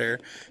fatter,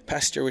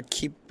 Pastor would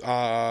keep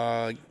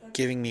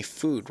giving me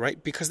food,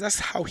 right? Because that's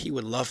how he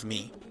would love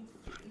me.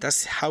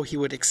 That's how he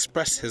would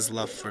express his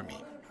love for me.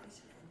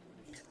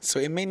 So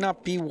it may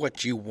not be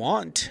what you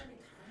want,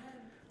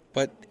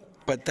 but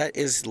that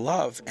is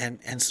love.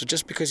 And so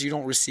just because you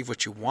don't receive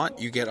what you want,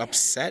 you get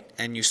upset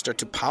and you start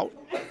to pout,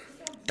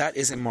 that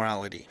is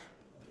immorality.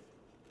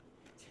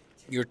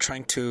 You're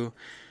trying to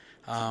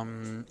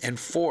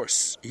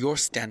enforce your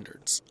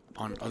standards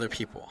on other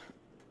people.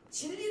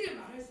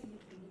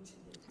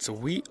 So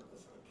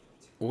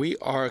we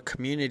are a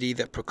community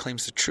that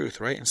proclaims the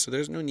truth, right? And so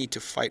there's no need to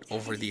fight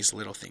over these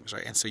little things,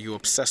 right? And so you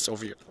obsess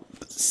over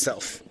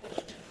yourself.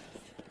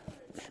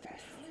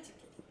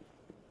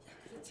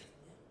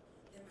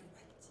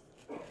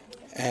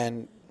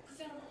 And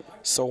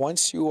so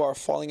once you are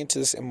falling into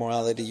this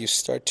immorality, you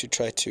start to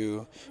try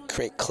to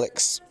create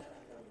cliques.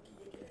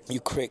 You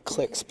create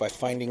cliques by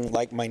finding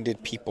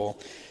like-minded people,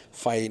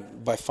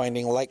 by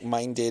finding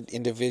like-minded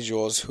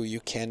individuals who you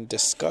can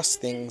discuss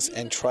things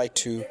and try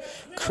to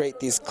create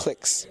these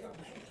cliques.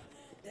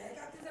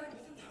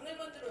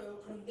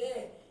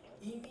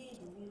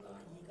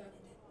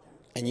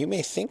 And you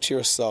may think to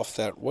yourself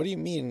that, what do you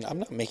mean? I'm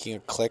not making a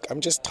clique,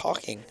 I'm just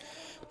talking.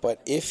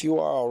 But if you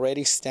are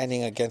already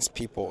standing against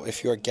people,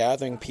 if you are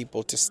gathering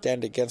people to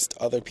stand against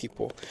other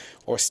people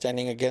or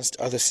standing against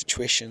other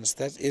situations,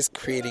 that is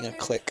creating a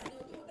clique.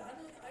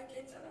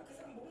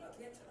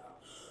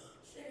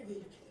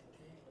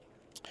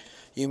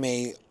 You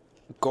may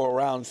go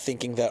around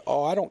thinking that,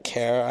 oh, I don't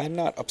care, I'm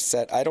not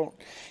upset, I don't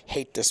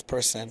hate this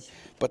person.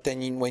 But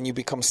then when you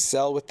become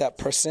cell with that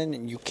person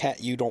and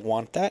you don't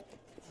want that,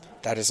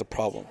 that is a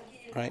problem,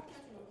 right?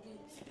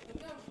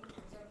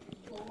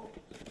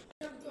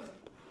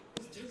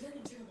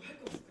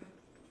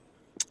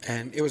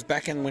 And it was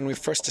back when we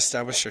first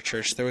established our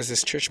church, there was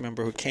this church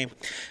member who came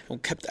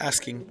and kept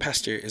asking,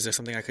 Pastor, is there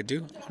something I could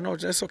do? Oh, no,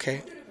 that's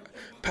okay.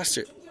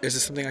 Pastor, is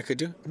there something I could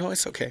do? No,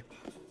 it's okay.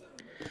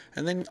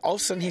 And then all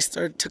of a sudden he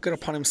took it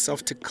upon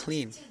himself to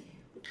clean.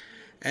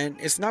 And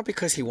it's not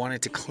because he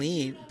wanted to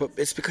clean, but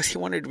it's because he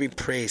wanted to be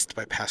praised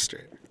by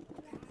Pastor.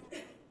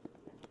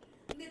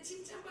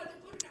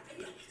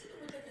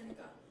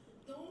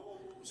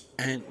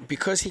 And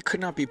because he could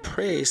not be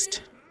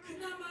praised,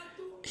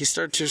 he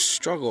started to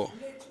struggle.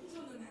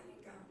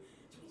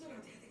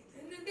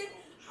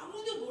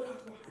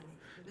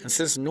 And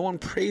since no one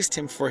praised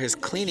him for his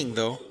cleaning,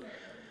 though,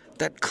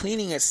 that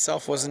cleaning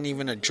itself wasn't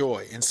even a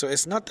joy. And so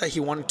it's not that he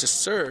wanted to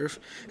serve,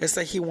 it's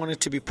that he wanted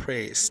to be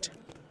praised.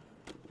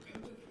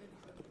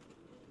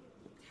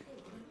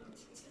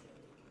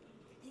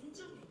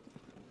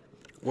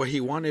 What he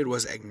wanted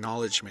was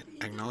acknowledgement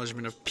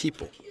of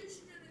people.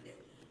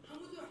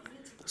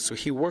 So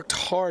he worked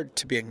hard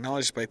to be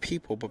acknowledged by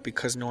people, but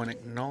because no one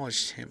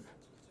acknowledged him,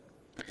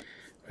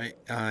 right,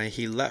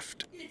 he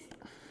left.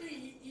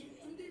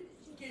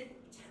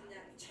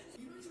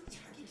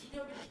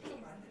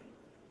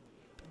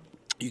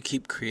 You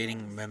keep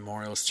creating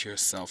memorials to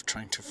yourself,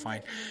 trying to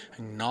find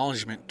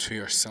acknowledgement to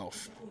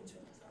yourself.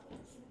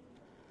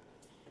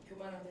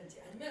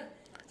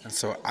 And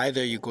so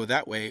either you go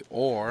that way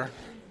or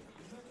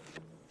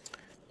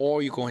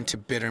you go into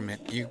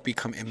bitterment. You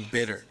become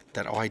embittered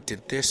that, oh, I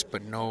did this,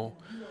 but no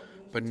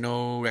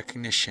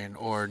recognition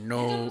or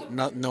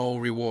no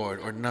reward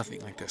or nothing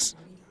like this.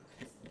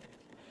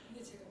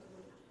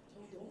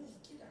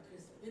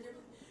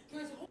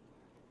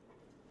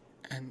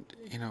 And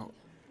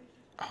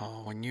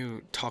when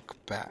you talk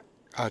bad,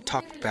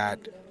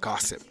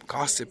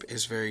 gossip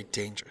is very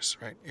dangerous,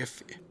 right?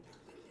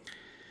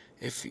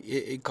 If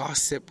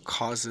gossip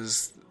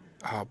causes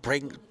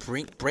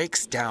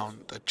breaks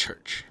down the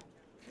church.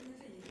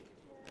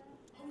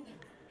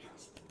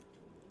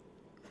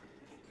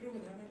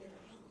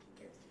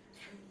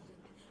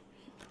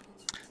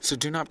 So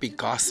do not be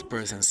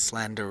gossipers and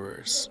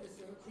slanderers.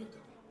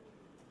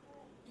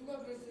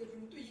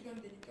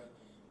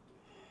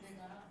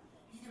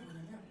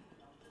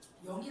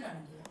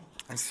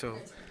 And so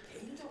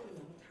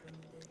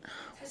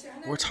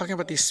we're talking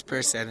about these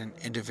spirits at an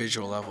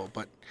individual level,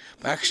 but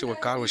actually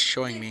what God was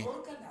showing me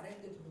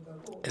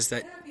is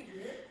that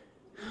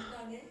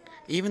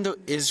even though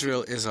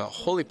Israel is a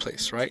holy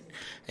place, right?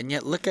 And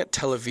yet look at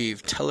Tel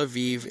Aviv. Tel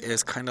Aviv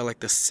is kind of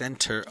like the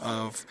center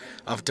of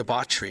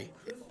debauchery.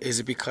 Is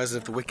it because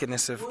of the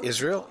wickedness of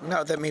Israel?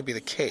 No, that may be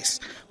the case.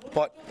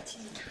 But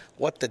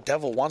what the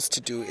devil wants to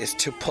do is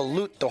to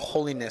pollute the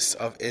holiness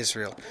of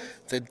Israel.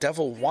 The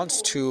devil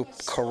wants to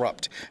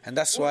corrupt. And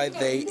that's why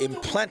they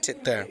implant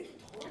it there.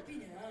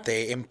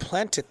 They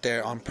implant it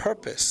there on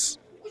purpose.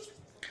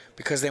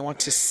 because they want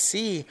to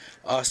see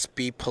us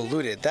be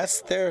polluted.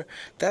 That's their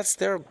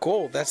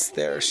goal. That's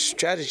their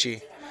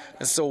strategy.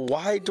 And so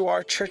why do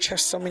our church have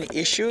so many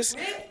issues?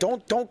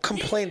 Don't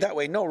complain that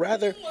way. No,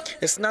 rather,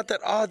 it's not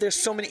that there's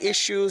so many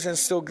issues and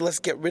so let's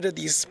get rid of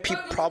these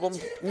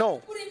problems.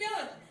 No.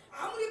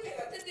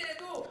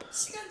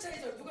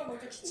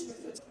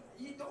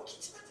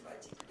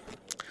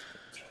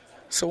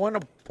 So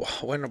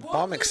when a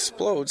bomb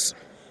explodes,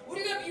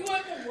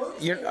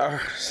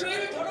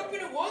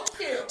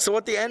 so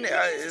at the end,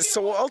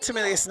 so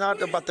ultimately, it's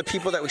not about the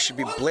people that we should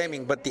be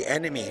blaming, but the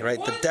enemy,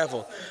 right? The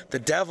devil. The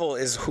devil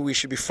is who we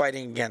should be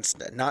fighting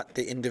against, not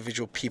the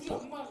individual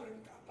people.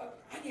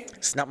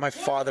 It's not my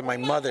father, my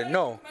mother.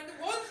 No,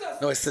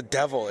 it's the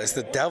devil. It's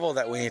the devil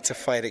that we need to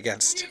fight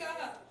against.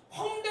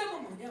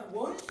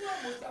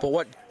 But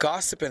what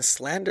gossip and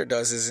slander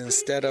does is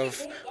instead of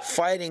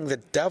fighting the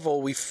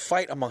devil, we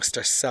fight amongst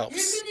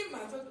ourselves.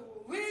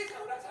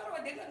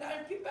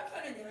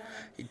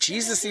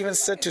 Jesus even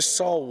said to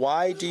Saul,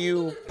 "Why do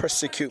you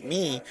persecute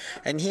me?"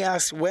 And he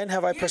asked, "When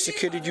have I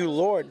persecuted you,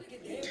 Lord?"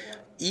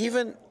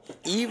 Even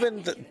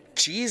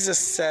Jesus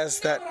says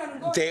that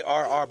they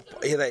are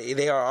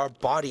our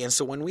body, and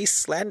so when we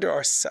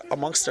slander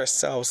amongst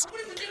ourselves,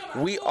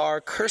 we are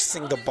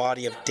cursing the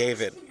body of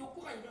David.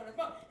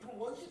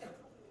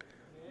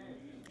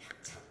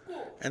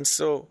 And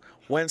so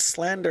when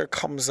slander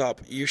comes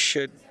up,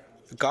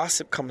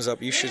 gossip comes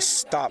up, you should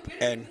stop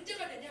and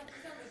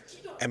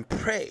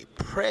pray.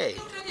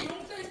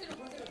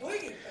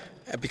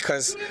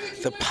 Because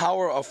the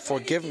power of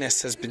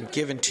forgiveness has been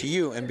given to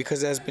you, and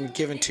because it has been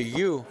given to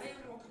you,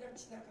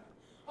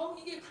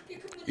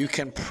 you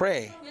can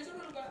pray.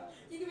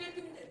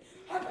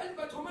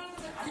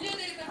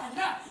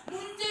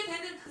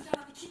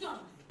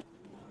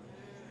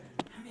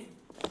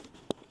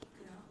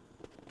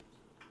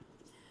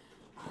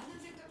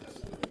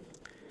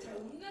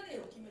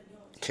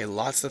 Okay,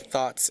 lots of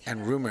thoughts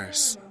and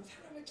rumors.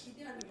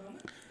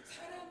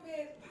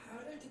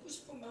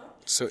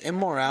 So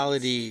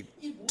immorality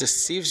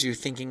deceives you,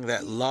 thinking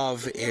that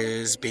love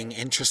is being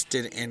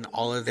interested in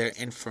all of their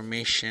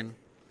information,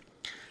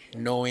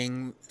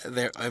 knowing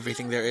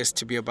everything there is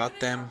to be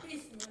about them.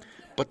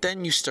 But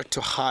then you start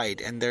to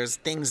hide, and there's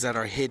things that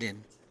are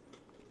hidden.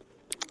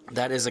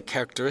 That is a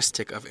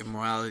characteristic of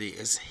immorality: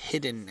 is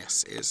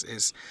hiddenness,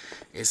 is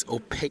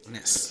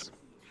opaqueness,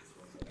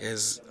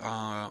 is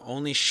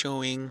only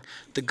showing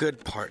the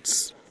good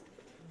parts.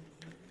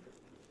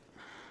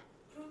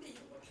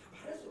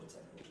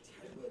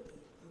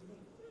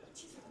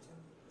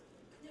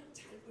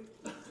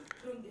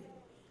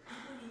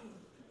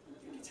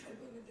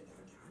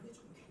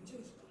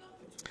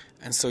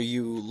 And so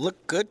you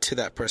look good to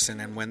that person,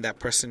 and when that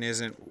person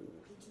isn't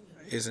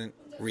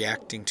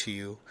reacting to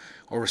you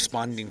or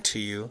responding to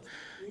you,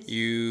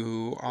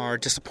 you are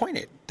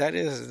disappointed. That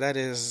is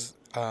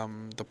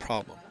the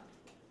problem.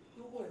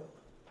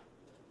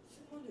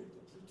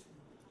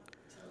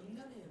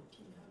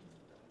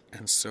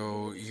 And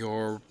so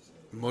your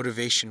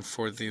motivation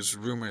for these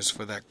rumors,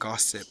 for that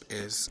gossip,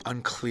 is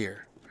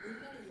unclear.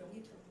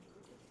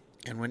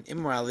 And when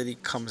immorality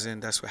comes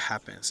in, that's what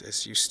happens,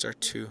 is you start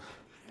to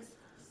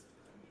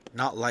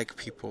not like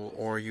people,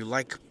 or you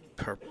like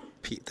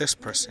this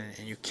person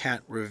and you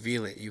can't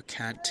reveal it, you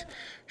can't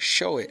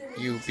show it,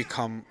 you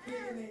become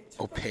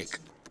opaque.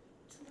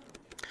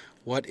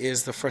 What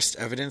is the first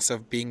evidence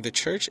of being the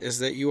church is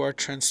that you are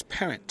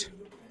transparent.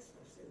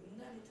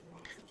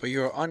 But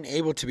you are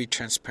unable to be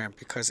transparent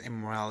because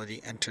immorality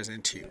enters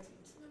into you.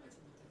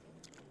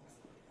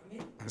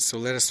 And so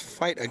let us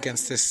fight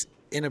against this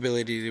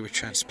inability to be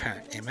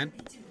transparent. Amen?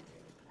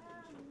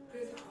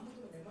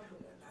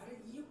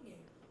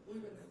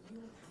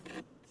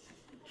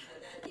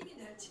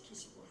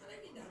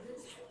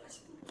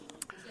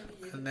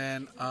 And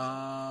then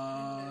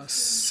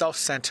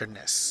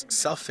self-centeredness,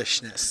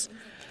 selfishness,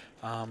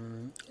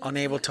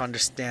 unable to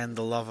understand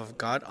the love of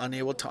God,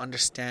 unable to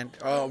understand,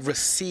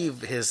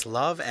 receive His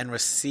love and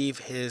receive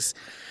His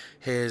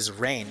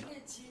reign.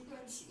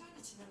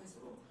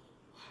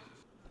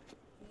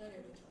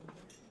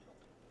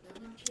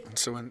 And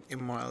so when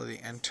immorality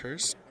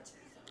enters,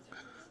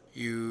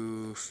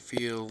 you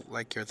feel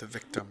like you're the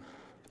victim,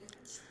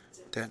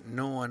 that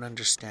no one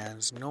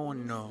understands, no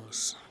one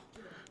knows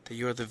that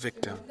you're the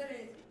victim.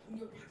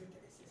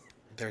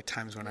 There are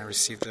times when I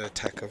receive the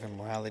attack of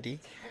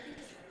immorality,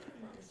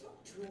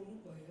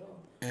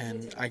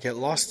 and I get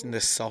lost in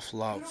this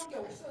self-love.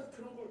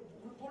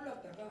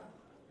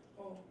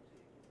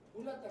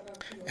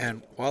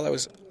 And while I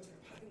was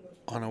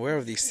unaware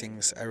of these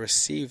things, I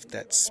received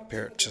that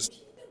spirit, just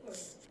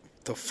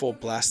the full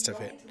blast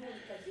of it.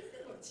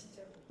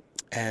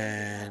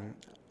 And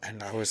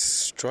I was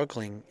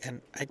struggling,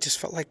 and I just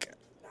felt like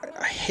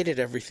I hated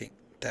everything,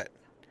 that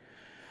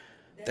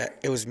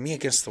it was me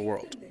against the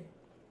world,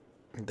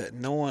 that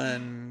no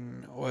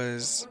one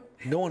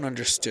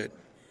understood.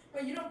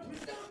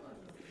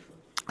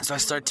 So I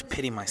started to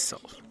pity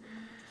myself.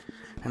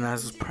 And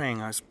as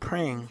I was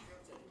praying,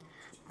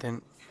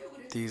 then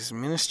these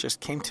ministers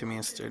came to me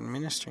and started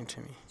ministering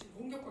to me.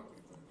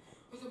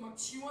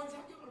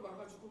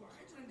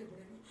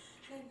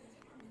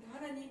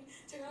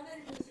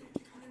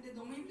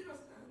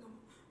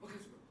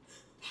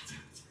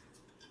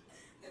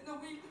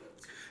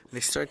 They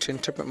started to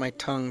interpret my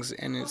tongues,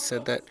 and it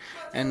said that,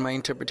 and my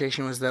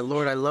interpretation was that,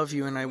 Lord, I love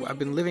you, and I've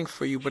been living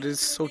for you, but it's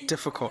so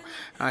difficult.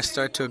 And I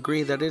started to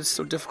agree that it's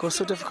so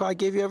difficult, I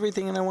gave you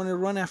everything, and I wanted to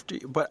run after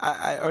you. But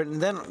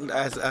and then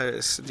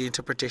as the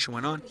interpretation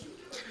went on,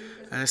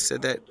 and I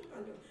said that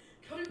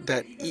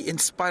in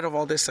spite of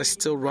all this, I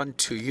still run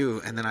to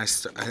you. And then I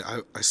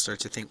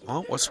start to think,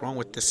 well, what's wrong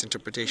with this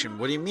interpretation?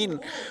 What do you mean?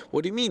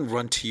 What do you mean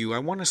run to you? I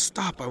want to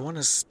stop. I want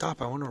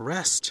to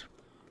rest.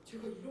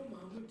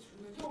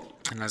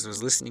 And as I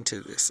was listening to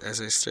this, as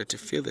I started to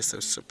feel this, I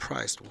was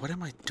surprised. What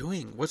am I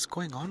doing? What's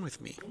going on with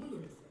me?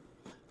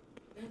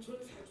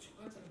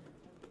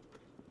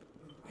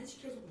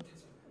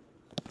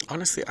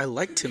 Honestly, I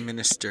like to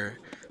minister.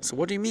 So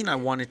what do you mean I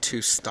wanted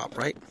to stop,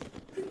 right?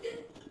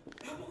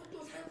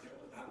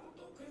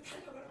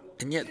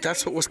 And yet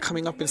that's what was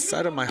coming up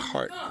inside of my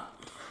heart.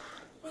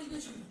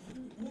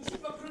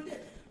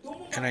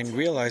 And I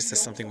realized that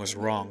something was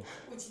wrong,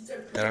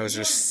 that I was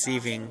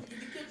receiving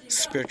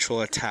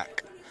spiritual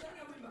attack.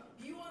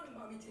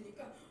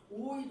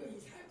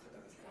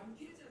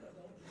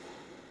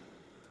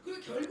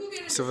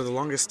 So for the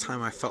longest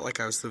time, I felt like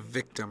I was the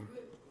victim.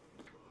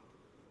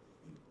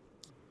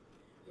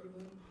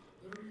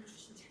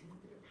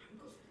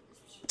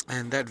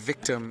 And that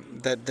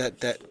victim,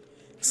 that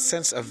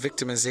sense of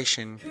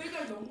victimization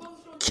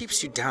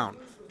keeps you down.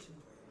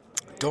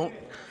 Don't.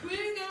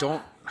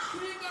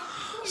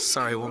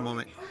 Sorry, one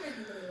moment.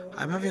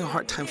 I'm having a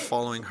hard time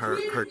following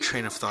her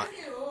train of thought.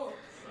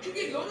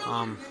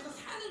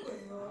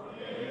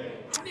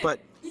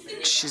 But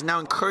she's now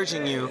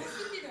encouraging you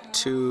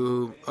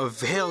to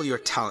avail your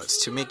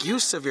talents, to make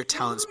use of your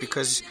talents,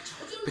 because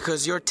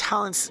your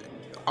talents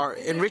are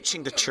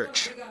enriching the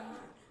church.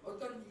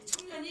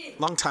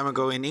 Long time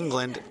ago in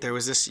England, there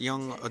was this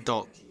young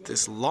adult.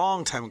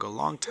 Long time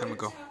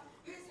ago.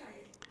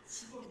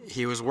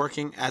 He was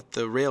working at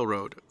the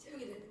railroad.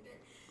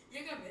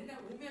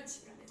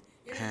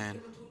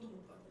 And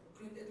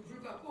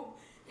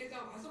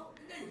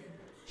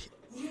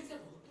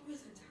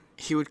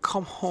he would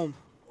come home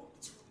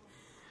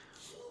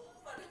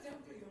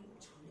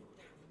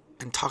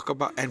and talk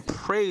about and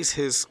praise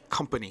his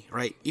company,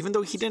 right? Even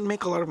though he didn't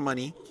make a lot of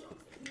money,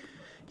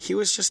 he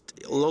was just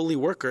a lowly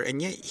worker, and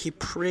yet he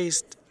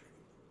praised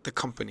the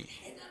company.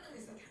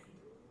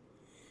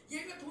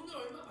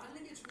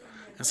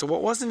 And so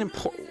what was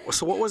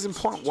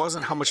important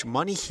wasn't how much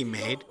money he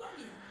made,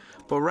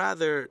 but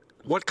rather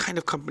what kind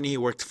of company he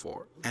worked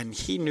for. And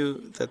he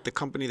knew that the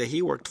company that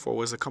he worked for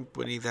was a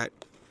company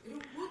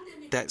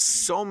that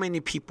so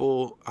many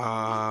people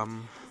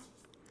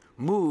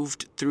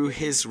moved through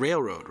his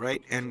railroad,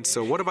 right? And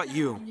so what about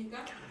you?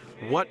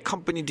 What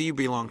company do you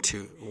belong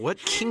to? What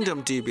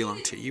kingdom do you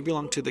belong to? You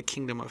belong to the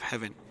kingdom of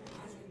heaven.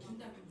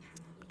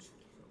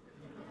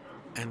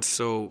 And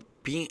so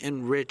being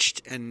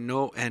enriched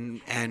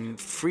and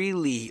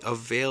freely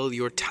avail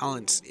your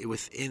talents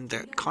within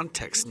that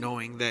context,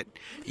 knowing that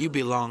you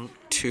belong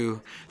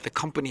to the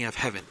company of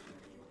heaven.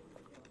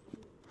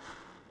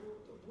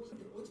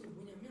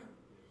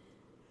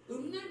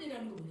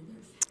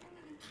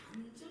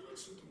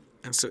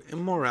 And so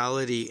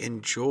immorality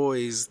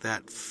enjoys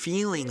that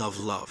feeling of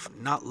love,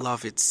 not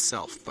love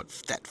itself, but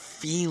that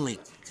feeling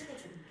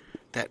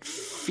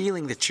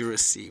that you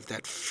receive,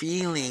 that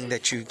feeling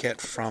that you get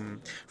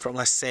from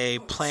let's say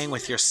playing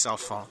with your cell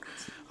phone,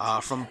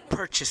 from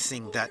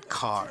purchasing that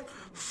car,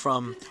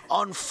 from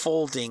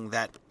unfolding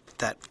that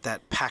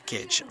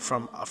package,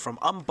 from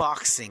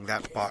unboxing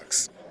that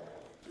box.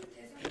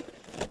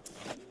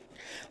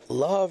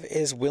 Love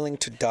is willing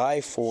to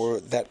die for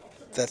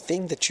the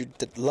thing that you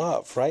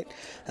love, right?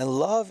 And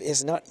love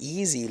is not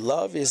easy.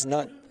 Love is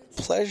not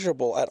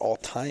pleasurable at all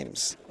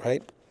times,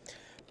 right?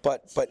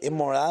 But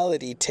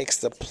immorality takes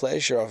the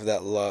pleasure of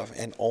that love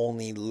and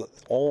only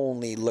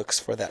looks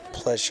for that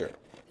pleasure.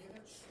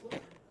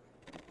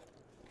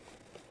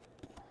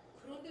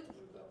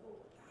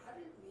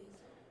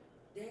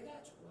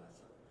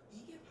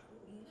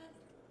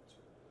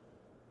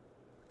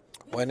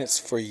 When it's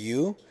for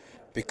you,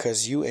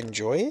 because you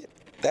enjoy it,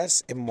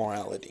 that's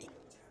immorality.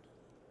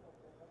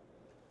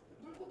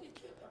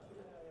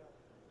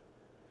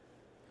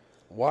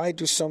 Why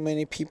do so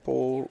many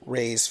people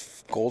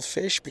raise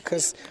goldfish?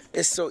 Because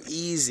it's so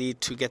easy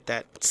to get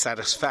that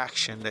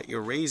satisfaction that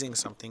you're raising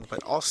something,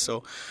 but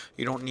also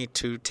you don't need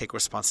to take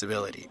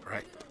responsibility,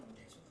 right?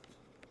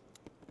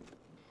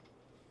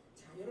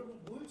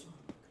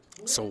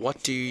 So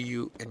what do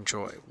you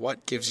enjoy?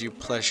 What gives you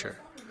pleasure?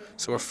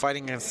 So we're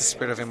fighting against the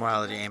spirit of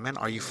immorality, amen?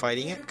 Are you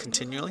fighting it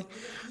continually?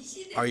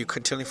 Are you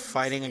continually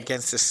fighting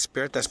against this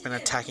spirit that's been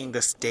attacking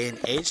this day and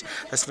age,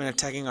 that's been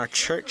attacking our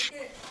church?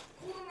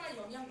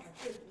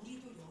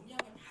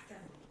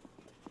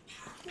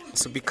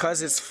 So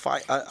because it's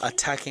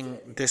attacking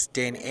this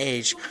day and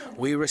age,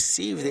 we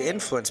receive the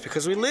influence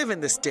because we live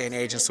in this day and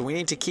age, and so we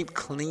need to keep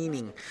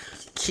cleansing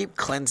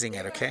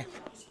it, okay?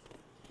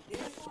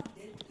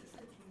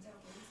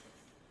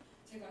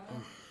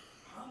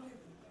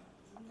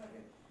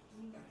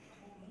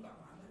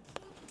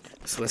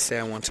 So let's say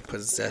I want to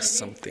possess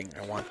something.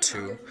 I want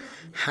to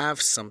have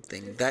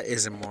something. That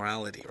is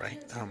immorality,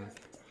 right?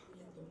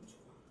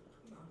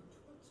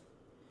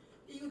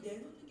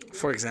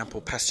 For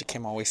example, Pastor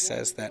Kim always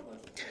says that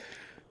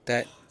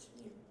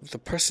the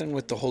person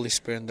with the Holy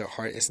Spirit in their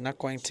heart is not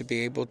going to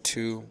be able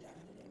to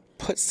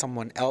put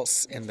someone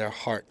else in their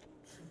heart.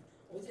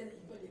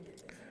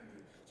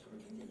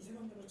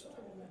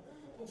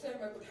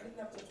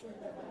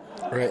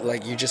 Right,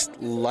 like you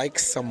just like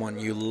someone,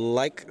 you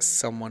like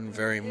someone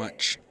very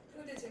much.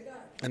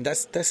 And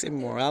that's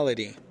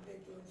immorality.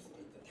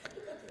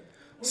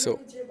 So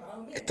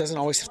it doesn't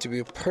always have to be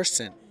a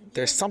person.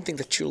 There's something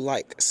that you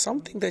like,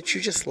 something that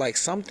you just like,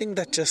 something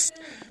that just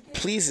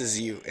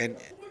pleases you.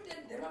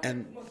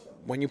 And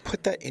when you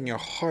put that in your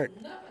heart,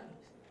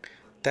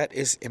 that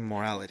is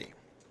immorality.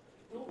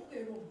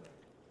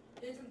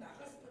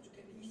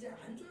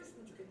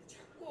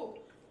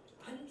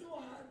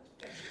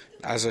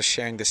 As I was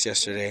sharing this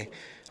yesterday,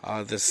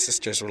 the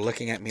sisters were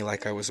looking at me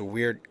like I was a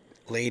weird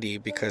lady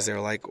because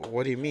they're like,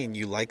 what do you mean?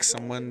 You like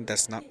someone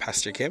that's not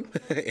Pastor Kim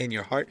in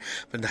your heart?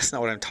 But that's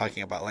not what I'm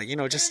talking about. Like,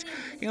 just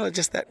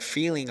that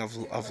feeling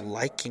of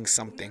liking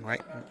something, right?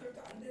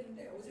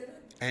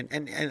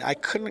 And I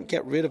couldn't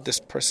get rid of this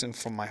person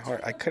from my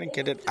heart. I couldn't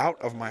get it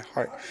out of my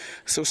heart.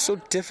 So it's so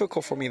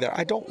difficult for me that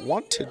I don't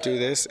want to do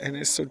this, and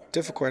it's so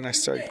difficult, and I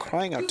started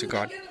crying out to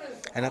God.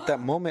 And at that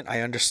moment,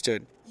 I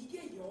understood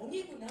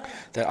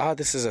that,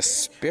 this is a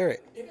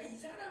spirit.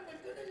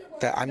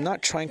 That I'm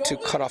not trying to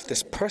cut off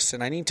this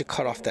person. I need to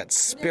cut off that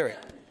spirit.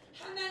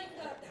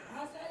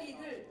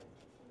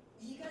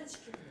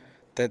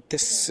 That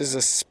this is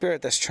a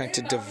spirit that's trying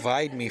to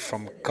divide me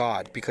from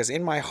God. Because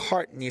in my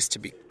heart needs to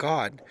be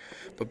God.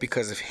 But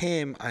because of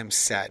Him, I'm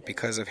sad.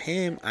 Because of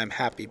Him, I'm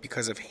happy.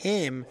 Because of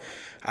Him,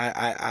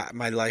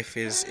 my life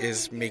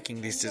is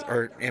making these...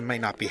 Or it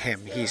might not be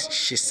Him.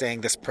 She's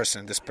saying this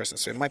person.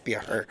 So it might be a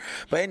her.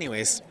 But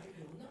anyways...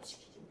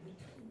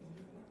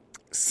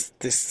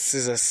 This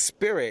is a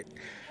spirit,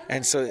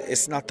 and so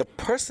it's not the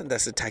person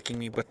that's attacking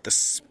me, but the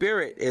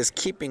spirit is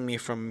keeping me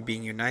from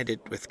being united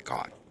with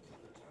God.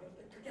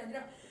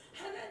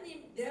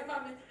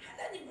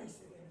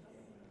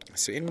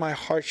 So in my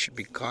heart should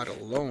be God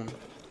alone,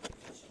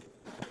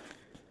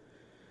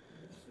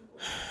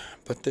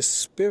 but the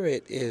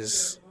spirit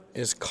is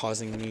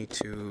causing me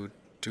to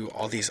do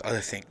all these other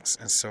things,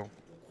 and so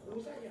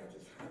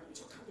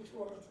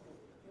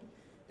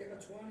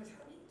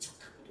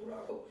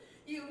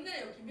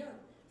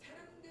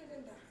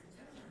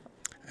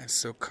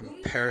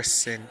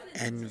comparison,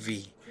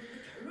 envy,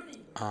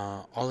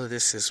 all of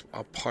this is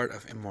a part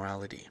of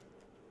immorality.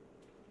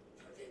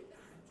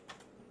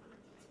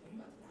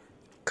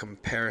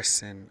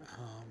 Comparison,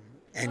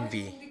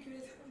 envy.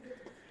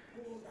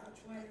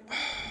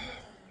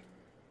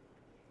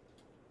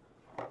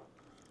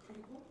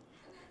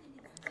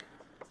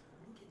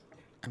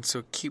 And so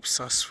it keeps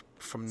us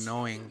from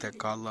knowing that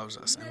God loves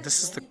us. And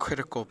this is the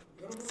critical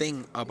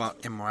thing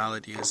about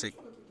immorality, is it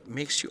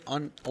makes you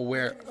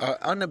unaware,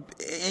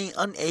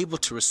 unable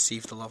to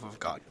receive the love of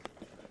God.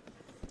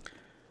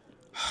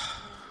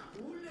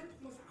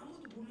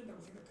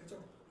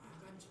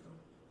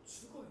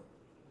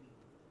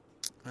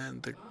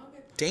 And the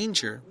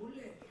danger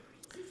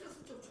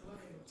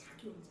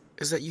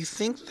is that you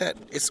think that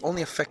it's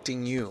only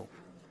affecting you.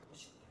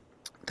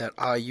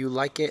 That you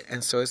like it,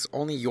 and so it's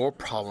only your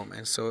problem,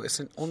 and so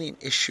it's only an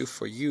issue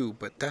for you.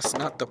 But that's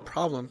not the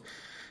problem.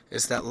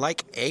 Is that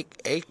like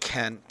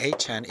Achan,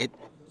 it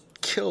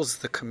kills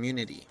the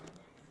community.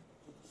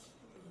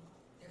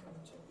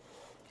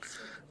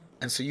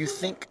 And so you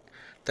think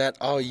that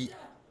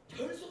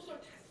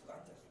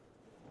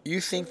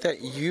you think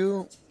that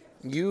you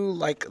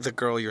like the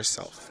girl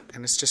yourself,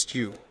 and it's just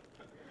you.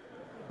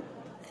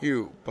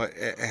 But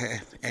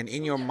and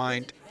in your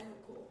mind,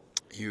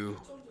 you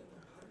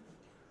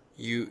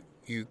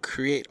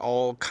create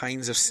all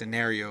kinds of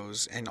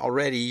scenarios, and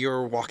already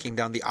you're walking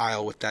down the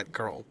aisle with that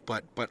girl,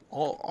 but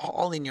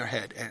all in your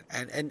head,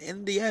 and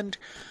in the end,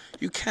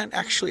 you can't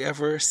actually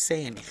ever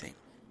say anything.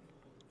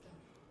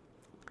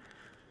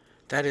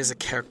 That is a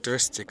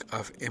characteristic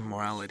of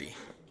immorality.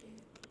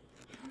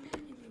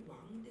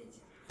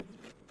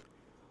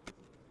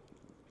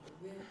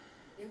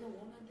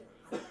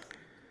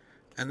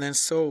 And then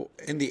so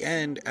in the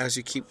end, as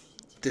you keep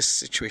this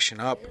situation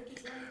up,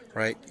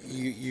 right,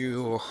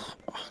 you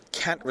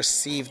can't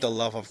receive the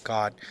love of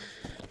God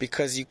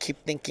because you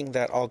keep thinking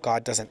that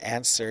God doesn't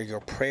answer your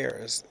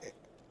prayers,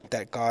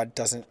 that God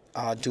doesn't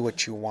do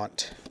what you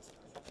want.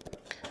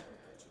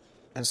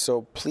 And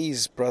so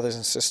please, brothers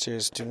and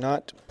sisters, do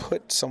not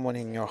put someone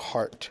in your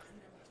heart.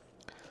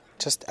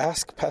 Just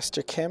ask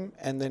Pastor Kim,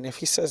 and then if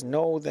he says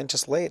no, then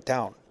just lay it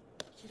down.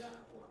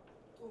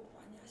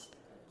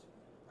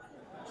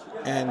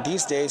 And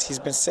these days he's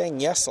been saying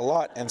yes a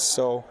lot, and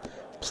so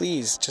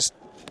please just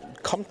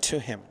come to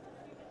him.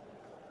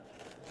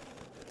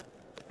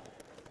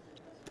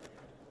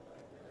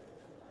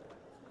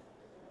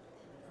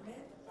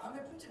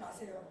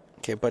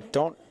 Okay, but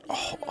don't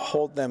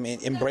hold them,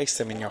 embrace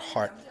them in your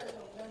heart.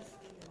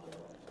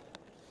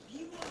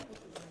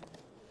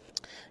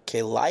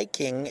 Okay,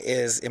 liking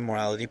is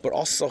immorality, but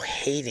also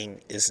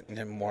hating is an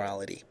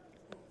immorality.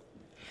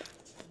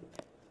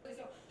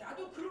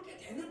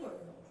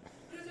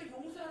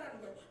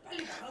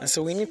 And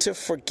so we need to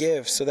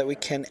forgive so that we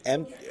can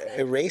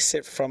erase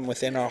it from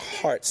within our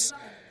hearts.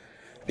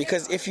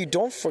 Because if you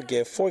don't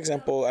forgive, for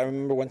example, I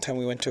remember one time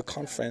we went to a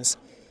conference,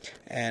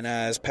 and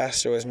as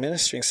pastor was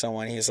ministering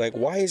someone, he's like,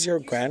 why is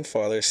your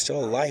grandfather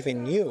still alive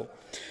in you?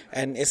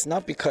 And it's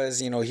not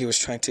because, he was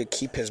trying to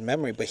keep his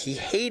memory, but he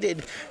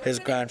hated his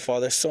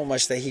grandfather so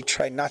much that he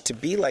tried not to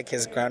be like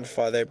his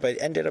grandfather, but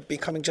ended up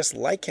becoming just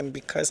like him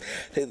because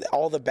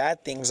all the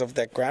bad things of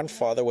that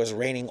grandfather was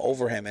reigning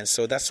over him. And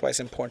so that's why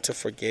it's important to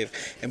forgive,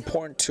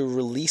 important to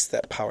release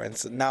that power. And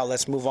so now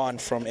let's move on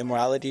from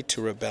immorality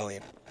to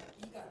rebellion.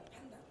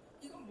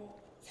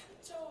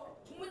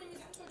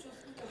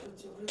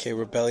 Okay,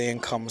 rebellion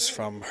comes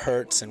from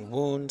hurts and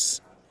wounds,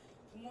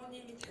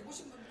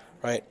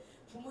 right?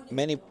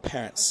 Many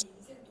parents,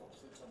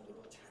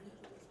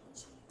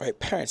 right?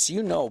 Parents,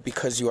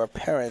 because you are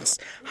parents,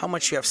 how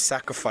much you have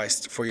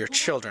sacrificed for your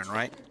children,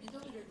 right?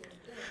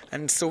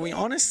 And so we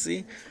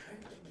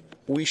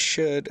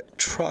should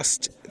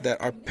trust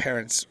that our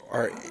parents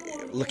are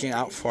looking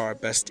out for our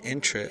best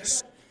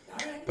interests.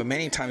 But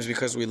many times,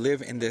 because we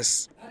live in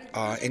this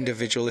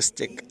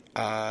individualistic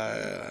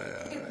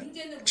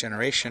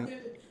generation,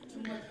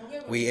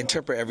 we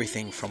interpret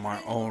everything from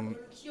our own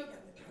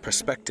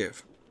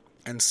perspective.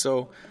 And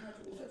so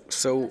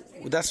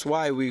that's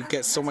why we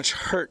get so much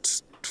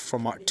hurt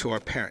to our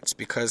parents,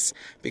 because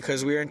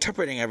we are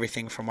interpreting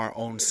everything from our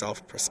own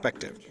self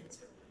perspective.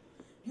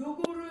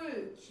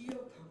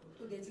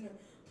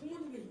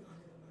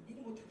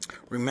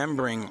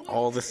 Remembering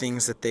all the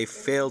things that they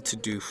failed to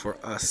do for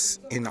us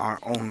in our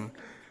own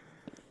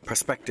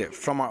perspective,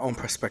 from our own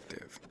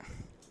perspective.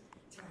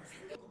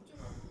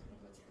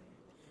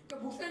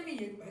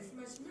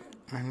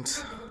 And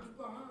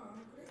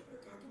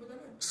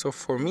so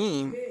for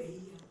me,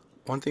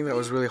 one thing that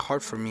was really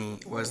hard for me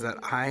was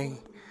that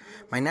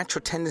my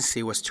natural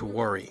tendency was to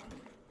worry.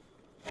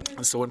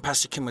 And so when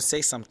Pastor Kim would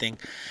say something,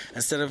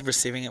 instead of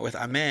receiving it with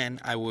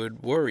amen, I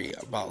would worry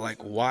about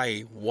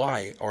why,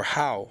 or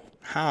how.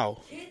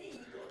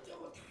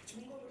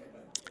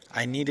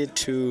 I needed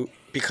to,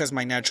 because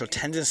my natural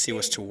tendency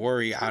was to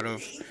worry out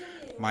of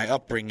my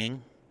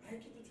upbringing,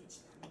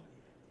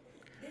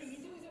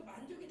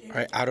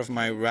 right, out of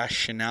my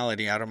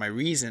rationality, out of my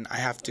reason, I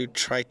have to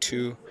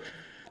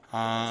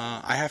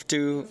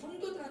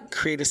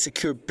create a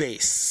secure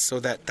base. So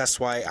that's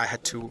why I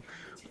had to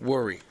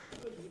worry.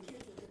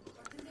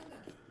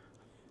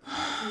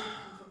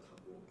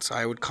 So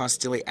I would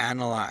constantly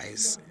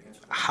analyze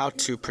how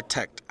to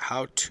protect,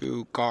 how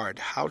to guard,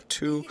 how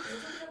to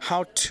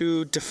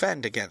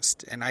defend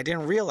against. And I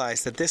didn't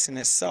realize that this in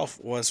itself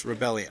was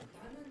rebellion.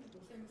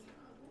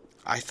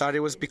 I thought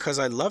it was because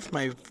I loved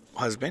my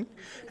husband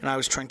and I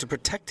was trying to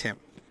protect him.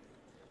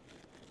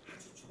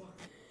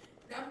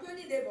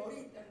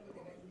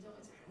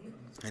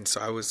 And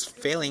so I was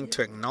failing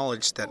to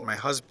acknowledge that my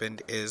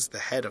husband is the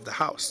head of the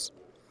house.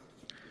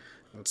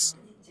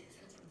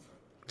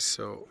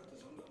 So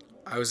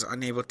I was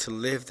unable to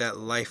live that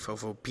life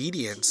of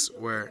obedience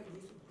where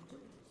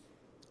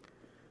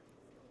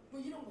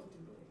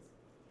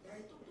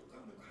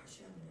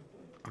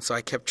and so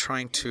I kept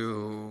trying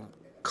to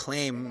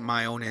claim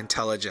my own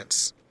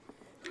intelligence.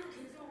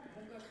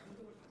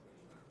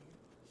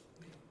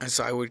 And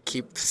so I would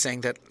keep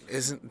saying that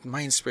isn't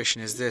my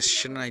inspiration is this,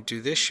 shouldn't I do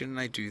this, shouldn't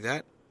I do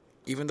that?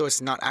 Even though it's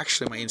not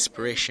actually my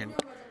inspiration.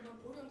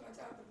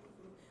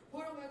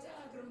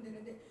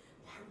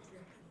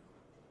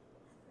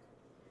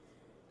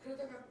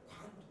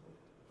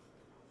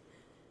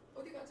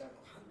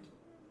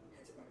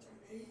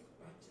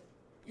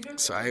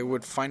 So I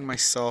would find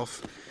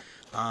myself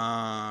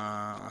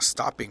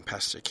stopping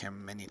Pastor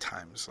Kim many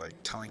times,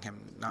 telling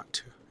him not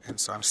to. And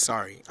so I'm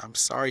sorry. I'm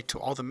sorry to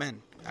all the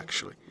men,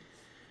 actually.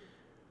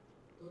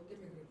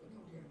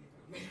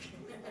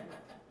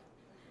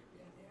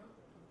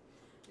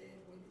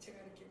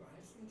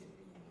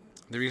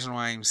 The reason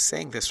why I'm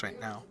saying this right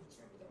now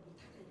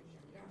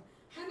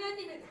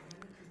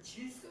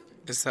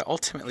is that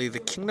ultimately the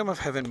kingdom of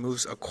heaven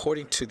moves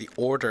according to the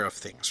order of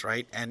things,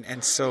 right?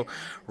 And so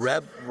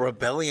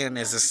rebellion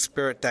is a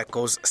spirit that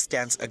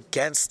stands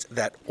against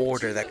that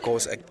order, that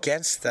goes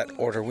against that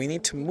order. We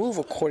need to move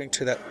according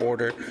to that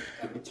order.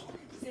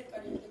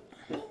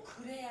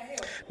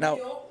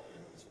 Now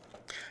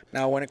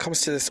when it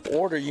comes to this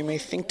order, you may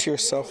think to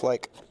yourself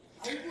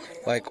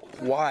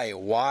why?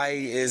 Why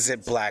is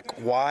it black?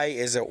 Why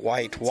is it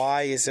white?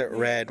 Why is it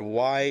red?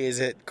 Why is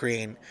it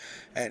green?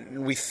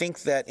 And we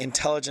think that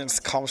intelligence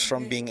comes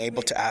from being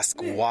able to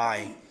ask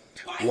why.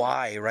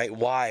 Why, right?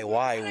 Why?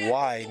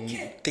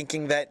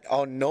 Thinking that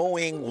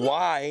knowing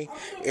why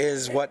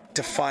is what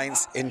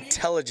defines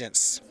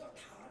intelligence.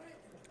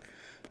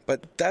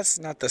 But that's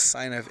not the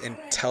sign of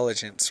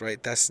intelligence, right?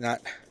 It's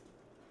not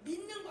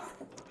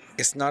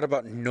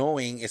about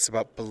knowing, it's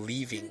about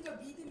believing.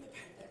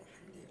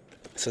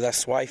 So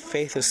that's why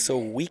faith is so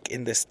weak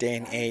in this day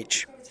and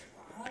age.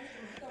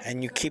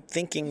 and you keep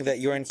thinking that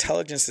your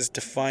intelligence is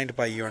defined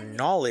by your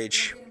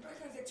knowledge.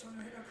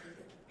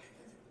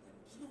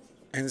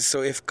 And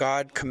so if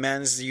God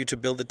commands you to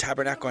build a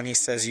tabernacle and he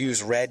says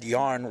use red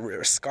yarn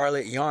or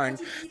scarlet yarn,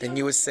 then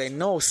you would say,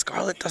 no,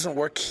 scarlet doesn't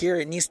work here.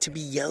 It needs to be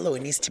yellow.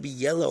 It needs to be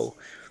yellow.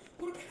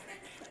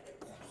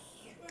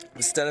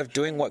 Instead of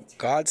doing what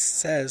God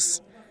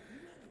says,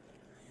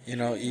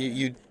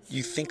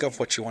 you think of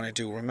what you want to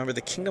do. Remember,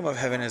 the kingdom of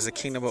heaven is a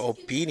kingdom of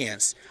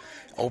obedience.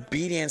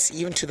 Obedience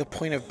even to the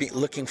point of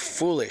looking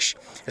foolish.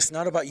 It's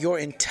not about your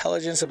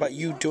intelligence, about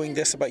you doing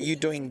this, about you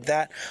doing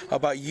that,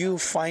 about you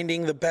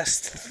finding the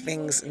best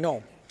things.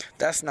 No,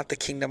 that's not the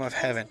kingdom of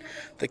heaven.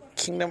 The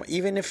kingdom,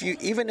 even if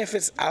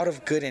it's out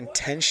of good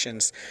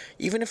intentions,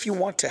 even if you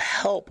want to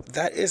help,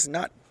 that is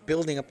not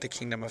building up the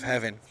kingdom of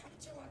heaven.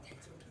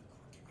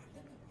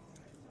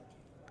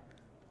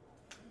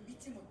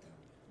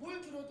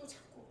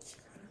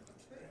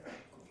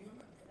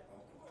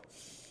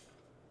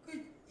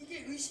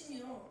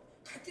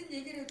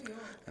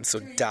 And so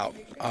doubt.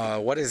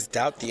 What is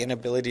doubt? The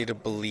inability to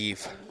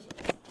believe.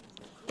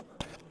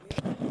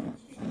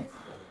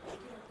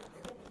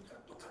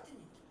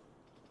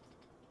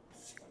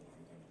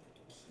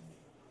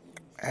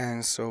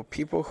 And so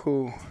people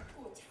who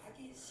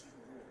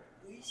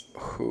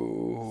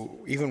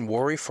even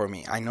worry for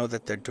me, I know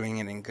that they're doing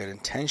it in good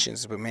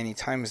intentions, but many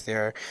times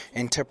they're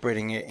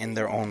interpreting it in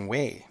their own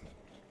way.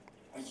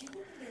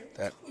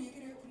 That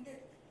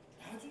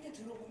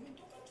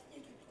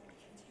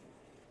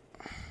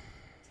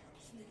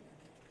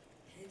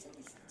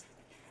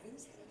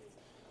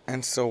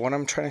And so what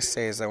I'm trying to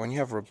say is that when you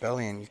have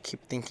rebellion, you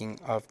keep thinking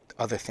of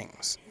other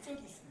things.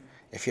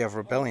 If you have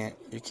rebellion,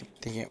 you keep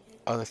thinking of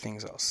other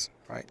things else,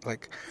 right?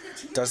 Like,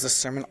 does the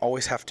sermon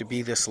always have to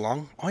be this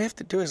long? All you have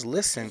to do is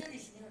listen,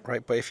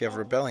 right? But if you have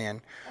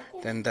rebellion,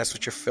 then that's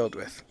what you're filled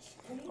with.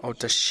 Oh,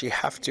 does she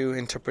have to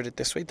interpret it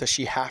this way? Does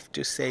she have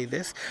to say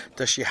this?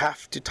 Does she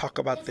have to talk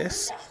about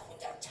this?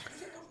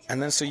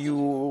 And then so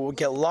you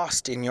get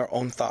lost in your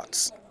own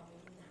thoughts.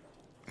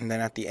 And then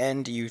at the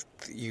end, you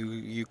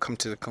come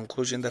to the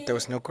conclusion that there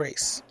was no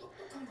grace.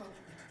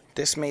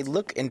 This may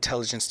look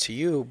intelligence to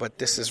you, but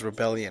this is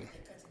rebellion.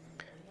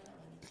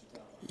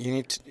 You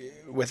need to,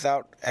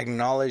 without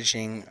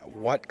acknowledging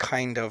what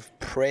kind of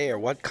prayer,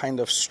 what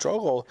kind of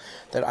struggle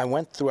that I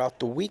went throughout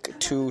the week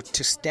to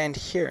stand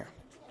here.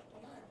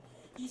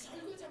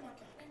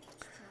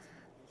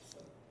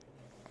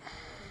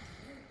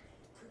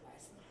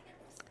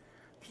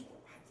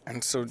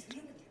 And so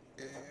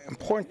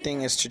important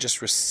thing is to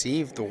just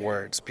receive the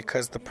words,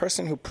 because the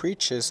person who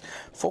preaches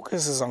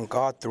focuses on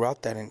God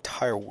throughout that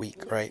entire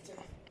week, right?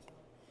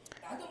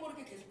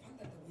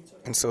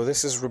 And so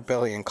this is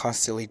rebellion,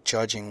 constantly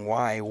judging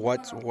why,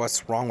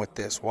 what's wrong with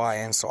this, why,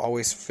 and so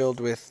always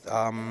filled with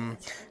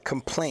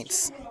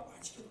complaints.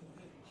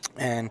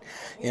 And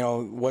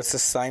what's the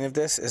sign of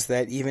this is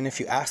that even if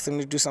you ask them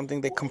to do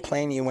something, they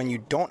complain. And when you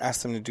don't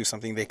ask them to do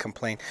something, they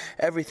complain.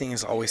 Everything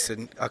is always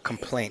a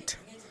complaint.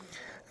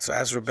 So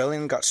as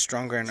rebellion got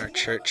stronger in our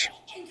church,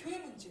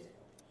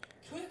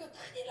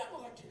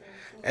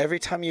 every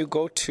time you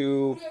go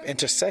to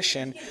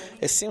intercession,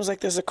 it seems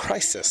like there's a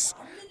crisis.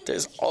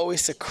 There's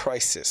always a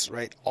crisis,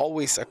 right?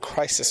 Always a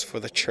crisis for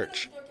the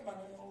church.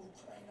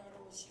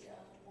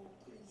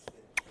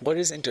 What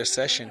is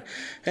intercession?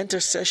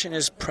 Intercession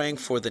is praying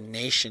for the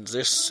nations.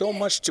 There's so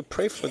much to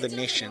pray for the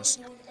nations.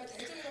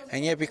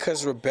 And yet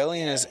because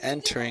rebellion is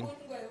entering,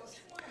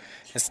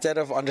 instead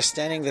of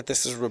understanding that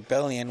this is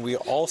rebellion, we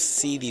all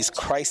see these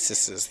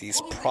crises,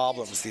 these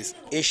problems, these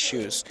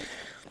issues.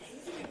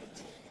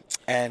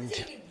 And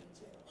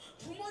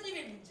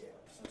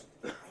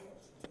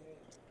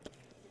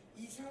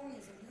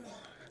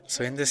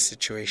so in this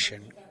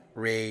situation,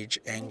 rage,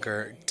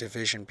 anger,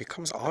 division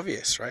becomes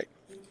obvious, right?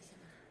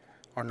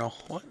 Or no,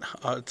 what?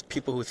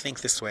 People who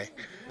think this way.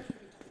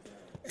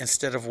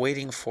 Instead of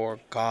waiting for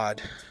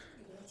God,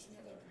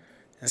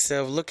 instead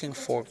of looking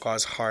for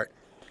God's heart,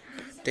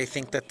 they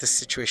think that this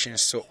situation is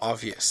so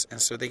obvious,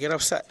 and so they get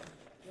upset.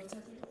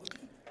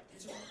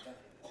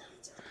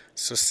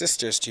 So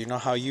sisters, do you know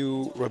how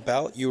you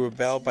rebel? You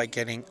rebel by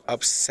getting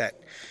upset,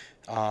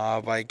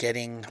 by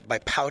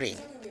pouting.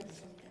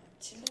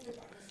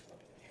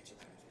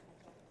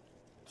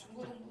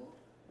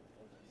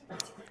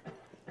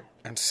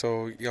 And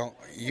so,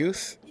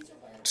 youth,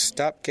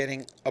 stop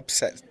getting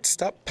upset.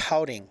 Stop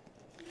pouting.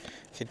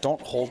 Okay,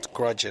 don't hold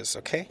grudges,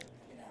 okay?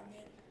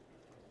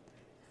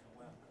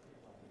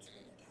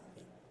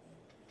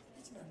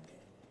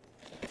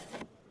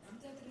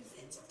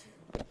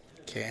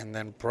 Okay, and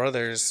then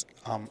brothers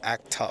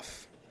act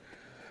tough,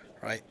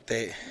 right?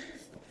 They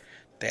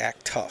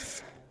act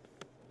tough.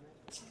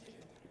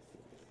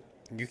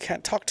 You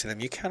can't talk to them.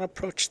 You can't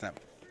approach them.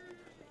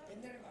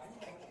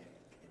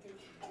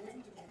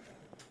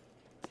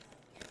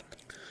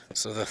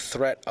 So the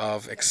threat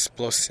of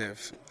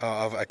exploding,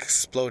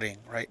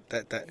 right?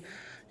 That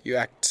you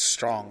act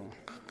strong.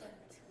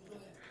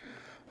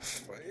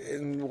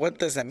 And what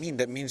does that mean?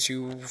 That means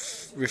you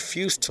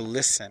refuse to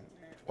listen.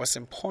 What's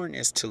important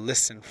is to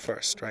listen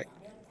first, right?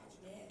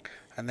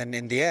 And then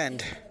in the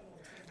end,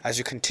 as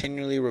you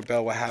continually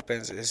rebel, what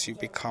happens is you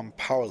become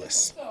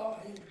powerless.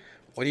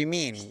 What do you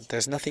mean?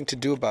 There's nothing to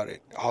do about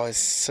it. Oh, it's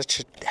such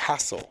a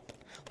hassle.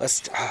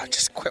 Let's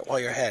just quit while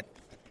you're ahead.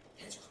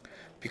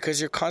 Because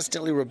you're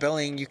constantly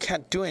rebelling, you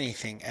can't do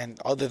anything and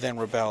other than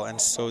rebel,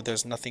 and so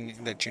there's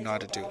nothing that you know how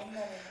to do.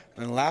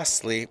 And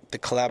lastly, the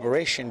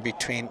collaboration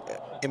between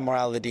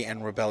immorality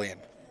and rebellion.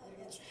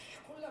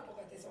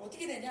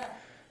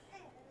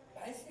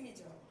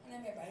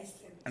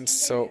 And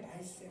so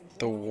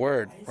the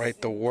word, right,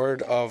 the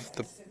word of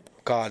the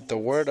God, the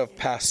word of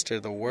pastor,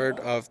 the word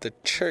of the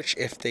church,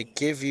 if they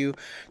give you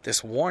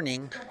this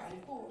warning,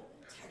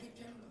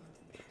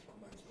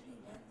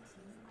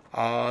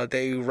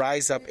 they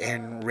rise up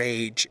in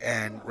rage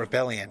and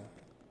rebellion.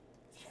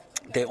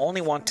 They only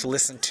want to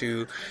listen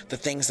to the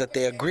things that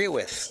they agree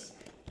with.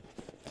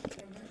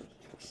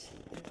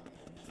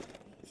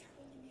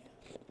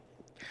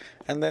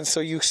 And then so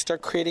you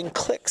start creating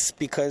cliques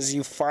because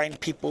you find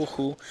people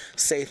who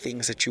say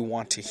things that you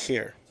want to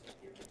hear.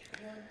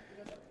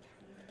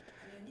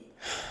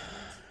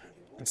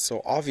 And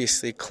so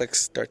obviously cliques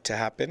start to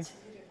happen.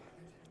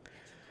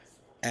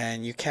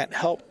 And you can't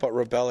help but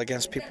rebel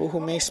against people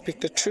who may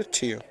speak the truth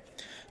to you.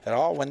 That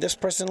when this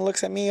person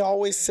looks at me,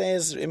 always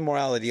says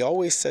immorality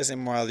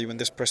when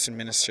this person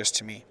ministers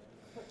to me.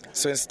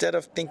 So instead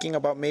of thinking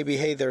about maybe,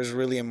 hey, there's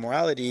really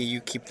immorality, you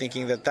keep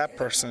thinking that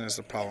person is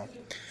the problem.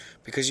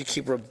 Because you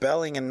keep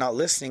rebelling and not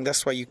listening,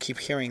 that's why you keep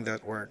hearing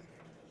that word.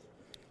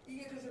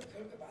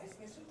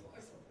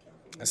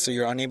 And so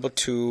you're unable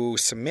to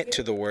submit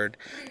to the word.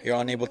 You're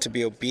unable to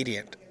be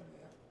obedient.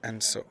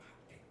 And so,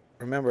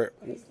 remember,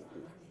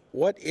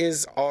 what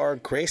is our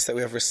grace that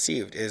we have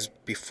received is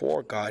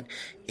before God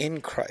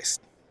in Christ.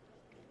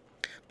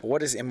 But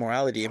what is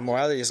immorality?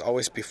 Immorality is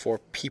always before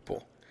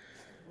people.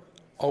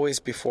 Always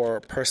before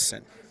a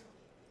person.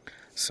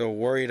 So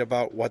worried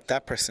about what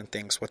that person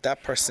thinks, what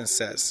that person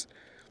says.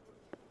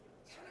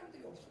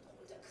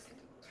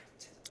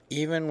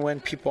 Even when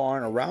people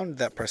aren't around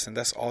that person,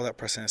 that's all that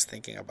person is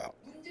thinking about.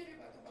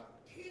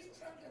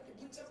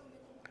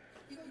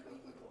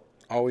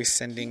 Always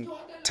sending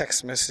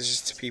text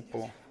messages to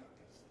people.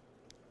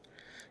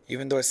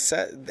 Even though it's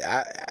said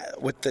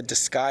with the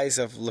disguise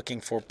of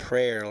looking for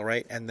prayer,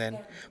 right?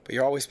 But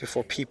you're always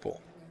before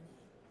people.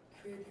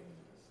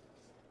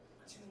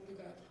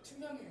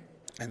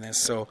 And then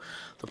so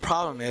the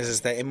problem is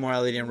that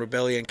immorality and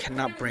rebellion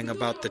cannot bring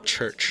about the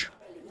church.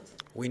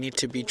 We need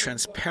to be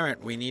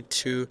transparent. We need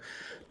to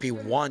be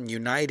one,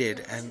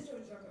 united. And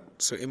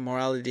so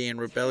immorality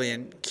and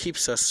rebellion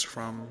keeps us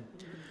from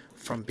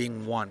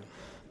being one.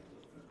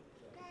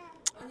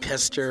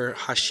 Pastor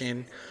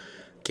Hashin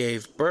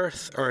gave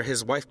birth, or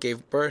his wife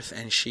gave birth,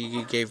 and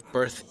she gave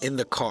birth in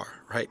the car,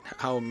 right?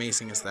 How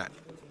amazing is that?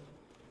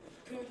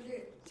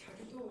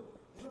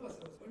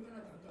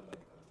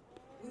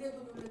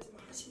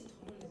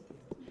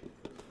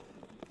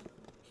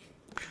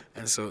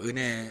 And so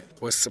Une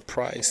was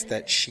surprised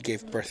that she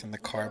gave birth in the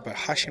car, but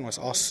Hashin was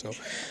also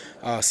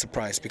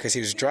surprised because he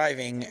was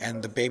driving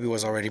and the baby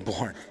was already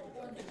born.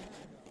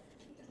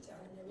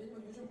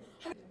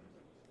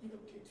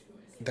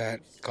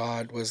 That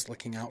God was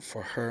looking out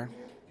for her,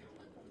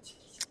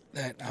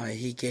 that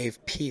he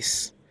gave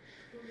peace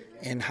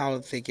in how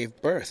they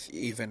gave birth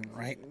even,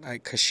 right?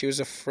 Because she was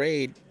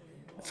afraid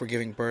for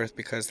giving birth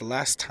because the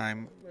last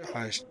time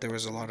there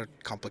was a lot of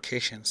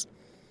complications.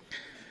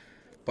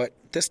 But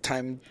this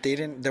time,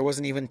 there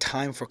wasn't even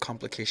time for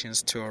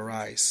complications to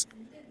arise.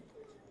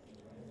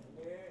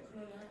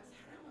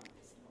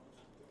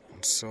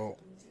 And so,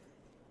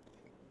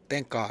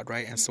 thank God,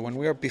 right? And so when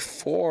we are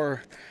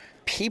before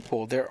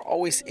people, there are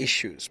always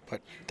issues,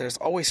 but there's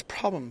always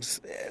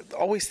problems,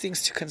 always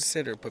things to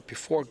consider. But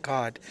before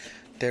God,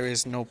 there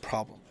is no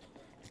problem.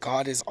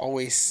 God is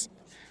always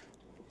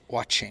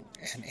watching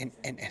and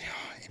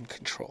in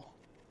control.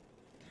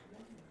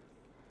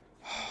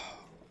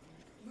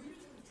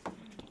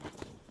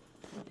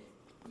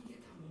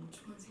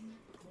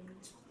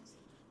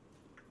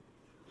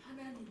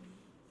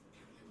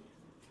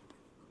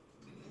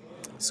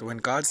 So when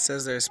God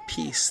says there's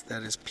peace,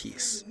 that is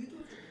peace.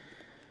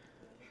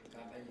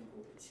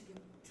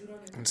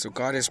 And so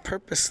God is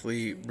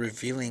purposely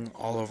revealing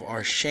all of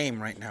our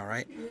shame right now,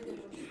 right?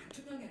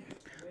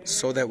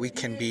 So that we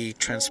can be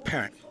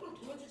transparent.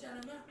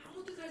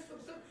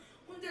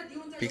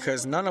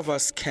 Because none of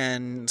us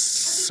can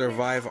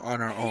survive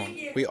on our own.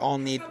 We all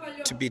need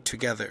to be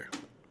together.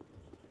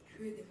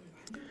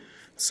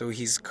 So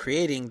He's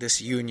creating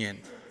this union.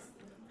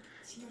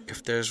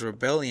 If there's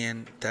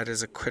rebellion, that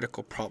is a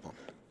critical problem.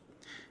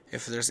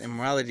 If there's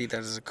immorality,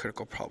 that is a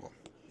critical problem.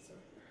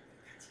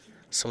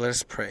 So let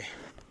us pray.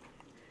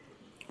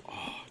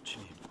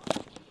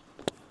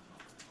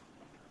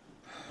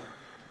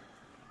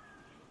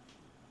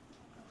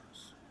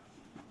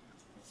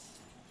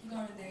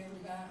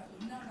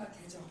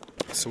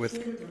 So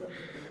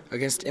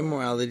against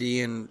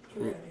immorality and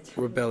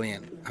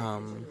rebellion,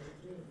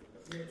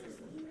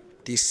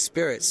 these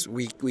spirits,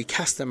 we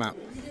cast them out.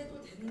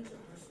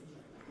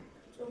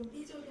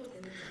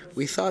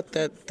 We thought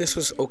that this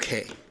was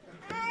okay.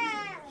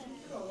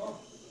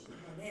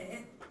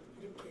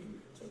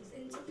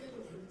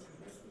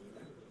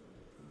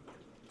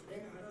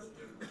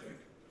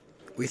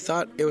 We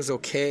thought it was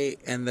okay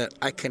and that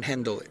I can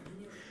handle it.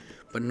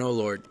 But no,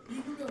 Lord.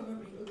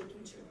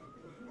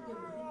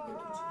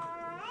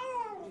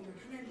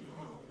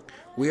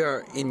 We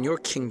are in your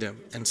kingdom,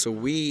 and so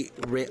we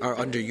are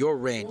under your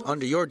reign,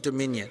 under your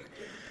dominion.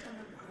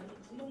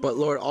 But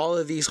Lord, all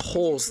of these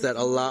holes that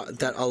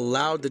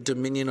allowed the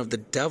dominion of the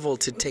devil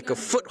to take a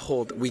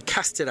foothold, we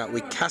cast it out.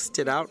 We cast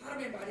it out.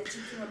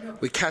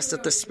 We cast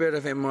out the spirit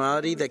of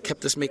immorality that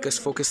kept us, make us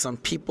focus on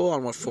people,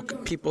 on what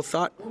people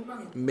thought,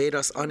 made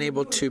us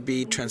unable to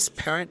be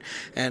transparent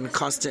and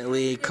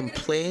constantly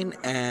complain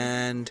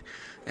and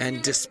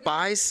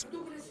despise.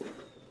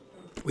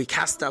 We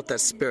cast out that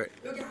spirit,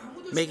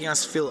 making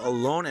us feel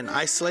alone and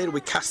isolated.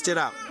 We cast it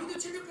out.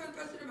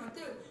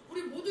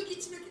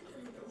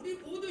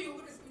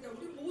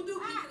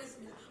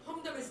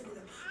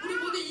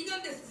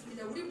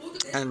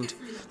 And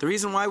the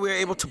reason why we are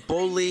able to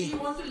boldly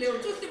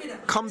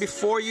come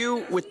before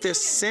you with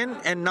this sin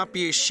and not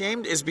be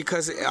ashamed is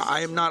because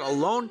I am not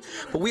alone,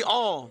 but we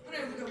all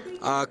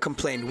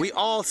complained. We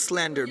all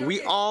slandered.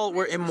 We all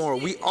were immoral.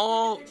 We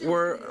all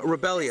were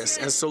rebellious.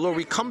 And so, Lord,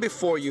 we come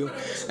before you,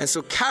 and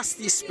so cast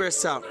these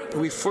spirits out.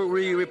 We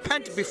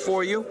repent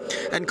before you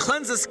and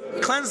cleanse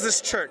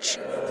this church.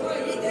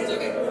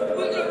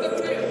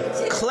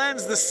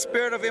 Cleanse the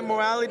spirit of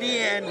immorality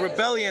and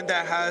rebellion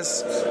that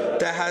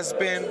has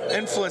been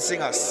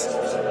influencing us.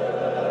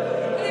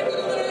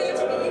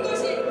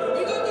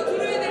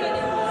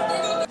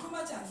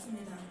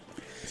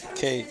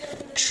 Okay,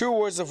 true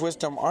words of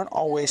wisdom aren't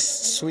always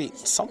sweet.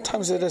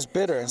 Sometimes it is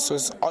bitter, and so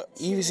it's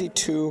easy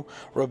to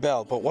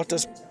rebel. But what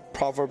does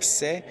Proverbs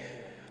say?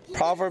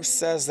 Proverbs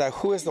says that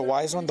who is the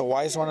wise one? The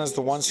wise one is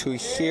the ones who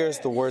hears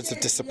the words of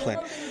discipline.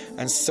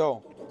 And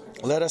so,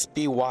 let us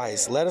be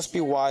wise. Let us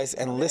be wise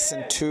and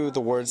listen to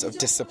the words of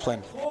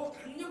discipline.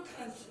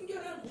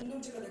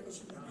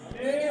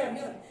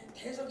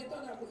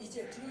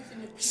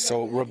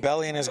 So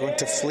rebellion is going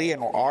to flee,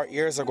 and our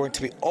ears are going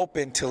to be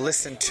open to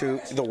listen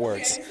to the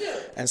words.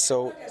 And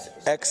so,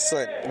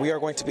 excellent. We are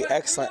going to be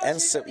excellent.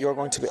 NSIP, you are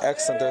going to be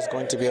excellent. There's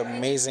going to be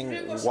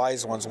amazing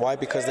wise ones. Why?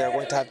 Because they are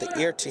going to have the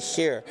ear to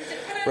hear.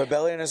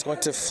 Rebellion is going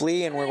to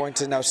flee, and we're going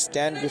to now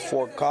stand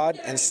before God.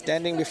 And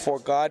standing before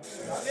God,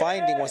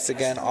 finding once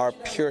again our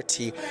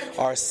purity,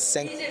 our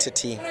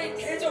sanctity.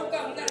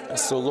 And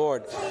so,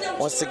 Lord,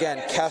 once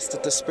again, cast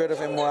out the spirit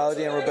of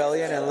immorality and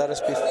rebellion, and let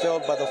us be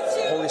filled by the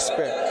Holy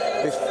Spirit.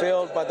 Be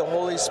filled by the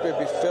Holy Spirit.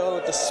 Be filled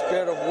with the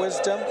spirit of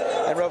wisdom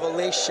and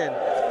revelation.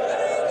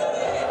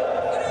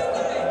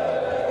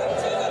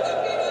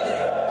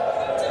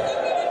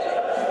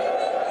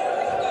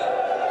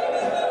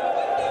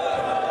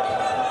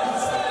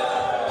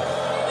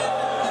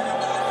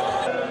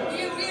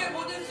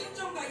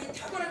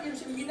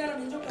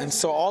 And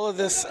so all of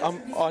this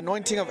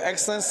anointing of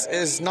excellence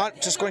is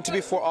not just going to be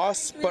for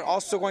us, but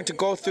also going to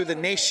go through the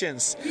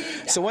nations.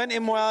 So when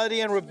immorality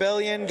and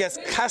rebellion gets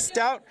cast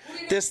out,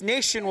 this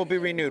nation will be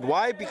renewed.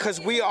 Why? Because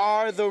we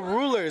are the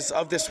rulers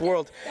of this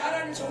world.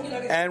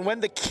 And when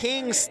the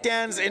king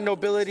stands in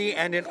nobility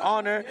and in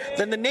honor,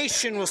 then the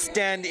nation will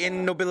stand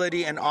in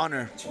nobility and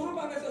honor.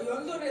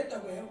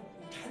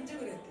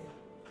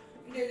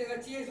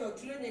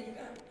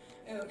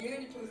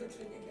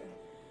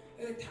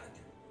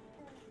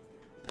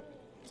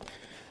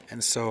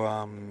 And so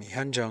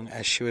Hyunkyung,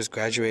 as she was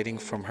graduating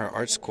from her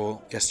art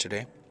school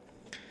yesterday,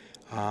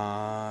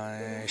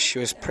 she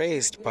was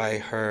praised by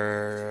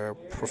her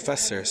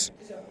professors,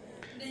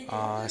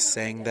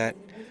 saying that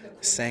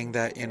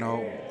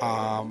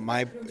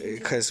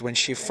because when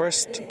she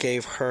first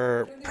gave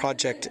her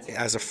project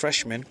as a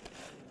freshman,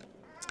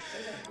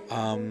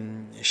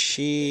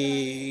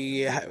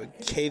 she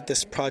gave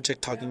this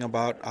project talking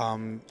about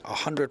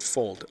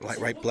 100-fold,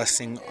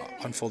 blessing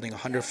unfolding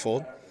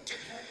 100-fold.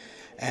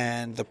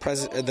 And the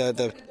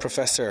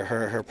professor,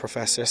 her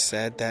professor,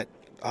 said that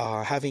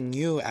having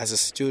you as a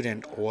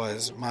student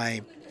was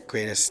my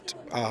greatest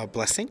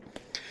blessing.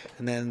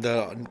 And then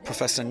the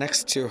professor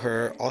next to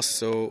her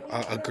also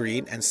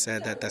agreed and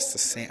said that that's the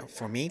same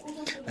for me.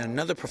 And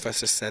another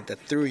professor said that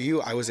through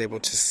you, I was able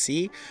to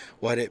see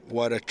what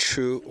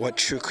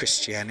true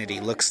Christianity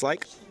looks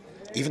like.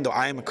 Even though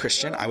I am a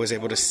Christian, I was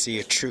able to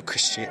see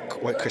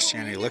what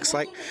Christianity looks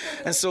like.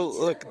 And so,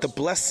 look, the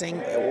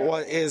blessing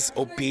is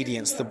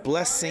obedience. The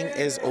blessing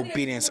is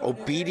obedience.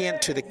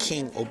 Obedient to the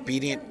King.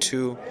 Obedient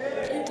to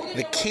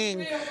the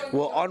King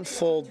will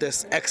unfold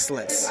this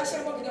excellence.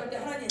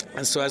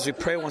 And so as we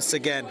pray once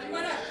again,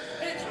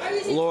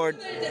 Lord,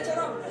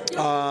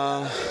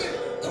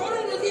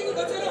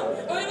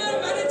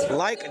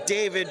 like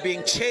David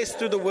being chased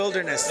through the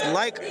wilderness,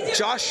 like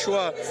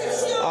Joshua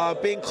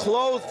being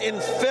clothed in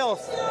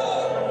filth,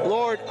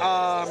 Lord,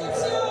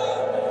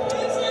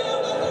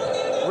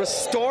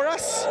 restore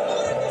us,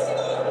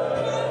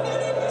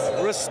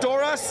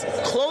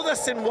 clothe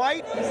us in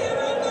white,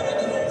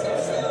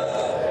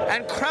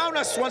 and crown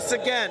us once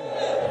again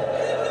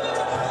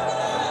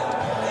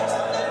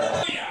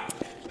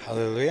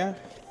Hallelujah.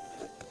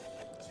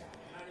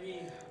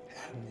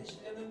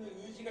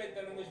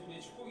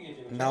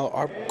 Now,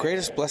 our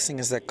greatest blessing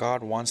is that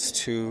God wants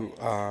to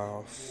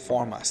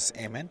form us.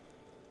 Amen.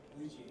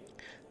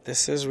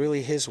 This is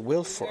really His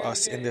will for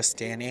us in this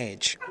day and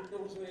age.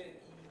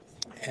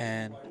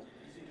 And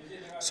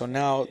so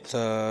now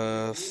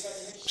the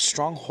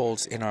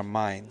strongholds in our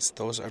minds,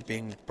 those are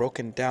being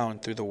broken down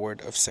through the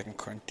word of 2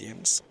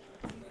 Corinthians.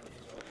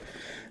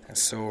 And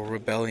so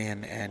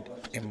rebellion and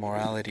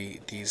immorality,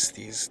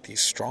 these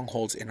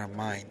strongholds in our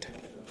mind,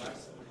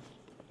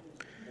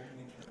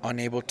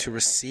 unable to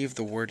receive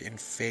the word in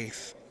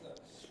faith.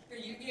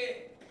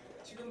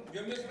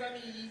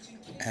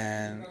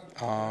 And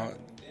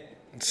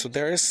so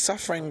there is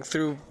suffering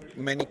through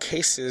many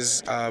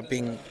cases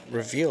being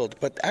revealed,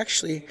 but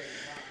actually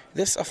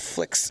this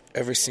afflicts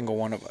every single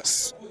one of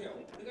us.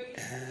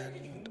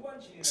 And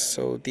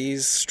so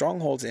these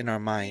strongholds in our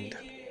mind,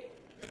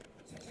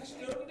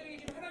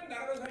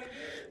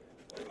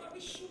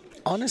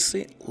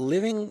 honestly,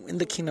 living in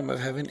the kingdom of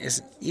heaven is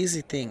an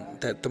easy thing.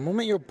 That the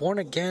moment you're born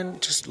again,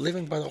 just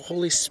living by the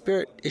Holy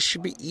Spirit, it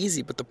should be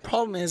easy. But the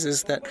problem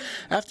is that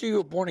after you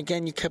were born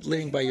again, you kept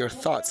living by your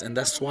thoughts. And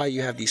that's why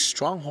you have these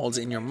strongholds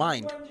in your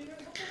mind.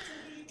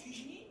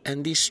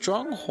 And these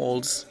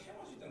strongholds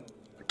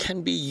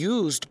can be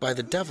used by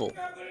the devil.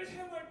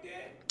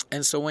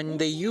 And so when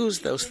they use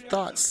those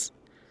thoughts,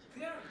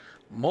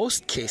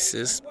 most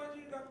cases,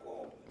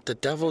 the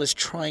devil is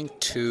trying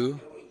to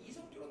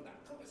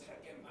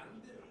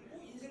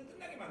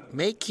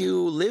make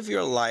you live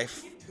your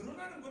life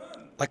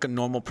like a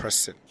normal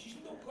person.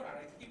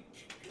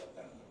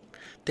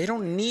 They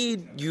don't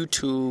need you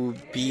to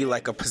be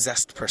like a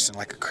possessed person,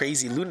 like a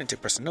crazy lunatic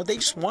person. No, they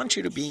just want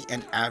you to be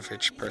an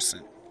average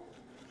person.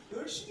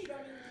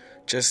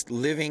 Just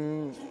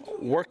living,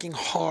 working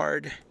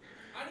hard,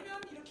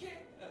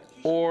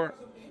 and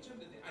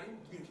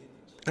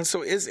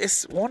so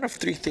it's one of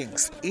three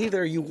things.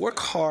 Either you work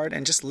hard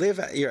and just live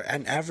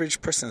an average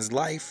person's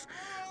life,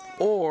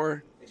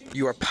 or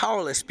you are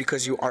powerless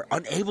because you are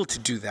unable to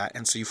do that,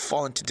 and so you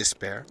fall into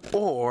despair,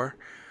 or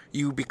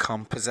you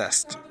become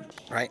possessed,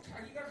 right?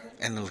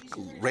 And a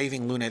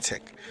raving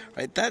lunatic,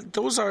 right?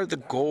 Those are the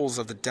goals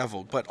of the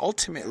devil, but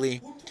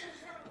ultimately,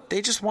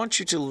 they just want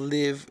you to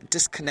live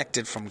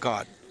disconnected from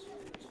God.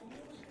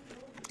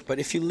 But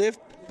if you live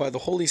by the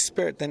Holy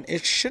Spirit, then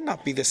it should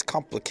not be this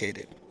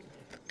complicated.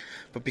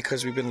 But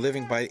because we've been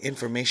living by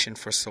information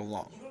for so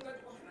long.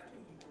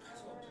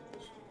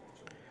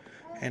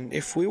 And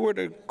if we were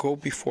to go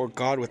before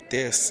God with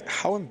this,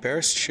 how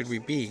embarrassed should we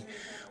be?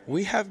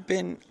 We have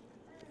been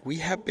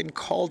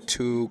called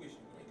to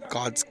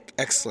God's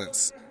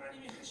excellence.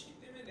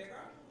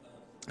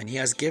 And He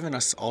has given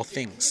us all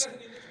things.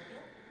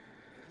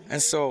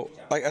 And so,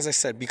 like as I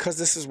said, because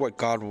this is what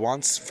God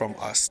wants from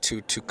us,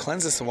 to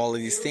cleanse us of all of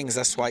these things,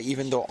 that's why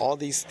even though all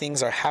these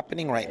things are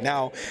happening right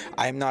now,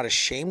 I'm not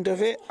ashamed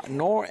of it,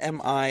 nor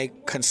am I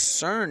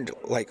concerned,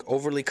 like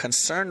overly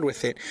concerned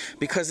with it,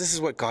 because this is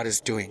what God is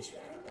doing.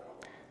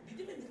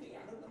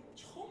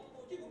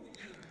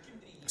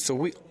 So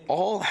we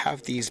all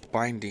have these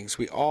bindings,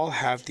 we all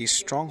have these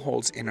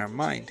strongholds in our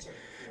mind.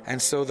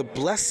 And so the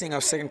blessing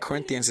of 2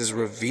 Corinthians is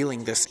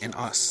revealing this in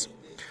us.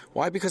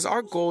 Why? Because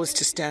our goal is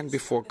to stand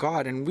before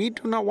God, and we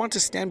do not want to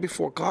stand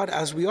before God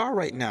as we are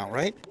right now,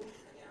 right?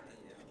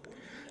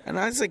 And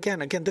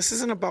again, this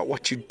isn't about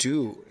what you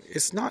do.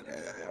 It's not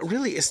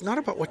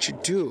about what you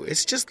do.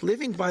 It's just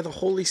living by the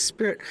Holy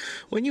Spirit.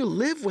 When you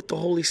live with the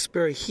Holy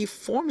Spirit, He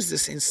forms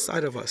this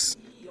inside of us.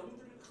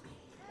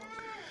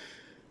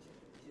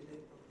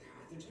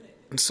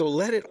 And so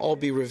let it all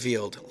be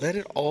revealed. Let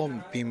it all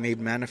be made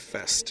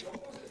manifest,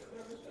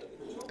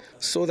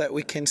 so that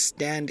we can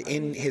stand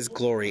in His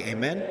glory.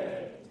 Amen?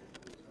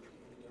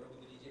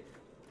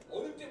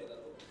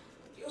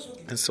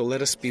 And so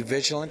let us be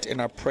vigilant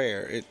in our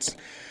prayer. It's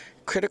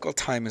critical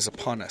time is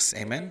upon us.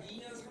 Amen?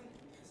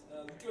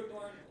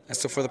 And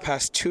so for the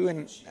past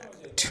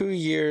 2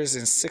 years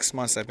and 6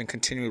 months, I've been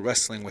continually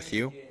wrestling with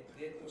you.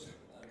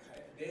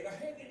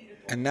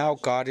 And now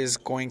God is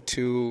going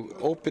to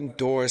open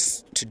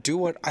doors to do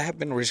what I have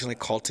been originally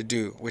called to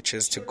do, which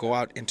is to go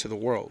out into the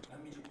world.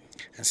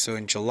 And so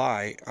in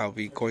July, I'll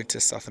be going to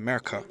South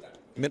America,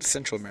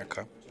 Central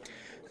America,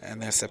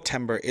 and then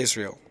September,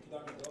 Israel.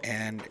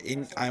 And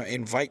I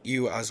invite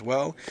you as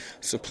well,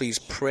 so please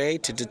pray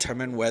to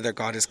determine whether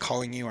God is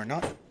calling you or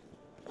not.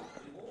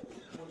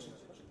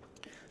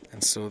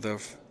 And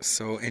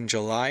so in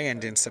July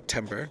and in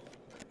September,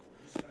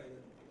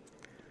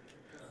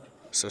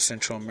 so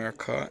Central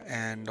America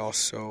and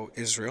also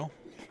Israel.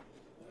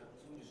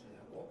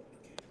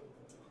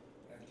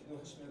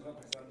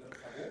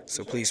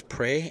 So please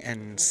pray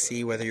and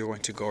see whether you're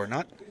going to go or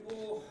not.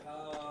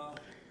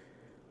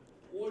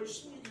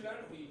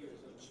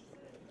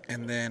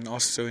 And then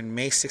also in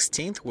May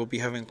 16th, we'll be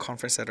having a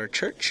conference at our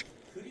church.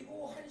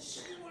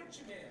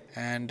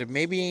 And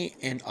maybe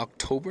in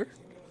October,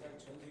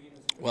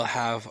 we'll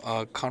have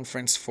a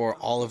conference for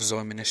all of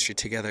Zoe Ministry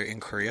together in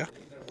Korea.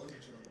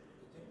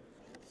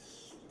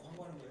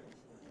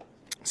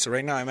 So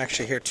right now I'm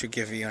actually here to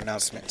give you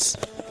announcements.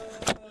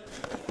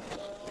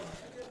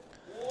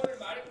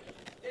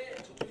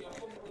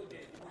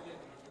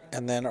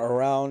 And then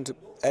around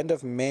end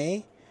of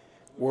May,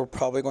 we're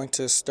probably going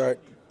to start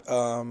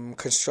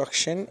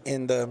construction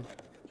in the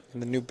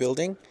new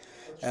building,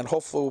 and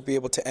hopefully we'll be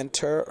able to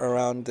enter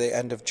around the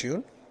end of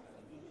June.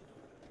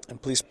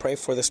 And please pray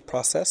for this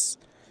process,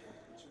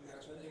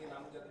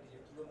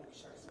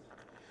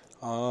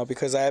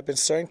 because I have been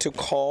starting to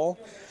call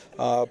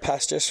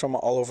pastors from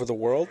all over the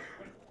world,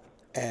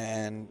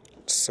 and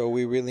so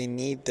we really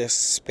need this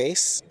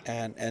space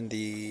and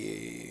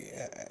the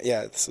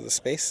the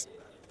space.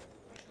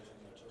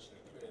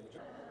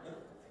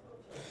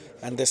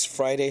 And this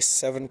Friday,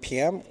 7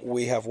 p.m.,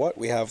 we have what?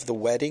 We have the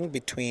wedding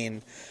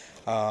between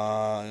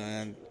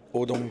Oh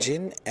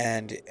Dong-jin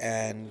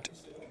and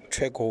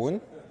Choi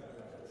Go-eun.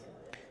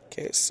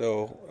 Okay,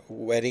 so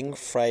wedding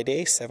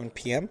Friday, 7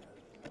 p.m.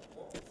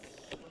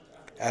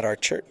 at our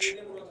church.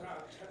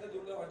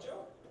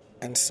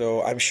 And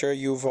so I'm sure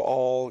you've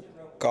all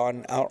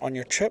gone out on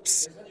your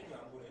trips.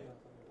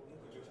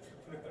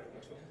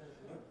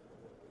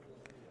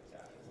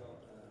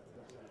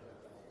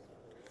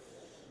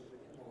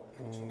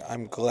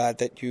 I'm glad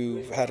that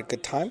you've had a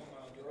good time.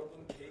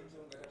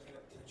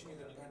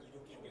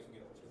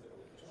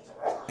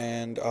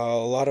 And a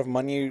lot of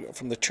money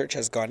from the church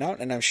has gone out,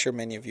 and I'm sure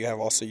many of you have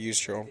also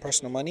used your own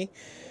personal money.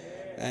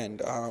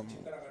 And I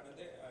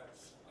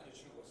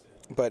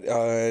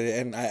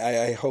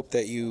hope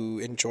that you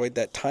enjoyed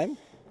that time.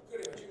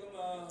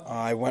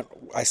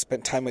 I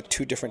spent time with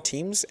 2 different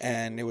teams,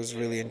 and it was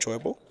really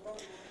enjoyable.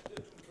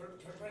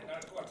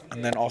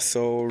 And then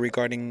also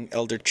regarding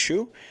Elder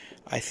Chu,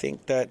 I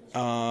think that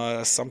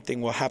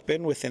something will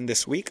happen within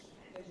this week.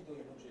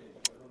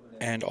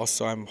 And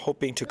also I'm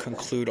hoping to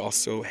conclude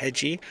also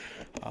Heji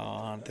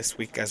this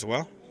week as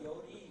well.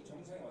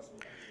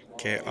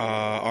 Okay,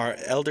 our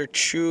Elder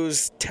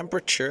Chu's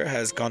temperature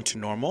has gone to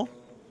normal.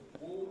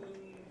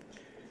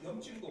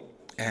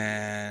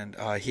 And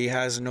he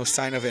has no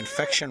sign of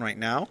infection right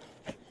now.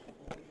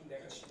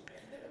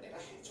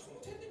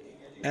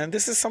 And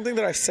this is something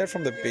that I've said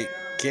from the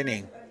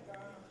beginning.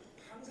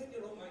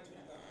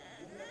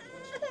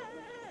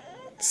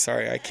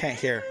 Sorry, I can't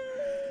hear.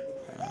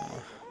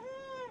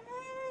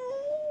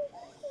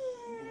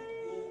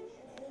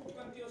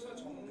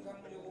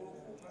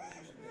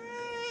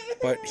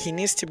 But he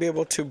needs to be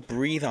able to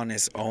breathe on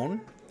his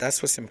own.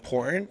 That's what's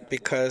important,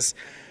 because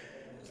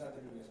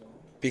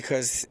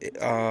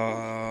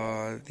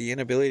the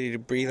inability to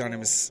breathe on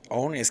his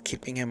own is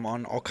keeping him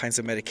on all kinds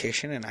of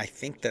medication, and I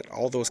think that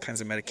all those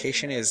kinds of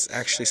medication is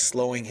actually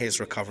slowing his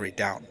recovery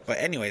down. But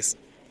anyways,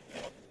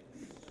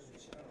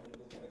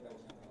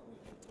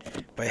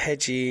 by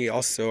Heji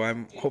also,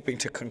 I'm hoping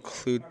to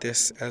conclude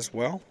this as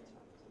well.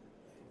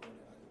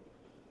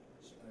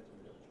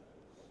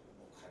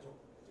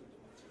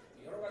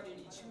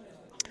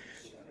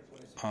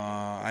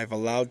 I've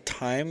allowed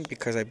time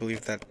because I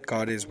believe that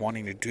God is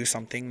wanting to do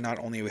something, not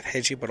only with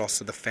Heji, but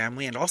also the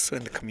family and also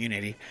in the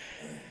community.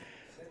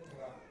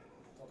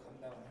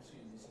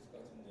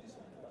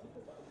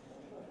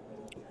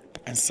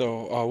 And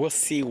so we'll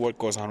see what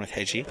goes on with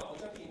Heji.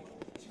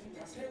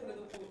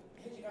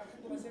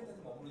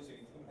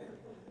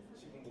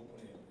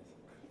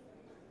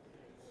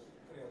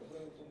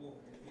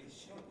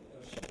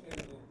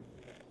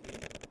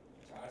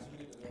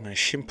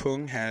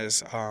 Shimpung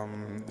has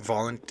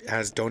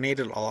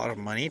donated a lot of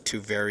money to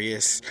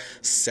various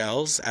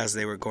cells as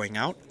they were going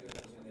out.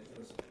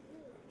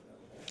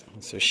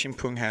 So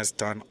Shimpung has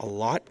done a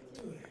lot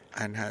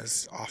and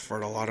has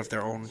offered a lot of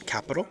their own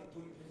capital.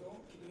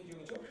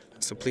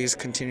 So please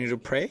continue to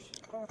pray.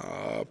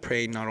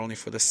 Pray not only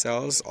for the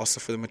cells, also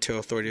for the material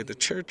authority of the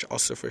church,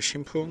 also for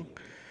Shimpung.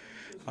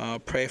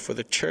 Pray for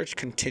the church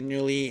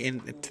continually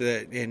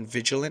in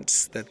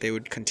vigilance, that they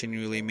would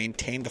continually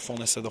maintain the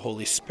fullness of the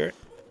Holy Spirit.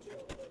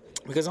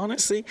 Because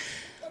honestly,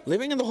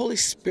 living in the Holy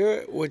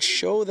Spirit would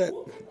show that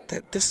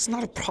this is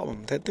not a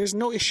problem, that there's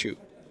no issue.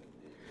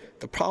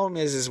 The problem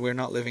is we're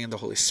not living in the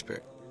Holy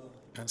Spirit.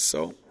 And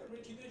so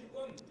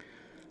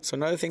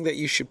another thing that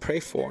you should pray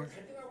for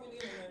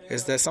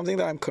is that something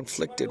that I'm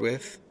conflicted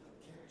with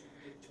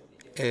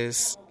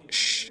is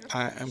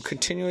I'm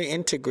continually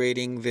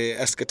integrating the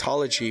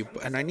eschatology,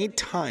 and I need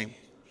time.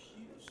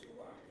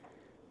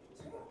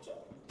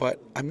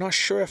 But I'm not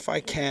sure if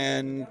I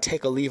can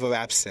take a leave of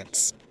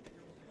absence.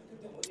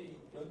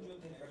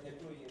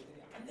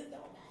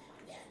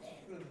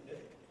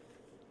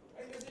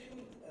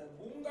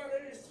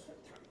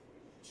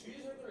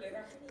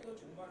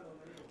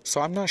 So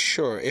I'm not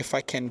sure if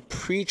I can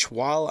preach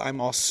while I'm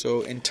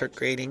also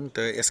integrating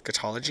the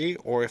eschatology,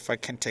 or if I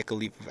can take a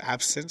leave of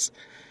absence.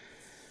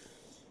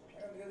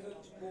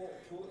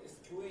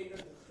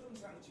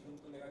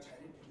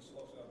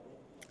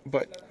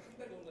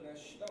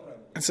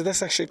 And so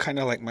that's actually kind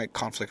of like my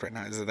conflict right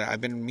now, is that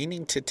I've been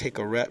meaning to take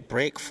a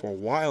break for a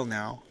while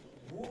now,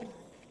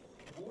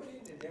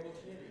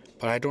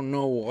 but I don't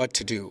know what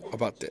to do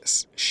about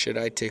this. Should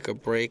I take a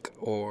break,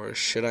 or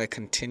should I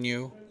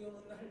continue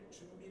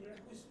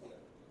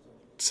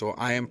So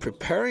I am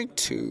preparing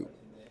to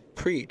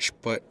preach,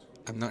 but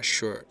I'm not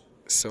sure.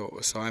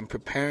 So I'm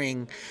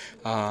preparing,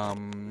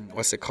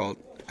 what's it called?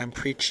 I'm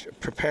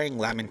preparing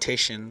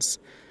Lamentations,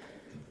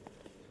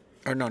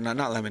 or no,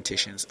 not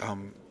Lamentations.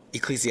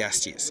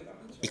 Ecclesiastes,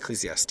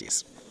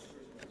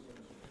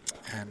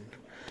 and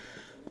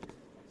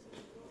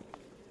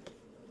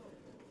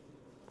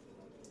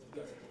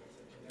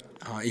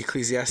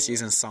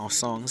Ecclesiastes and Song of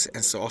Songs,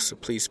 and so also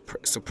please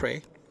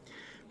pray,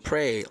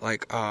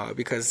 like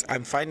because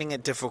I'm finding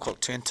it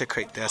difficult to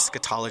integrate the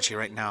eschatology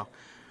right now.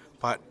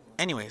 But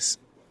anyways,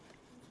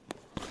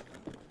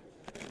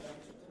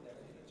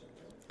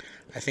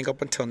 I think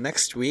up until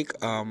next week,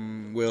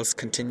 we'll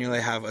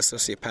continually have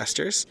associate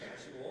pastors,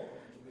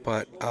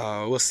 but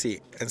we'll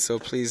see. And so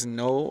please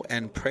know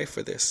and pray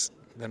for this.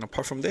 Then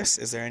apart from this,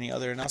 is there any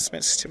other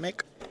announcements to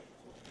make?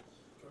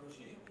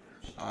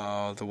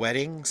 The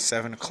wedding,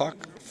 7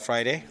 o'clock,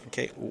 Friday.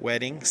 Okay,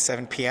 wedding,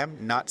 7 p.m.,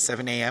 not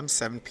 7 a.m.,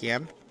 7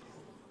 p.m.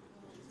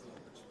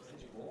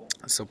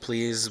 So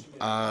please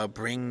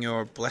bring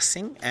your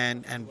blessing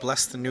and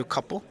bless the new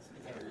couple.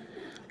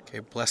 Okay,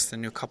 bless the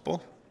new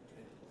couple.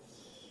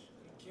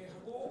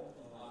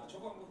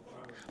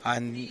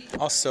 And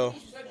also,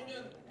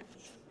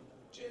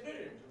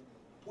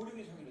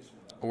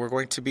 we're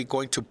going to be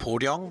going to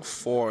Boryong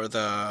for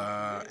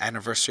the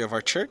anniversary of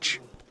our church.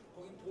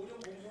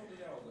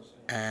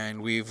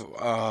 And we've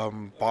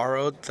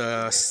borrowed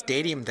the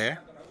stadium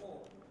there.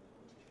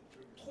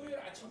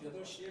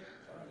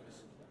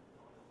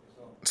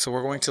 So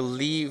we're going to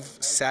leave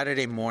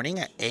Saturday morning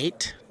at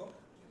 8.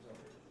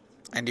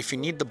 And if you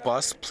need the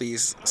bus,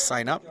 please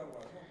sign up.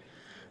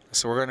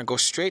 So we're going to go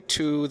straight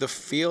to the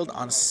field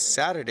on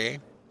Saturday.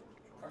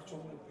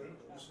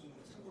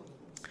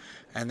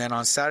 And then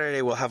on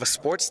Saturday, we'll have a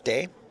sports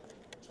day.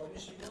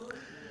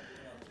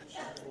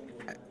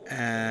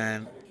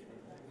 And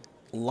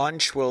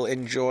lunch, we'll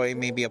enjoy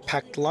maybe a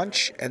packed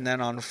lunch. And then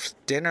on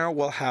dinner,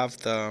 we'll have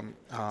the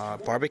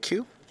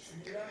barbecue.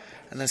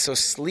 And then so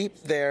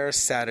sleep there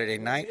Saturday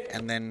night.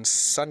 And then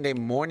Sunday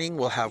morning,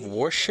 we'll have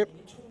worship.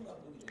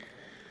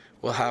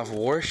 We'll have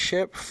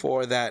worship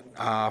for that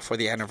for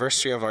the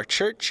anniversary of our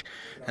church,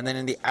 and then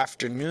in the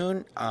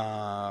afternoon,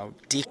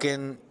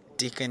 Deacon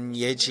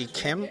Yeji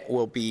Kim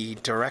will be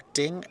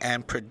directing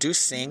and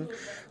producing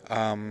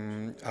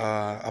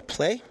a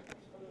play,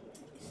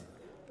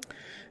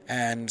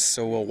 and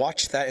so we'll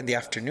watch that in the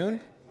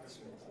afternoon.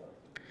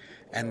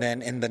 And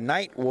then in the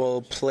night,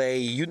 we'll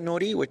play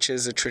Yutnori, which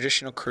is a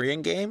traditional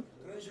Korean game.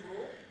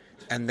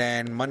 And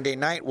then Monday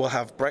morning, we'll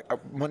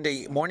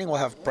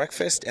have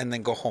breakfast and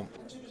then go home.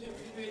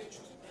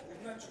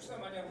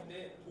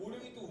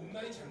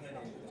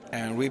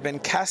 And we've been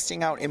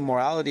casting out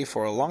immorality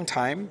for a long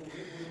time,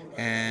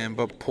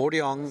 but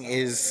Boryong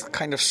is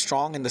kind of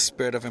strong in the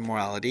spirit of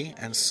immorality,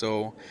 and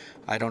so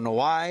I don't know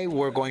why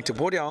we're going to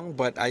Boryong,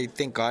 but I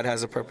think God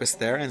has a purpose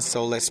there, and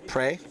so let's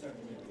pray.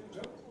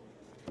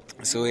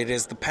 So it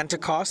is the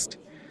Pentecost,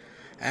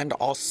 and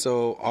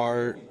also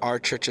our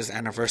church's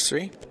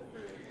anniversary.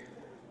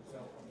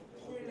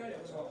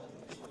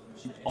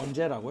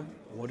 언제라고요?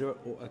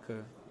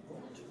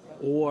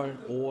 6월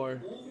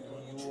 4일?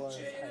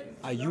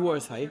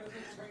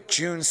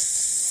 June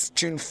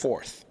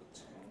 4th.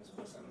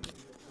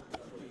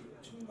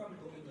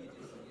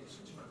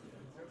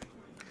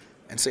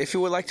 And so if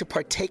you would like to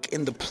partake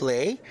in the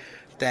play,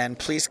 then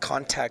please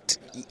contact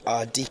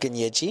Deacon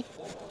Yeji.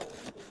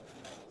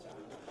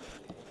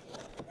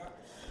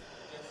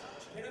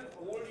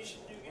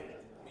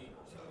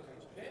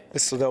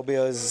 So there'll be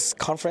a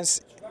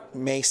conference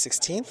May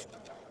 16th.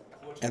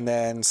 And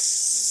then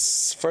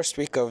first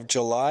week of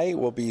July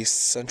will be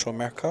Central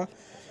America.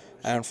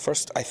 And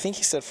I think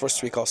he said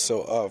first week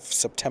also of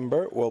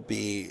September will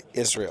be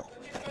Israel.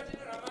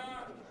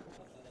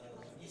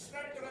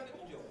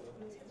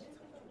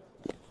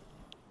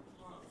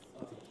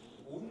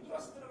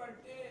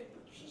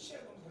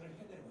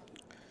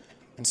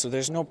 And so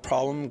there's no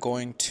problem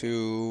going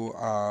to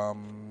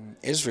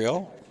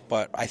Israel,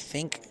 but I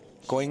think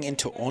going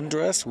into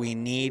Honduras, we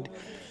need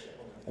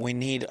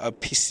a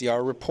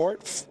PCR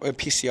report, in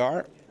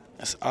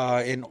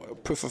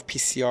proof of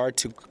PCR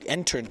to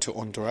enter into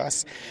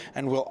Honduras,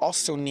 and we'll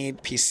also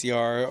need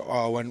PCR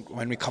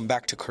when we come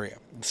back to Korea.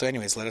 So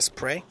anyways, let us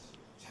pray.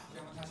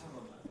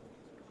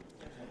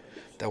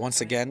 That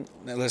once again,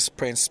 let us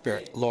pray in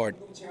spirit. Lord,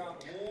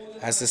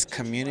 as this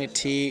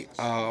community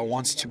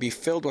wants to be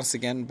filled once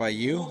again by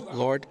you,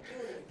 Lord,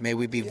 may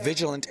we be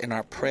vigilant in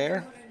our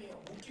prayer,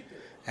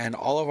 and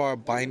all of our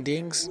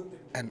bindings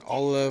and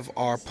all of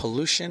our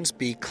pollutions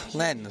be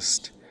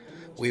cleansed.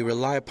 We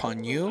rely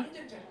upon you,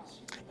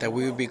 that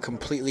we will be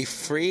completely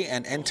free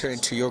and enter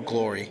into your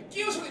glory.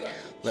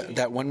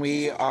 That when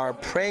we are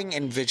praying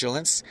in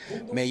vigilance,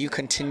 may you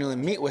continually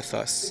meet with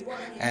us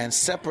and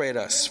separate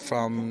us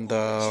from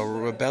the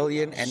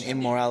rebellion and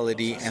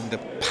immorality and the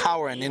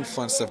power and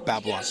influence of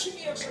Babylon.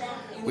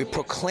 We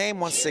proclaim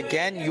once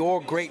again your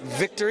great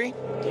victory,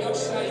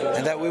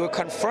 and that we will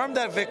confirm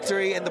that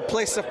victory in the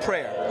place of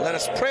prayer. Let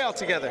us pray all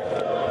together.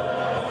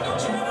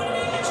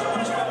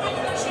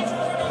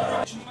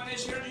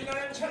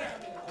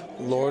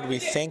 Lord, we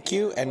thank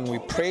you and we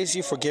praise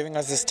you for giving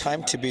us this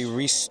time to be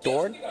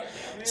restored.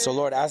 So,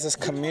 Lord, as this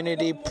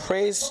community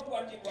prays,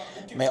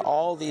 may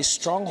all these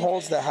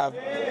strongholds that have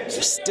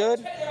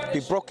stood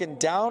be broken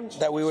down,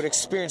 that we would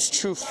experience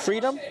true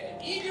freedom.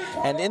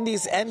 And in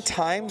these end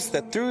times,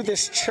 that through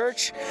this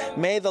church,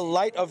 may the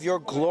light of your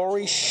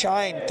glory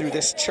shine through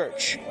this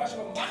church.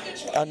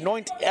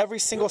 Anoint every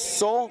single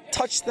soul,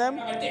 touch them,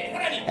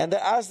 and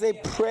that as they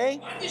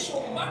pray,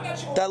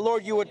 that,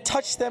 Lord, you would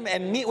touch them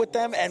and meet with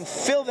them and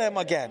fill them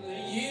again.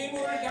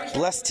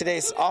 Bless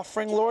today's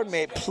offering, Lord.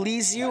 May it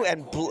please you,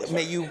 and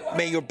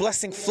may your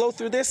blessing flow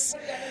through this,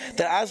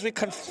 that as we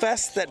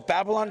confess that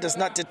Babylon does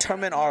not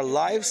determine our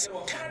lives,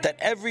 that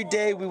every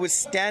day we would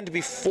stand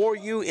before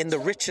you in the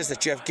riches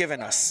that you have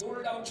given us.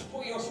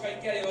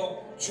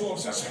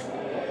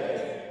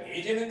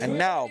 And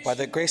now, by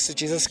the grace of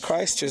Jesus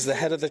Christ, who is the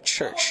head of the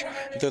church,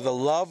 through the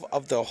love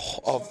of the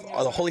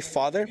Holy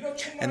Father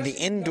and the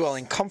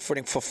indwelling,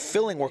 comforting,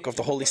 fulfilling work of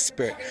the Holy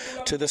Spirit,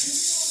 to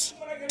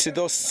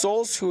those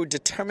souls who are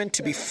determined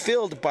to be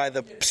filled by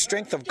the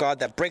strength of God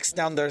that breaks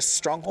down their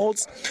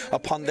strongholds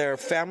upon their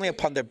family,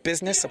 upon their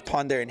business,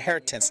 upon their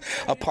inheritance,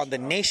 upon the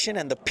nation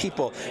and the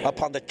people,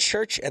 upon the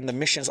church and the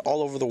missions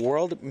all over the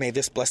world, may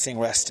this blessing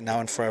rest now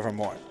and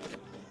forevermore.